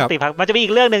จบเรื่องสตรีมพังมันจะมีอี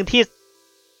กเรื่องนึงที่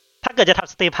ถ้าเกิดจะท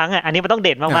ำสตรีมพังอันนี้มันต้องเ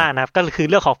ด่นมากๆนะครับก็คือ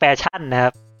เรื่องของแฟชั่นนะค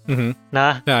รับ นะ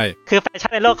ใช่คือแฟชั่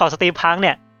นในโลกของสตรีมพังเ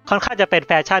นี่ยค่อนข้างจะเป็นแ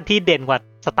ฟชั่นที่เด่นกว่า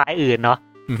สไตล์อื่นเนาะ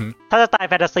ถ้าสไตล์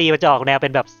แฟนตาซีมันจะออกแนวเป็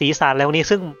นแบบสีสันอะไรพวกนี้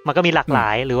ซึ่งมันก็มีหลากหลา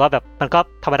ยหรือว่าแบบมันก็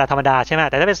ธรรมดาใช่ไหม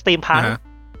แต่ถ้าเป็นสตรีมพัง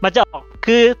มันจะออก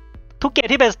คือทุกเกม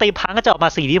ที่เป็นสตรีมพังก็จะออกมา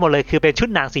สีนี้หมดเลยคือเป็นชุด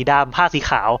หนังสีดำผ้าสี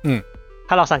ขาว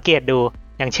ถ้าเราสังเกตดู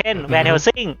อย่างเช่นแวนเฮล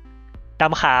ซิงด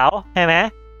ำขาวใช่ไหม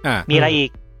มีอะไรอีก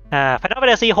Final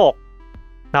Fantasy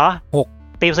 6เนาะ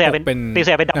6ตีมเสียเ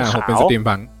ป็นดำขาวเป็นสตรีม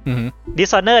พัง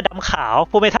Dishonored ดำขาว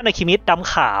ฟูเมทัล Alchemist ด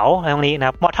ำขาวอะไรพวกนี้นะค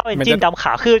รับ Mortal Engine ดำข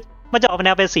าวคือมันจะออกแน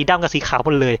วเป็นสีดำกับสีขาวหม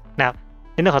ดเลยนะครับ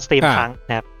ในเรื่องของสตรีมพัง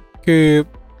นะครับคือ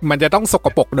มันจะต้องสก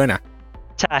ปรกด้วยนะ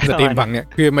ใช่สตรีมพังเนี่ย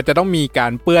คือมันจะต้องมีกา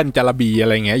รเปื้อนจาระบีอะไ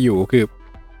รเงี้ยอยู่คือ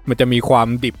มันจะมีความ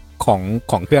ดิบข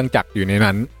องเครื่องจักรอยู่ใน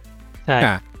นั้นใช่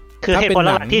คือเหตุผลห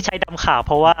ลักที่ใช้ดำขาวเ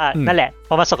พราะว่านั่นแหละเพ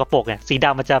ราะมันสกปรกเนี่ยสีด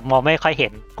ำมันจะมองไม่ค่อยเห็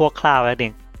นพวกคราบอะไรเอ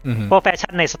งพวกแฟ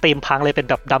ชั่นในสตรีมพังเลยเป็น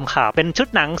แบบดำขาวเป็นชุด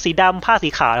หนังสีดำผ้าสี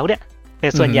ขาวแล้วเนี่ยเป็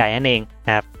นส่วนใหญ่นั่นเองน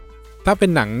ะครับถ้าเป็น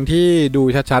หนังที่ดู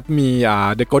ชัดๆมี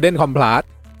The Golden Compass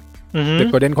The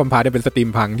Golden Compass เนี่ยเป็นสตรีม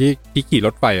พังที่ขี่ร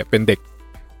ถไฟเป็นเด็ก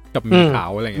กับมีขา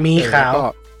วอะไรเงี้ยมีขาวก็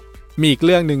มีอีกเ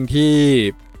รื่องนึง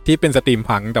ที่เป็นสตรีม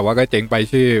พังแต่ว่าก็เจ๋งไป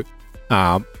ชื่อ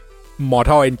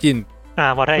Mortal Engine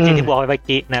Mortal Engine ที่บอกไปเมื่อ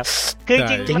กี้นะครับคือ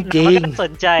จริงๆมันน่าส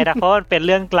นใจนะเพราะมันเป็นเ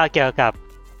รื่องราวเกี่ยวกับ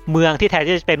เมืองที่แท้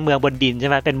ที่จะเป็นเมืองบนดินใช่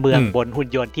ไหมเป็นเมืองบนหุ่น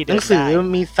ยนต์ที่หนังสือ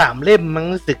มี3เล่มมั้ง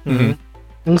รู้สึก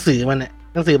หนังสือมันเนี่ย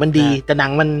หนังสือมันดีแต่หนั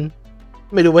งมัน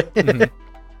ไม่รู้เว้ย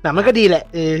หนังมันก็ดีแหละ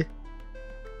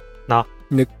เนาะ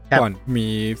นึกก่อนมี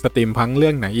สตรีมพังเรื่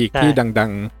องไหนอีกที่ดั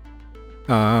ง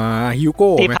ฮิวโ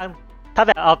ก้ไหมถ้าแ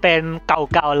บบเอาเป็นเ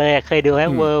ก่าๆเลยเคยดูไหม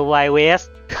World Wide West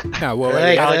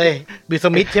เลยบิลส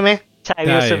มิธใช่ไหมใช่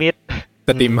บิลสมิธส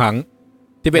ตรีมพัง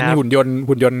ที่เป็นหุ่นยนต์เค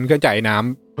รื่องจ่ายน้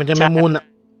ำมันจะแมงมุมอ่ะ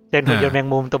เป็นหุ่นยนต์แมง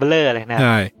มุมตัวเบลเลอร์เลยนะใ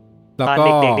ช่แล้วก็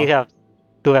เด็กๆที่แบบ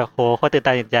ดูแบบโหโคตรตื่นต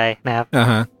าตื่นใจนะครับ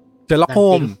เชอร์ล็อกโฮ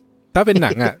มถ้าเป็นหนั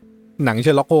งอ่ะหนังเช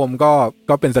อร์ล็อกโฮม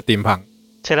ก็เป็นสตรีมพัง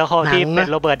เชอร์ล็อกโฮมที่เป็น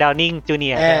โรเบิร์ตดาวนิงจูเนี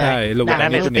ยร์ใช่โรเบิร์ตดาว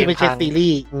นิงจูเนียร์เป็นซีรี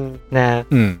ส์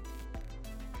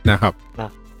นะครับ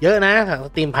เยอะนะส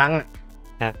ตรีมพัง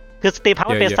คือสตรีมพัง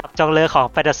มันเป็นศัพท์จองเลอของ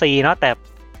แฟนตาซีเนาะแต่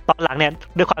ตอนหลังเนี่ย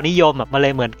ด้วยความนิยมมันเล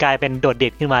ยเหมือนกลายเป็นโดดเด่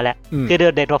นขึ้นมาแล้วคือโ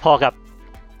ดดเด่นพอๆกับ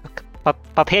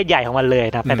ประเภทใหญ่ของมันเลย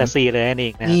นะแฟนตาซีเลยนั่นเอ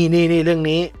งนะนี่เรื่อง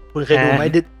นี้คุณเคยดูไหม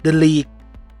The League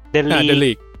The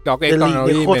League ด็อกเอ็ก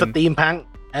ซ์โคตรสตรีมพัง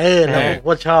เราโค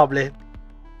ตรชอบเลย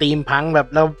สตรีมพังแบบ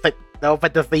เราแฟ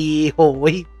นตาซีโห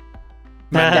ย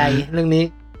มันใจเรื่องนี้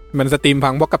มันสตรีมพั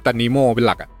งเพราะกัปตันนีโม่เป็นห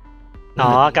ลักอ่ะ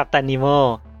กัปตันนีโม่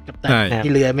กัปตัน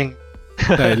ที่เรือแม่ง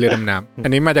ใช่เรือดำน้ำอั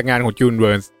นนี้มาจากงานของจูนเ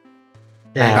วิร์นส์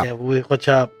นะครับโคตรช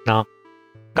อบเนาะ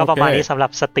ก็ประมาณนี้สำหรั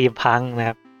บสตรีมพังนะค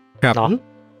รับเนาะ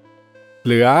เ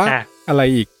หลืออะไร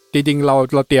อีกจริงๆเรา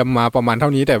เตรียมมาประมาณเท่า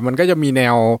นี้แต่มันก็จะมีแน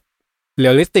วเรี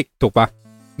ยลลิสติกถูกปะ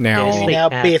แนว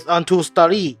based on true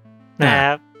story นะค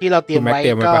รับที่เราเตรียมไว้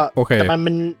ก็แต่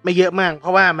มันไม่เยอะมากเพร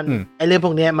าะว่ามันไอเรื่องพ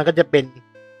วกนี้มันก็จะเป็น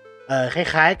ค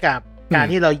ล้ายๆกับการ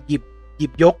ที่เราหยิ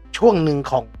บยกช่วงหนึ่ง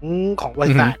ของบ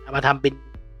ริษัทมาทำเป็น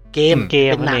เกม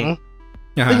เป็นหนัง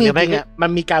ซึ่งจริงๆอ่ะมั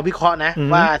นมีการวิเคราะห์นะ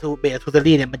ว่า true based on true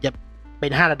story เนี่ยมันจะเป็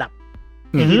น5ระดับ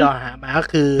ที่เราหามาก็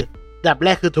คือระดับแร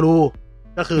กคือ true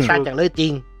ก็คือสร้างจากเรื่องจ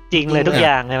ริงเลยทุกอ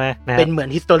ย่างใช่ไหมเป็นเหมือน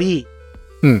history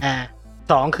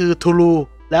 2คือ true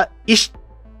และ ish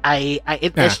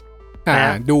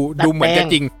ดูเหมือนจะ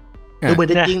จริงดูเหมือน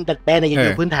จะจริงดัดแปลงในอย่า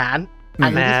งพื้นฐานอั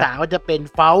นที่3ก็จะเป็น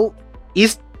false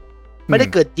is ไม่ได้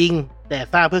เกิดจริงแต่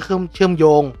สร้างเพื่อเชื่อมโย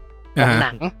งของห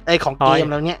นังของเกม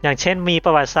แล้วเนี้ยอย่างเช่นมีป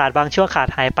ระวัติศาสตร์บางช่วงขาด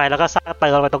หายไปแล้วก็สร้างเติ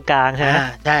มมาตรงกลางใช่ไหม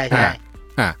ใช่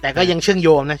แต่ก็ยังเชื่อมโย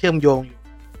งอ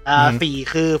ยู่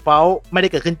4คือ false ไม่ได้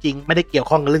เกิดขึ้นจริงไม่ได้เกี่ยว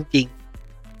ข้องกับเรื่องจริง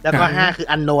แล้วก็5คื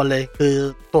อ unknown เลยคือ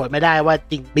ตรวจไม่ได้ว่า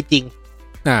จริงไม่จริง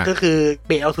ก็คือเ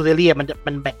บสเอาซูเรีย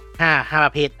มันแบ่ง5ป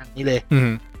ระเภทอย่างนี้เลย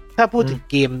ถ้าพูดถึง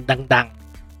เกมดัง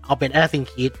ๆเอาเป็น Assassin's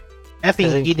Creed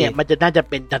เนี่ยมันจะน่าจะ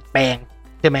เป็นดัดแปลง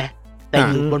ใช่ไหมแต่อ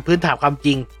ยู่บนพื้นฐานความจ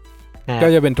ริงก็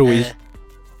จะเป็น True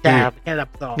ใช่แค่ระดับ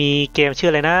2มีเกมชื่อ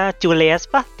อะไรนะจูเลส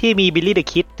ป่ะที่มีบิลลี่เดอะ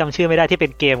คิดจำชื่อไม่ได้ที่เป็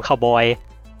นเกมคาวบอย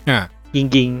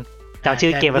ยิงจำชื่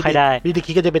อเกมไม่ค่อยได้บิลลี่เดอะ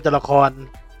คิดก็จะเป็นตัวละ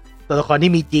คร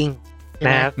ที่มีจริงน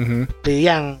ะครับหรืออ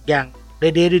ย่าง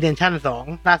Red Dead Redemption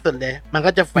 2ล่าสุดเลยมัน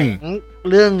ก็จะแฝง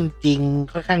เรื่องจริง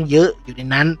ค่อนข้างเยอะอยู่ใน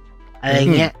นั้นอะไร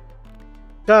เงี้ย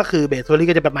ก็คือเบสโทรี่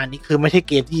ก็จะประมาณนี้คือไม่ใช่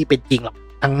เกมที่เป็นจริงหรอก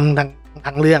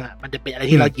ทั้งเรื่องอ่ะมันจะเป็นอะไร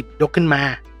ที่เราหยิบยกขึ้นมา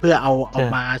เพื่อเอา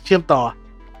มาเชื่อมต่อ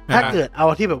ถ้าเกิดเอา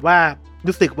ที่แบบว่า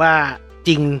รู้สึกว่าจ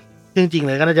ริงเ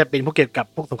ลยก็น่าจะเป็นพวกเกี่ยวกับ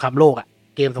พวกสงครามโลกอ่ะ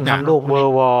เกมสงครามโลก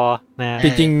World War นะจ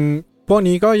ริงๆพวก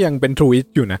นี้ก็ยังเป็น True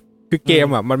อยู่นะคือเกม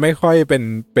อ่ะมันไม่ค่อยเ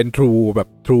ป็น True แบบ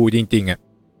True จริงๆอ่ะ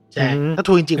ใช่ถ้า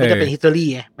True จริงๆมันจะเป็น history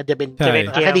ไงมันจะเป็น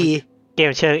คดี เก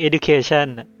มเชิง education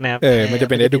นะครับมันจะ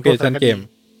เป็น education เกม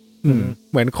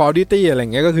เหมือน Call of Duty อะไร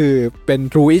เงี้ยก็คือเป็น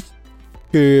truish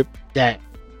คือ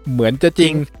เหมือนจะจริ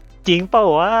งเปล่า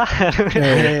วะ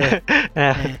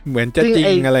เหมือนจะจริ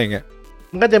งอะไรเงี้ย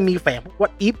มันก็จะมีแฝง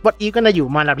what if ก็น่าอยู่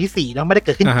มาระดับที่4เนาะไม่ได้เ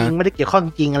กิดขึ้นจริงไม่ได้เกี่ยวข้อง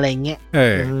จริงอะไรเงี้ย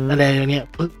อะไรเงี้ย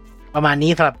ประมาณนี้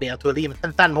สำหรับ Beyond Theory มัน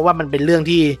สั้นๆเพราะว่ามันเป็นเรื่อง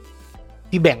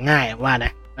ที่แบ่งง่ายว่าน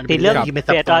ะมันเป็นเรื่องที่ไม่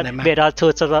ซับซ้อนอะไรมาก Beyond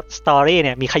True Story เ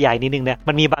นี่ยมีขยายนิดนึงนะ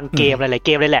มันมีบางเกมหลายๆเก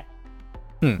มเลยแหละ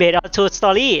Beyond True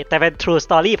Story แต่เป็น True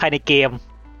Story ภายในเกม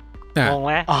งงไ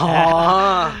หม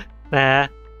นะ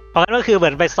เพราะงั้นก็คือเหมื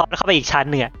อนไปซ้อนเข้าไปอีกชั้น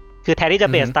นึงคือแทนที่จะ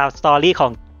เบสตามสตอรี่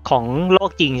ของโลก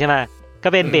จริงใช่ไหมก็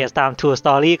เป็นเบสตาม True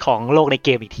Story ของโลกในเก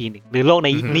มอีกทีนึงหรือโลกใน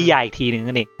นิยายอีกทีนึง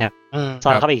นั่นเองนะครับซ้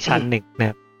อนเข้าไปอีกชั้นนึงนะค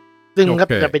รับซึ่งก็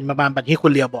จะเป็นประมาณแบบที่คุ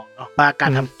ณเลียวบอกเนาะว่าการ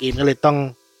ทำเกมก็เลยต้อ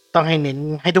งให้เน้น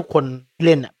ให้ทุกคนเ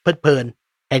ล่นเพลิดเพลิน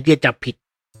แต่ที่จะจับผิด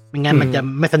ไม่งั้นมันจะ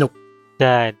ไม่สนุกใ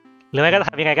ช่หรือไม่ก็ท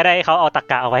ำยังไงก็ได้ให้เขาเอาตรร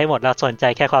กะเอาไว้ให้หมดแล้วสนใจ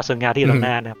แค่ความสวยงามที่อยู่ตรงห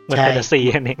น้านะครับเหมือนแฟนตาซี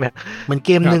นั่นเองนะเหมือนเก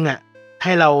มนึงใ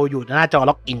ห้เราอยู่หน้าจอ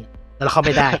ล็อกอินแล้วเราเข้าไ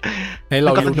ม่ได้ให้เร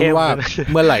ารู้ว่า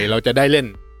เมื่อไหร่เราจะได้เล่น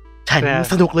ใช่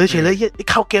สนุกเลยเฉยเลย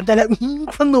เข้าเกมได้แล้ว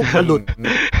สนุกมันหลุด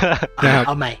นะครับเ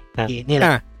อาใหม่นี่แหละ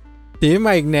ทีนี้ม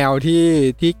าอีกแนว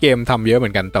ที่เกมทำเยอะเหมื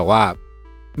อนกันแต่ว่า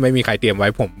ไม่มีใครเตรียมไว้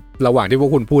ผมระหว่างที่พว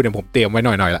กคุณพูดเนี่ยผมเตรียมไว้ห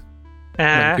น่อยๆละ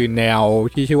มันคือแนว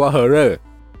ที่ชื่อว่า horror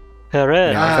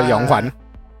แนวสยองขวัญ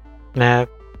นะครับ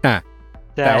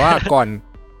แต่ว่า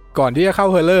ก่อนที่จะเข้า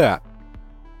horror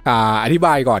อธิบ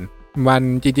ายก่อนมัน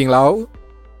จริงๆแล้ว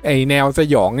ไอแนวส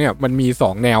ยองเนี่ยมันมี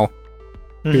2แนว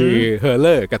คือ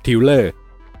horror กับ thriller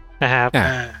นะครับ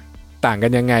ต่างกั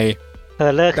นยังไง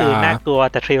horror คือน่ากลัว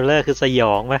แต่ thriller คือสย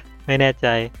องมั้ยไม่แน่ใจ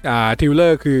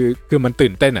thriller คือมันตื่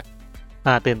นเต้น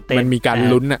ตื่นเต้นมันมีการ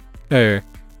ลุ้น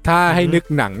ถ้าให้นึก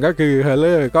หนังก็คือ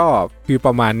horror ก็คือป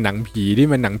ระมาณหนังผีที่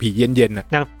มันหนังผีเย็น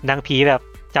ๆหนังผีแบบ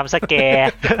จำสแกร์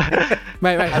ไ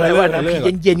ม่อะไรวะ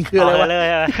เย็นๆคืออะไรวะ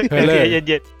horror เ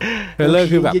ย็นๆ horror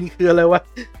คือแบบคืออะไรวะ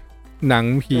หนัง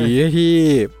ผี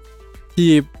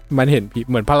ที่มันเห็นผี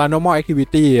เหมือน paranormal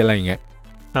activity อะไรอย่างเงี้ย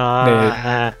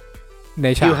ใน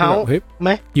ฉากเฮ้ยไหม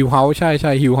Hill House ใ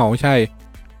ช่ๆ Hill House ใช่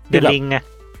The Ring ไง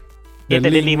แต่ The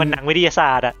Ring มันหนังวิทยาศ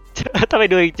าสตร์ถ้าไป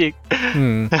ดูจริง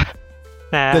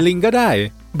ๆ The Ring ก็ได้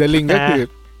The Ring ก็คือ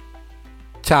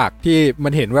ฉากที่มั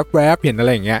นเห็นแวบๆเห็นอะไร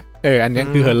อย่างเงี้ยอันนี้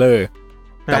คือ horror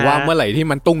แต่ว่าเมื่อไหร่ที่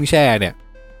มันตุ้งแช่เนี่ย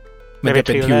มันจะเ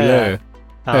ป็น thriller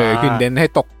คือเน้นให้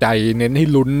ตกใจเน้นให้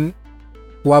ลุ้น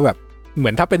ว่าแบบเหมื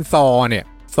อนถ้าเป็นซอเนี่ย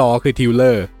ซอคือทิวเล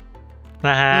อร์น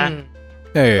ะฮะ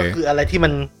ก็คืออะไรที่มั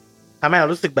นทำให้เรา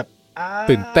รู้สึกแบบ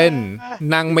ตื่นเต้น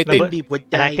นั่งไม่ติดบีบหัว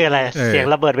ใจนั่นคืออะไรเสียง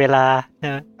ระเบิดเวลา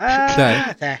ใช่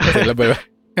เสียงระเบิด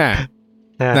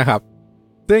นะครับ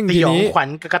ซึ่งทีนี้ขวัญ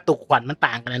กับกระตุกขวัญมัน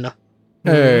ต่างกันเลยเนาะ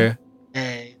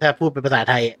ถ้าพูดเป็นภาษา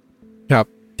ไทยครับ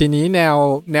ทีนี้แ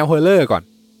นวฮอร์เรอร์ก่อน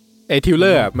ไอ้ทิวเล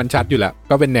อร์มันชัดอยู่แล้ว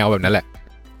ก็เป็นแนวแบบนั้นแหละ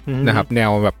นะครับแนว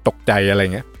แบบตกใจอะไร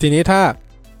เงี้ยทีนี้ถ้า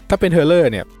เป็นเฮอร์เรอร์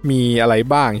เนี่ยมีอะไร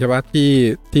บ้างใช่ปะ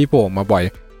ที่โผล่มาบ่อย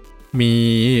มี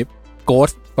โกส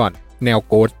ต์ก่อนแนว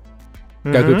โกสต์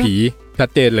ก็คือผีชัด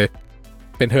เจนเลย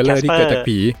เป็นเฮอร์เรอร์ที่เกิดจาก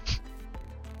ผี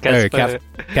แ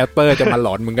คสเปอร์จะมาหล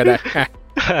อนมึงก็ได้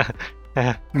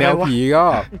แนวผีก็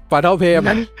ฟาเธอเพม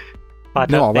ฟาเ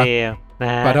ธอเพม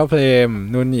ฟาเธอเพม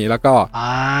นู่นนี่แล้วก็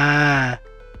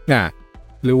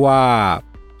หรือว่า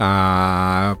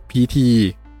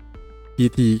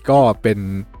PT ก็เป็น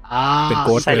โก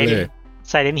สต์ไปเลย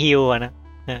Silent Hill นะ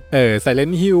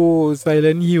Silent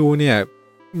Hill เนี่ย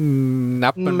นั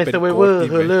บมันเป็น Survivor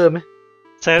Horror มั้ย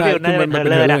Survivor นั่นเป็น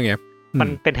Horror นะมัน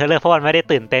เป็น Horror เพราะมันไม่ได้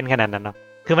ตื่นเต้นขนาดนั้นเนาะ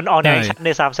คือมันออกแนวแอคชั่นใน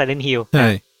ซ้ำ Silent Hill ใช่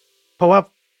เพราะว่า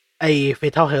ไอ้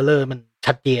Fatal Horror มัน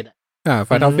ชัดเจน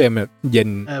Fatal Frame แบบเย็น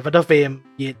Fatal Frame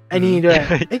เย็นไอ้นี่ด้วย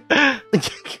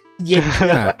เย็น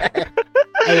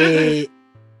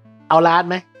เอาลาด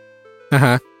ไหม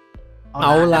เอ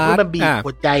าลาดมันบีบ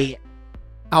หัวใจ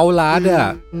เอาลาด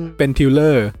เป็นทิวเลอ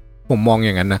ร์ผมมองอ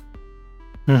ย่างนั้นนะ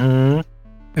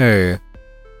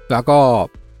แล้วก็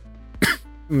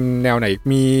แนวไหน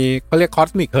มีเขาเรียกคอส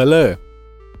มิกเฮอร์เรอร์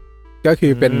ก็คื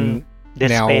อเป็น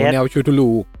แนวชูทู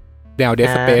ลูแนวเด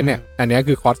สเปซเนี่ยอันนี้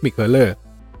คือคอสมิกเฮอร์เรอร์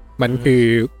มันคือ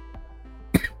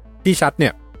ที่ชัดเนี่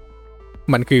ย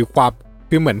มันคือความ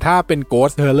คือเหมือนถ้าเป็นโกส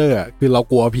ต์เฮอร์เรอร์คือเรา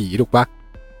กลัวผีถูกปะ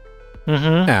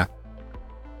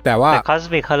แต่ว่าคอส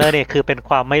มิคเฮอร์เรอร์เนี่ยคือเป็น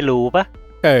ความไม่รู้ปะ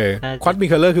คอสมิค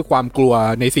เฮอร์เรอร์คือความกลัว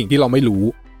ในสิ่งที่เราไม่รู้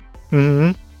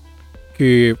คื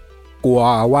อกลัว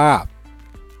ว่า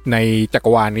ในจัก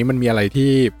รวาลนี้มันมีอะไร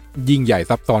ที่ยิ่งใหญ่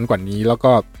ซับซ้อนกว่านี้แล้ว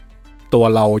ก็ตัว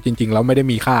เราจริงๆแล้วไม่ได้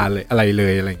มีค่าเลยอะไรเล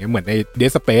ยอะไรเงี้ยเหมือนในเด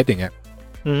สเปซอย่างเงี้ย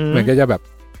มันก็จะแบบ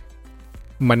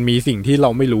มันมีสิ่งที่เรา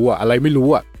ไม่รู้อะไรไม่รู้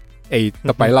ไอ้ส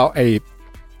ไปรัลไอ้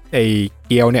ไอ้เ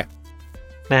กียวเนี่ย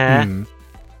นะฮะ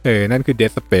นั่นคือ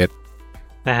Dead Space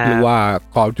หรือว่า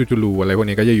Call of Cthulhu อะไรพวก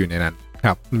นี้ก็จะอยู่ในนั้นค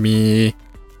รับ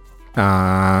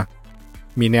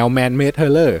มีแนว Man Made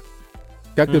Horror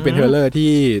ก็คือเป็น Horror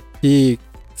ที่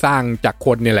สร้างจากค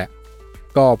นนี่แหละ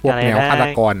ก็พวกแนวฆาต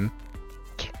กร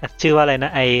ชื่อว่าอะไรน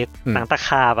ะไอ้หนังตะข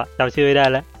าบอ่ะจำชื่อไม่ได้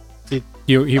แล้ว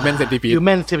Human Centipede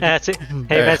Human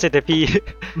Centipede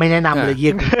ไม่แนะนำเลยเยี่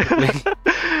ยมเลย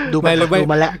ดูม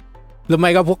าแล้วหรือไม่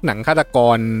ก็พวกหนังฆาตก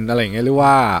รอะไรอย่างเงี้ยหรือว่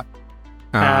า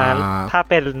ถ้า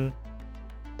เป็น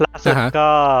ล่าสุดก็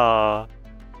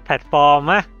แพลตฟอร์ม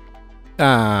อะ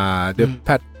เดี๋ยวแพ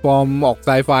ลตฟอร์มออกไซ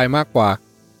ไฟมากกว่า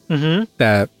แ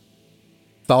ต่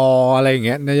ซออะไรอย่างเ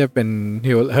งี้ยน่าจะเป็นเ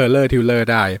ฮอร์เรอร์ทิลเลอร์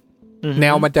ได้แน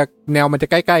วมันจะ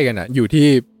ใกล้ๆกันอ่ะอยู่ที่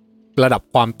ระดับ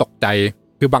ความตกใจ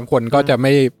คือบางคนก็จะไ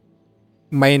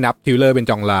ม่นับทิลเลอร์เป็น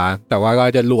จองลาแต่ว่าก็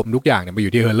จะรวมทุกอย่างเนี่ยมาอ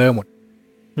ยู่ที่เฮอร์เรอร์หมด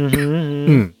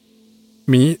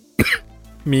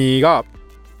มีก็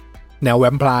แนวแว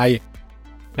มไพร์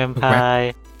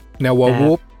แนววอล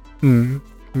วูฟ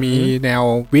มีแนว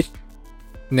วิช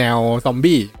แนวซอม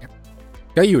บี้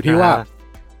ก็อยู่ที่ว่า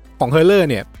ของเฮอร์เรอร์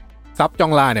เนี่ยซับจอ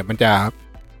งลาเนี่ยมัน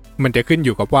จะขึ้นอ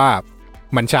ยู่กับว่า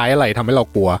มันใช้อะไรทำให้เรา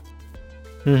กลัว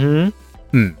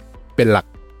เป็นหลัก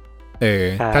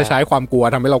ถ้าใช้ความกลัว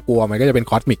ทำให้เรากลัวมันก็จะเป็น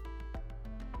คอสมิก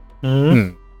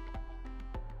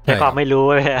ใช้ความไม่รู้ไ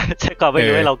ปใช้ความไม่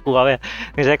รู้ให้เรากลัวไป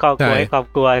ไม่ใช่ความกลัวให้ความ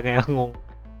กลัวไงงง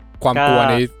ความกลัว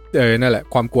ในนั่นแหละ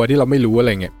ความกลัวที่เราไม่รู้อะไร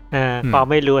เงี้ยความ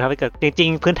ไม่รู้ทำให้เกิดจริง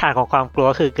ๆพื้นฐานของความกลัว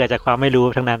คือเกิดจากความไม่รู้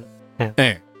ทั้งนั้น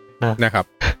นะครับ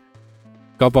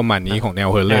ก็ประมาณนี้ของแนว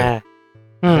เฮอร์เรอร์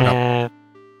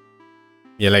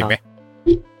มีอะไรไหม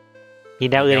มี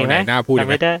แนวอื่นไหมน่าพูดไ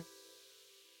หม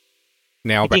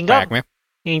แนวแปลกๆไหม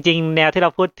จริงๆแนวที่เรา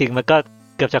พูดถึงมันก็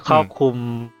เกือบจะครอบคลุม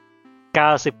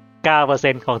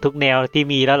 99% ของทุกแนวที่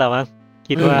มีแล้วเหรอมั้ง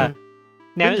คิดว่า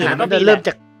แนวอื่นก็เริ่มจ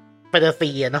ากแฟนตาซี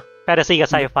เนาะแฟนตาซีกับ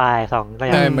ไซไฟ2อ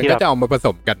ย่างมันก็จะเอามาผส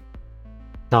มกัน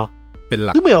เนาะเป็นห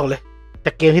ลักนึกไม่ออกเลยแต่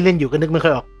เกมที่เล่นอยู่ก็นึกไม่ค่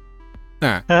อยออก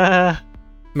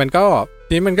มันก็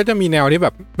ทีนี้มันก็จะมีแนวที่แบ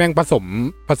บแม่งผ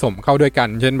สมเข้าด้วยกัน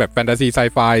เช่นแบบแฟนตาซีไซ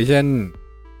ไฟเช่น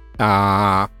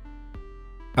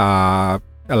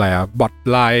อะไรบอท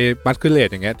ไลน์มัสคิเลต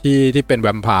อย่างเงี้ยที่เป็นแว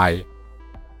มไพร์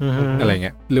อะไรเ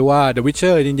งี้ยหรือว่า The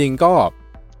Witcher จริงๆก็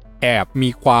แอบมี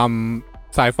ความ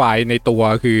ไซไฟในตัว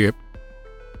คือ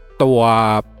ตัว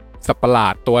สัตว์ประหลา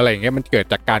ดตัวอะไรอย่างเงี้ยมันเกิด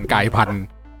จากการกลายพันธุ์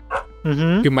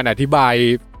คือมันอธิบาย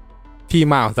ที่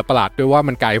มาของสัตว์ประหลาดด้วยว่า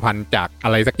มันกลายพันธุ์จากอะ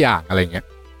ไรสักอย่างอะไรเงี้ย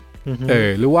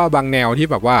หรือว่าบางแนวที่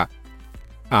แบบว่า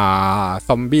ซ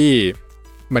อมบี้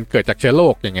มันเกิดจากเชื้อโร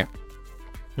คอย่างเงี้ย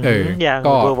อย่าง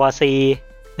World War C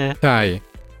ใช่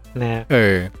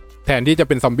แทนที่จะเ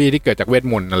ป็นซอมบี้ที่เกิดจากเวท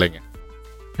มนต์อะไรเงี้ย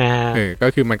ก็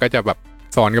คือมันก็จะแบบ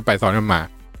ซ้อนกันไปซ้อนกันมา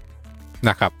น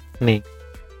ะครับนี่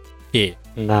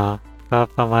เนาะก็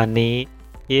ประมาณนี้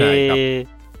ใช่ครับ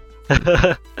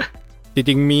จ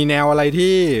ริงๆมีแนวอะไร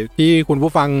ที่คุณ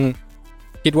ผู้ฟัง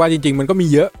คิดว่าจริงๆมันก็มี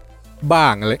เยอะบ้า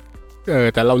งเลย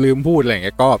แต่เราลืมพูดอะไรอย่างเ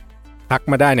งี้ยก็ทัก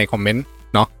มาได้ในคอมเมนต์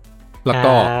เนาะแล้ว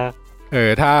ก็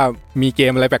ถ้ามีเก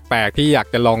มอะไรแปลกๆที่อยาก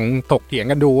จะลองถกเถียง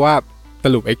กันดูว่าส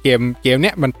รุปไอ้เกมเ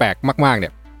นี้ยมันแปลกมากๆเนี่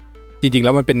ยจริงๆแ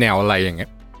ล้วมันเป็นแนวอะไรอย่างเงี้ย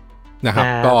นะครับ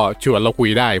ก็ชวนเราคุย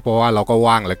ได้เพราะว่าเราก็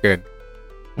ว่างเหลือเกิน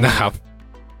นะครับ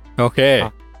โอเค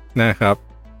นะครับ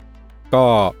ก็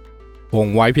คง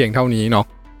ไว้เพียงเท่านี้เนาะ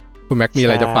คุณแม็กมีอะ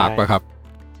ไรจะฝากป่ะครับ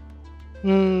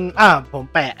ผม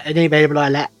แปะไอ้นี่ไปเรียบร้อย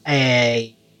แล้วอ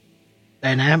ะไร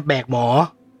นะแบกหมอ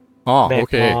โอ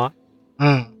เค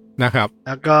นะครับแ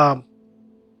ล้วก็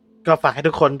ฝากให้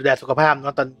ทุกคนดูแลสุขภาพเนา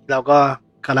ะตอนเราก็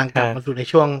กำลังกลับมาสู่ใน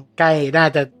ช่วงใกล้น่า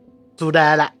จะสู้ได้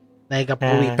ละในกับโค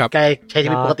วิดใกล้ใช้ชี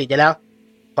วิตปกติจะแล้ว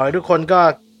ขอให้ทุกคนก็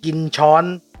กินช้อน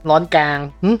ร้อนกลาง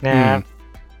นะครับ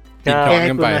กินช้อน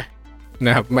กันไปน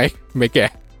ะครับไม่แก่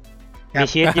มี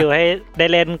ชีวิตอยู่ให้ได้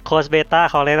เล่นโค้ชเบต้า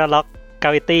ของเลนล็อกกา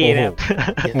วิตี้นะครับ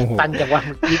ตันจากว่า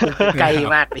ที่ไกล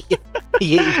มากเลย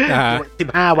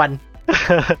15 วัน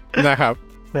นะครับ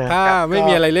ถ้าไม่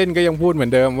มีอะไรเล่นก็ยังพูดเหมือ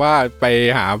นเดิมว่าไป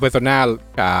หา Persona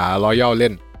Royal เล่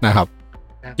นนะครับ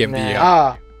เกมดีครับ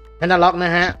เลนล็อกน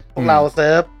ะฮะพวกเราเซิ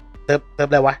ร์ฟอ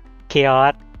ะไรวะ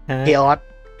Chaos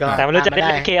แต่ไม่รู้จะเป็น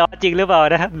เคออสจริงหรือเปล่า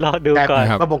นะรอดูก่อน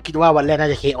ก็ผมคิดว่าวันแรกน่า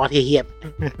จะเคออสเฮี้ย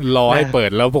รอให้เปิด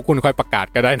แล้วพวกคุณค่อยประกาศ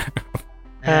ก็ได้นะ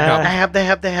ได้ครับนะ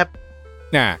ค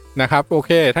รับโอเ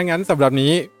คถ้างั้นสำหรับ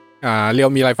นี้เรียว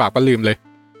มีอะไรฝากก็ลืมเลย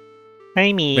ไม่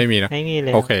มีนะไม่มีเล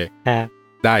ยโอเค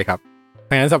ได้ครับ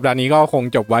ถ้างั้นสัปดาห์นี้ก็คง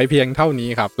จบไว้เพียงเท่านี้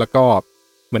ครับแล้วก็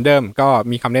เหมือนเดิมก็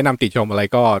มีคำแนะนำติชมอะไร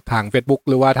ก็ทาง Facebook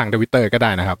หรือว่าทาง Twitter ก็ได้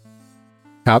นะครับ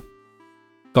ครับ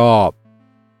ก็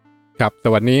ครับส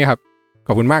วัสดีครับข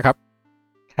อบคุณมากครับ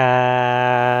ครั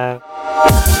บ